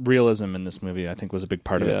realism in this movie, I think, was a big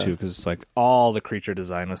part of it too, because it's like all the creature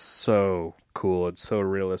design was so cool. It's so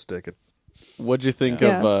realistic. What'd you think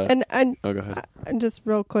of? And go ahead. And just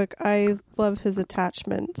real quick, I love his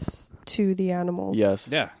attachments to the animals. Yes.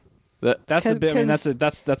 Yeah. That's a bit. I mean,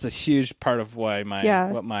 that's a huge part of why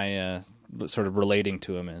what my sort of relating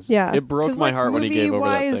to him is. Yeah. It broke my heart when he gave over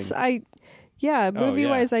that thing.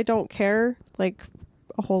 Movie-wise, I don't care like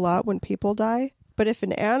a whole lot when people die. But if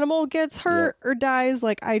an animal gets hurt or dies,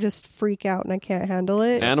 like I just freak out and I can't handle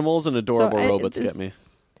it. Animals and adorable robots get me.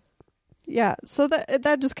 Yeah, so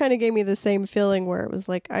that just kind of gave me the same feeling where it was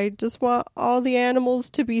like I just want all the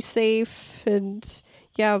animals to be safe, and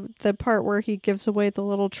the part where he gives away the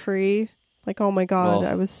little tree, like oh my god,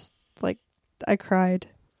 I was like I cried.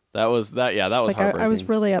 That was like I was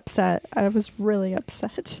really upset.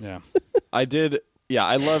 Yeah. I did. Yeah,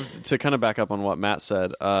 I loved, to kind of back up on what Matt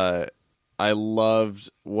said. I loved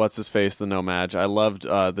what's his face, the Nomad. I loved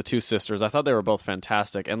the two sisters. I thought they were both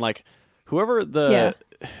fantastic, and like whoever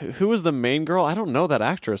who was the main girl? I don't know that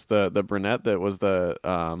actress, the brunette that was the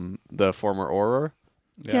former Auror.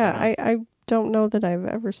 Yeah, I don't know that I've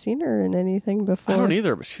ever seen her in anything before. I don't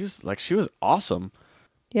either, but she was awesome.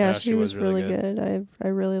 Yeah, she was really good. I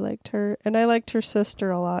really liked her, and I liked her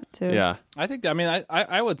sister a lot too. Yeah,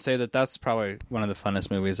 I would say that's probably one of the funnest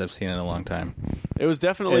movies I've seen in a long time. It was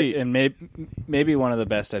definitely, and maybe one of the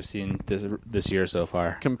best I've seen this year so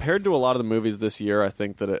far. Compared to a lot of the movies this year, I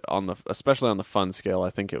think that especially on the fun scale, I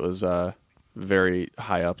think it was very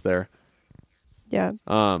high up there. Yeah,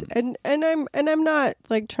 and I'm not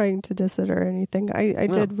like trying to diss it or anything. I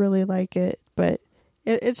did really like it, but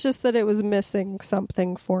it's just that it was missing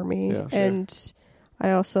something for me, and I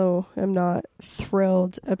also am not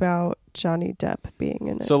thrilled about Johnny Depp being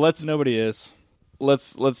in it. So nobody is.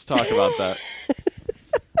 Let's talk about that.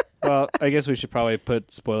 Well, I guess we should probably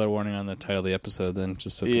put spoiler warning on the title of the episode then,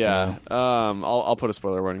 just so people know. I'll put a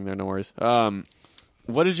spoiler warning there. No worries.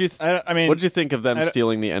 What did you? What did you think of them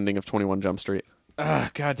stealing the ending of 21 Jump Street?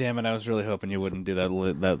 God damn it! I was really hoping you wouldn't do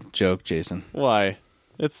that joke, Jason. Why?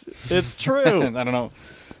 It's true. I don't know.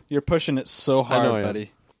 You're pushing it so hard,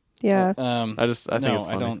 buddy. Yeah. I think it's funny.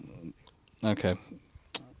 I don't. Okay.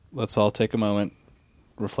 Let's all take a moment,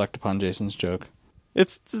 reflect upon Jason's joke.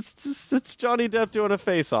 It's Johnny Depp doing a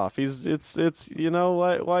face off. It's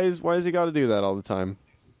why has he got to do that all the time?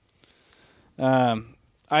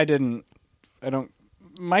 I don't.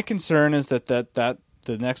 My concern is that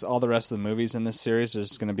all the rest of the movies in this series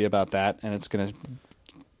is going to be about that, and it's going to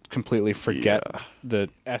completely forget the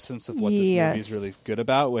essence of what this movie is really good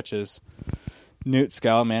about, which is Newt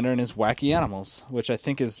Scamander and his wacky animals, which I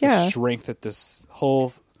think is the strength that this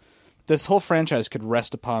this whole franchise could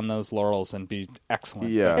rest upon those laurels and be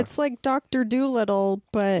excellent. Yeah. It's like Dr. Dolittle,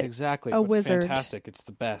 but Exactly. a but wizard. Fantastic. It's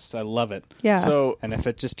the best. I love it. Yeah. So And if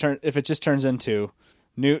it just turns into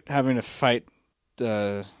Newt having to fight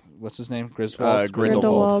what's his name? Griswold?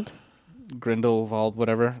 Grindelwald. Grindelwald,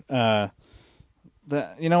 whatever.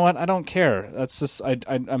 You know what? I don't care. That's just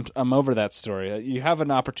I'm over that story. You have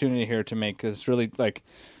an opportunity here to make this really like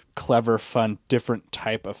clever, fun, different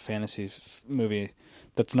type of fantasy movie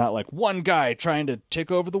that's not like one guy trying to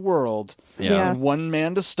take over the world Yeah. and one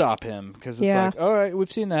man to stop him, because it's Yeah. like, all right,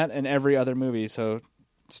 we've seen that in every other movie, so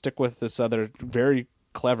stick with this other very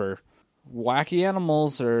clever wacky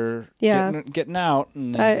animals are Yeah. getting out.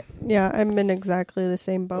 And then, I'm in exactly the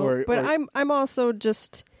same boat. But I'm also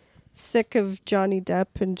just sick of Johnny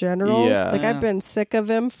Depp in general. Yeah. Like I've been sick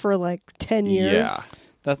of him for like 10 years.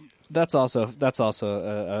 Yeah. that's also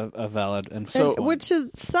a valid and So- Which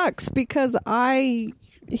sucks because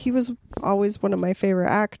he was always one of my favorite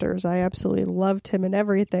actors. I absolutely loved him in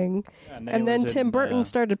everything. And then Tim Burton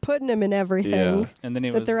started putting him in everything Yeah. and then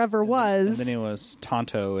he that there ever was. And then he was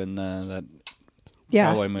Tonto in that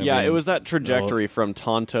Yeah. cowboy movie. Yeah, it was that trajectory from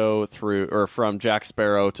Tonto from Jack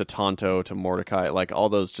Sparrow to Tonto to Mordecai, like all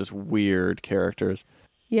those just weird characters.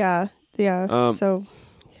 Yeah. So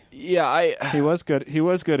Yeah, He was good. He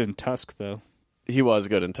was good in Tusk, though. he was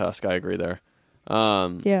good in Tusk. I agree there.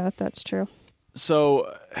 yeah, that's true.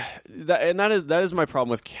 So that is my problem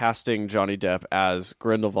with casting Johnny Depp as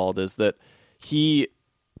Grindelwald, is that he's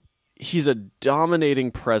a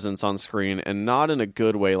dominating presence on screen, and not in a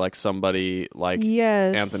good way, like somebody like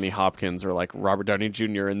Yes. Anthony Hopkins or like Robert Downey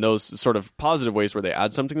Jr. in those sort of positive ways where they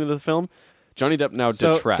add something to the film. Johnny Depp now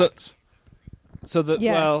detracts. So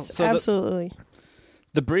Yes, absolutely.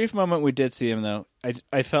 The brief moment we did see him, though,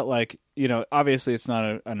 I felt like, obviously it's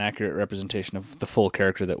not an accurate representation of the full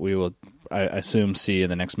character that we will, I assume, see in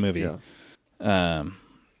the next movie. Yeah.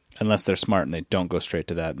 Unless they're smart and they don't go straight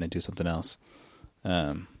to that and they do something else.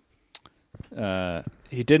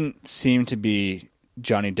 He didn't seem to be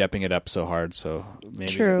Johnny Depping it up so hard, so maybe.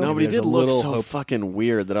 True. No, but he there's did a look little so hope. fucking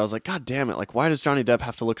weird that I was like, God damn it! Like, why does Johnny Depp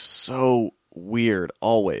have to look so weird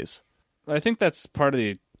always? I think that's part of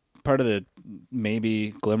the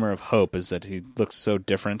maybe glimmer of hope, is that he looks so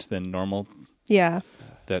different than normal Yeah.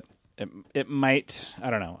 that it might. I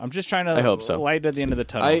don't know. I'm just trying to I hope so. light at the end of the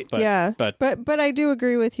tunnel. But I do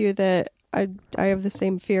agree with you that I have the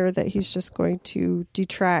same fear that he's just going to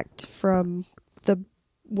detract from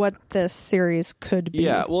what this series could be.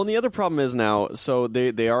 Yeah, well, and the other problem is now, so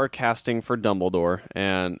they are casting for Dumbledore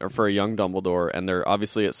or for a young Dumbledore, and they're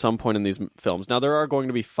obviously at some point in these films. Now, there are going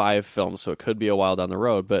to be 5 films, so it could be a while down the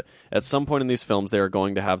road, but at some point in these films, they are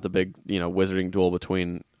going to have the big, wizarding duel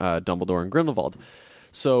between Dumbledore and Grindelwald.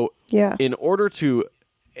 So, Yeah. in order to,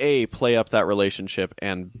 A, play up that relationship,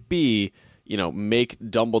 and B, make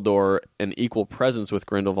Dumbledore an equal presence with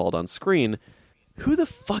Grindelwald on screen, who the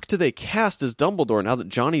fuck do they cast as Dumbledore now that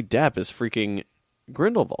Johnny Depp is freaking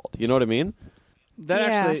Grindelwald? You know what I mean?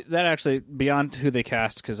 That actually beyond who they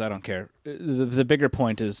cast, because I don't care. The bigger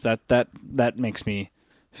point is that makes me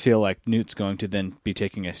feel like Newt's going to then be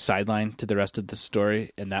taking a sideline to the rest of the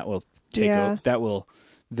story, and that will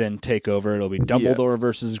then take over. It'll be Dumbledore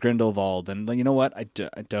versus Grindelwald, and you know what? I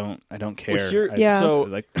don't care.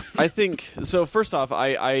 So I think so. First off,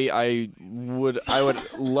 I would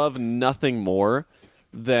love nothing more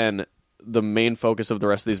than the main focus of the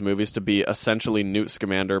rest of these movies to be essentially Newt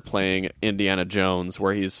Scamander playing Indiana Jones,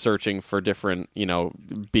 where he's searching for different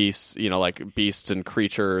beasts, like beasts and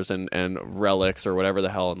creatures and relics or whatever the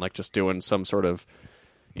hell, and like just doing some sort of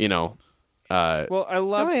well, I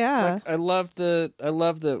love. Oh, yeah. I love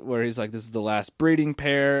the where he's like, this is the last breeding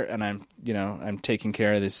pair, and I'm taking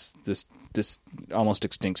care of this almost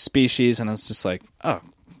extinct species, and it's just like, oh,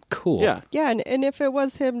 cool. Yeah. Yeah, and if it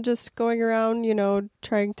was him just going around,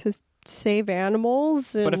 trying to save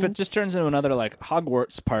animals. But if it just turns into another like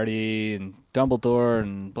Hogwarts party and Dumbledore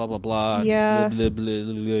and blah blah blah, Yeah. blah, blah, blah,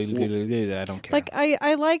 blah, blah, blah, blah, I don't care. like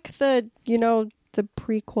I like the the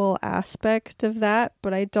prequel aspect of that,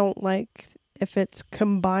 but I don't like if it's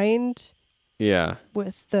combined Yeah.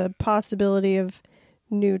 with the possibility of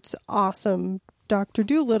Newt's awesome Dr.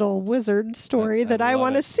 Dolittle wizard story that I love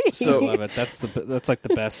want to it. see. So- I love it. That's like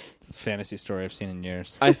the best fantasy story I've seen in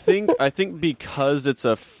years. I think because it's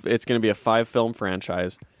going to be a 5-film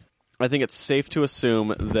franchise, I think it's safe to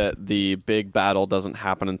assume that the big battle doesn't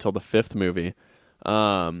happen until the 5th movie.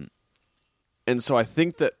 And so I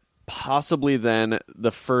think that possibly then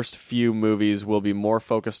the first few movies will be more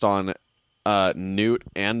focused on Newt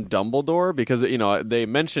and Dumbledore, because they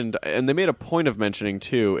mentioned, and they made a point of mentioning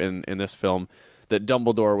too in this film, that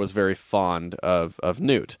Dumbledore was very fond of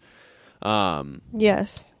Newt.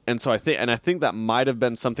 Yes. And so I think that might have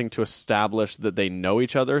been something to establish that they know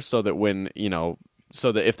each other, so that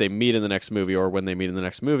so that if they meet in the next movie, or when they meet in the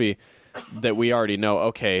next movie, that we already know,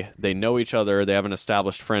 okay, they know each other, they have an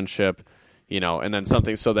established friendship, and then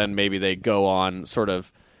something. So then maybe they go on sort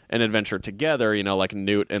of an adventure together, like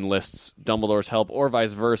Newt enlists Dumbledore's help, or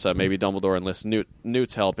vice versa. Maybe Dumbledore enlists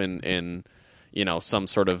Newt's help in some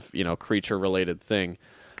sort of creature related thing.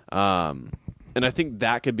 And I think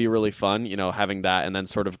that could be really fun, having that, and then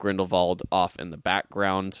sort of Grindelwald off in the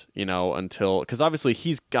background, until, because obviously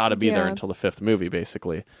he's got to be there until the 5th movie,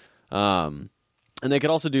 basically. And they could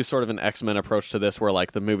also do sort of an X-Men approach to this, where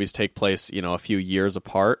like the movies take place, a few years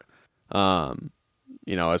apart,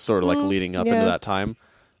 as sort of like leading up into that time.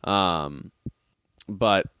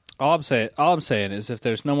 But all I'm saying is, if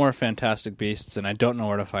there's no more Fantastic Beasts and I don't know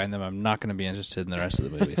where to find them, I'm not going to be interested in the rest of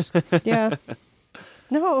the movies. Yeah.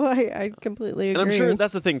 No, I completely agree. And I'm sure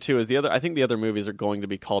that's the thing too. I think the other movies are going to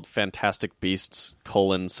be called Fantastic Beasts :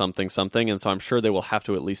 something something, and so I'm sure they will have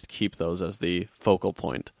to at least keep those as the focal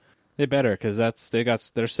point. They better, because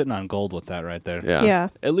they're sitting on gold with that right there. Yeah.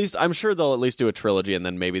 At least I'm sure they'll at least do a trilogy, and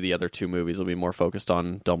then maybe the other 2 movies will be more focused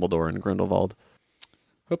on Dumbledore and Grindelwald.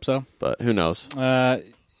 Hope so. But who knows?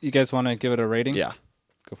 You guys want to give it a rating? Yeah,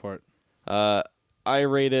 go for it. I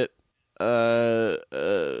rate it.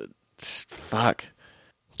 Fuck.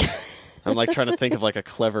 I'm like trying to think of like a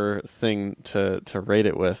clever thing to rate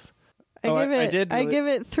it with. I give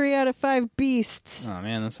it 3 out of 5 beasts. Oh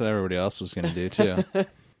man, that's what everybody else was going to do too.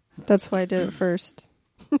 That's why I did it first.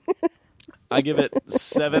 I give it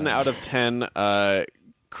 7 out of 10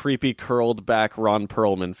 creepy curled back Ron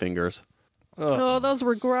Perlman fingers. Oh, those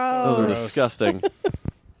were gross. Those are disgusting.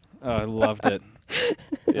 Oh, I loved it.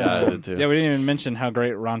 Yeah, I did too. Yeah, we didn't even mention how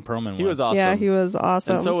great Ron Perlman was. He was awesome. Yeah, he was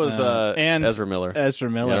awesome. And so was and Ezra Miller.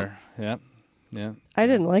 Ezra Miller. Yep. Yeah. I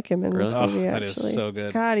didn't like him in this Really? movie, that actually. is so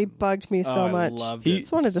good. God, he bugged me so I much. loved I it.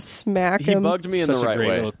 just wanted to smack He him. bugged me in Such the right a great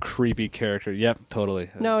way. little creepy character. Yep, totally.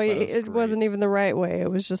 No, I thought was it great. wasn't even the right way. It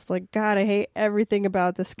was just like, God, I hate everything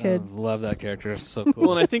about this kid. I love that character. It's so cool.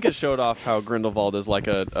 Well, and I think it showed off how Grindelwald is like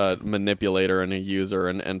a manipulator and a user,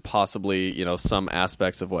 and possibly some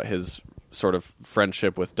aspects of what his sort of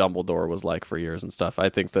friendship with Dumbledore was like for years and stuff. I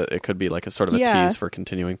think that it could be like a sort of a tease for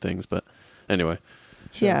continuing things. But anyway,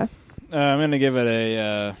 Sure. Yeah. I'm going to give it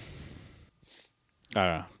a... I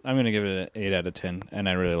don't know. I'm going to give it an 8 out of 10, and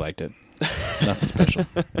I really liked it. Nothing special.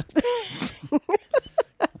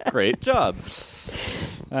 great job.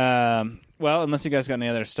 Well, unless you guys got any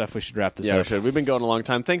other stuff, we should wrap this Yeah, we up. should. We've been going a long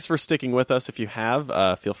time. Thanks for sticking with us. If you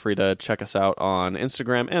have, feel free to check us out on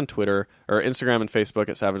Instagram and Twitter, or Instagram and Facebook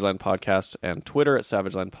at Savage Land Podcast, and Twitter at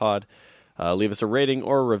Savage Land Pod. Leave us a rating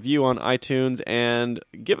or a review on iTunes, and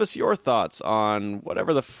give us your thoughts on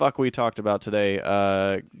whatever the fuck we talked about today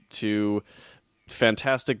to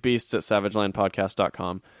Fantastic Beasts at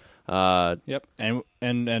SavagelandPodcast.com. Yep,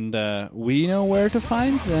 and we know where to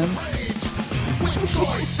find them. With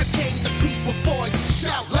choice, the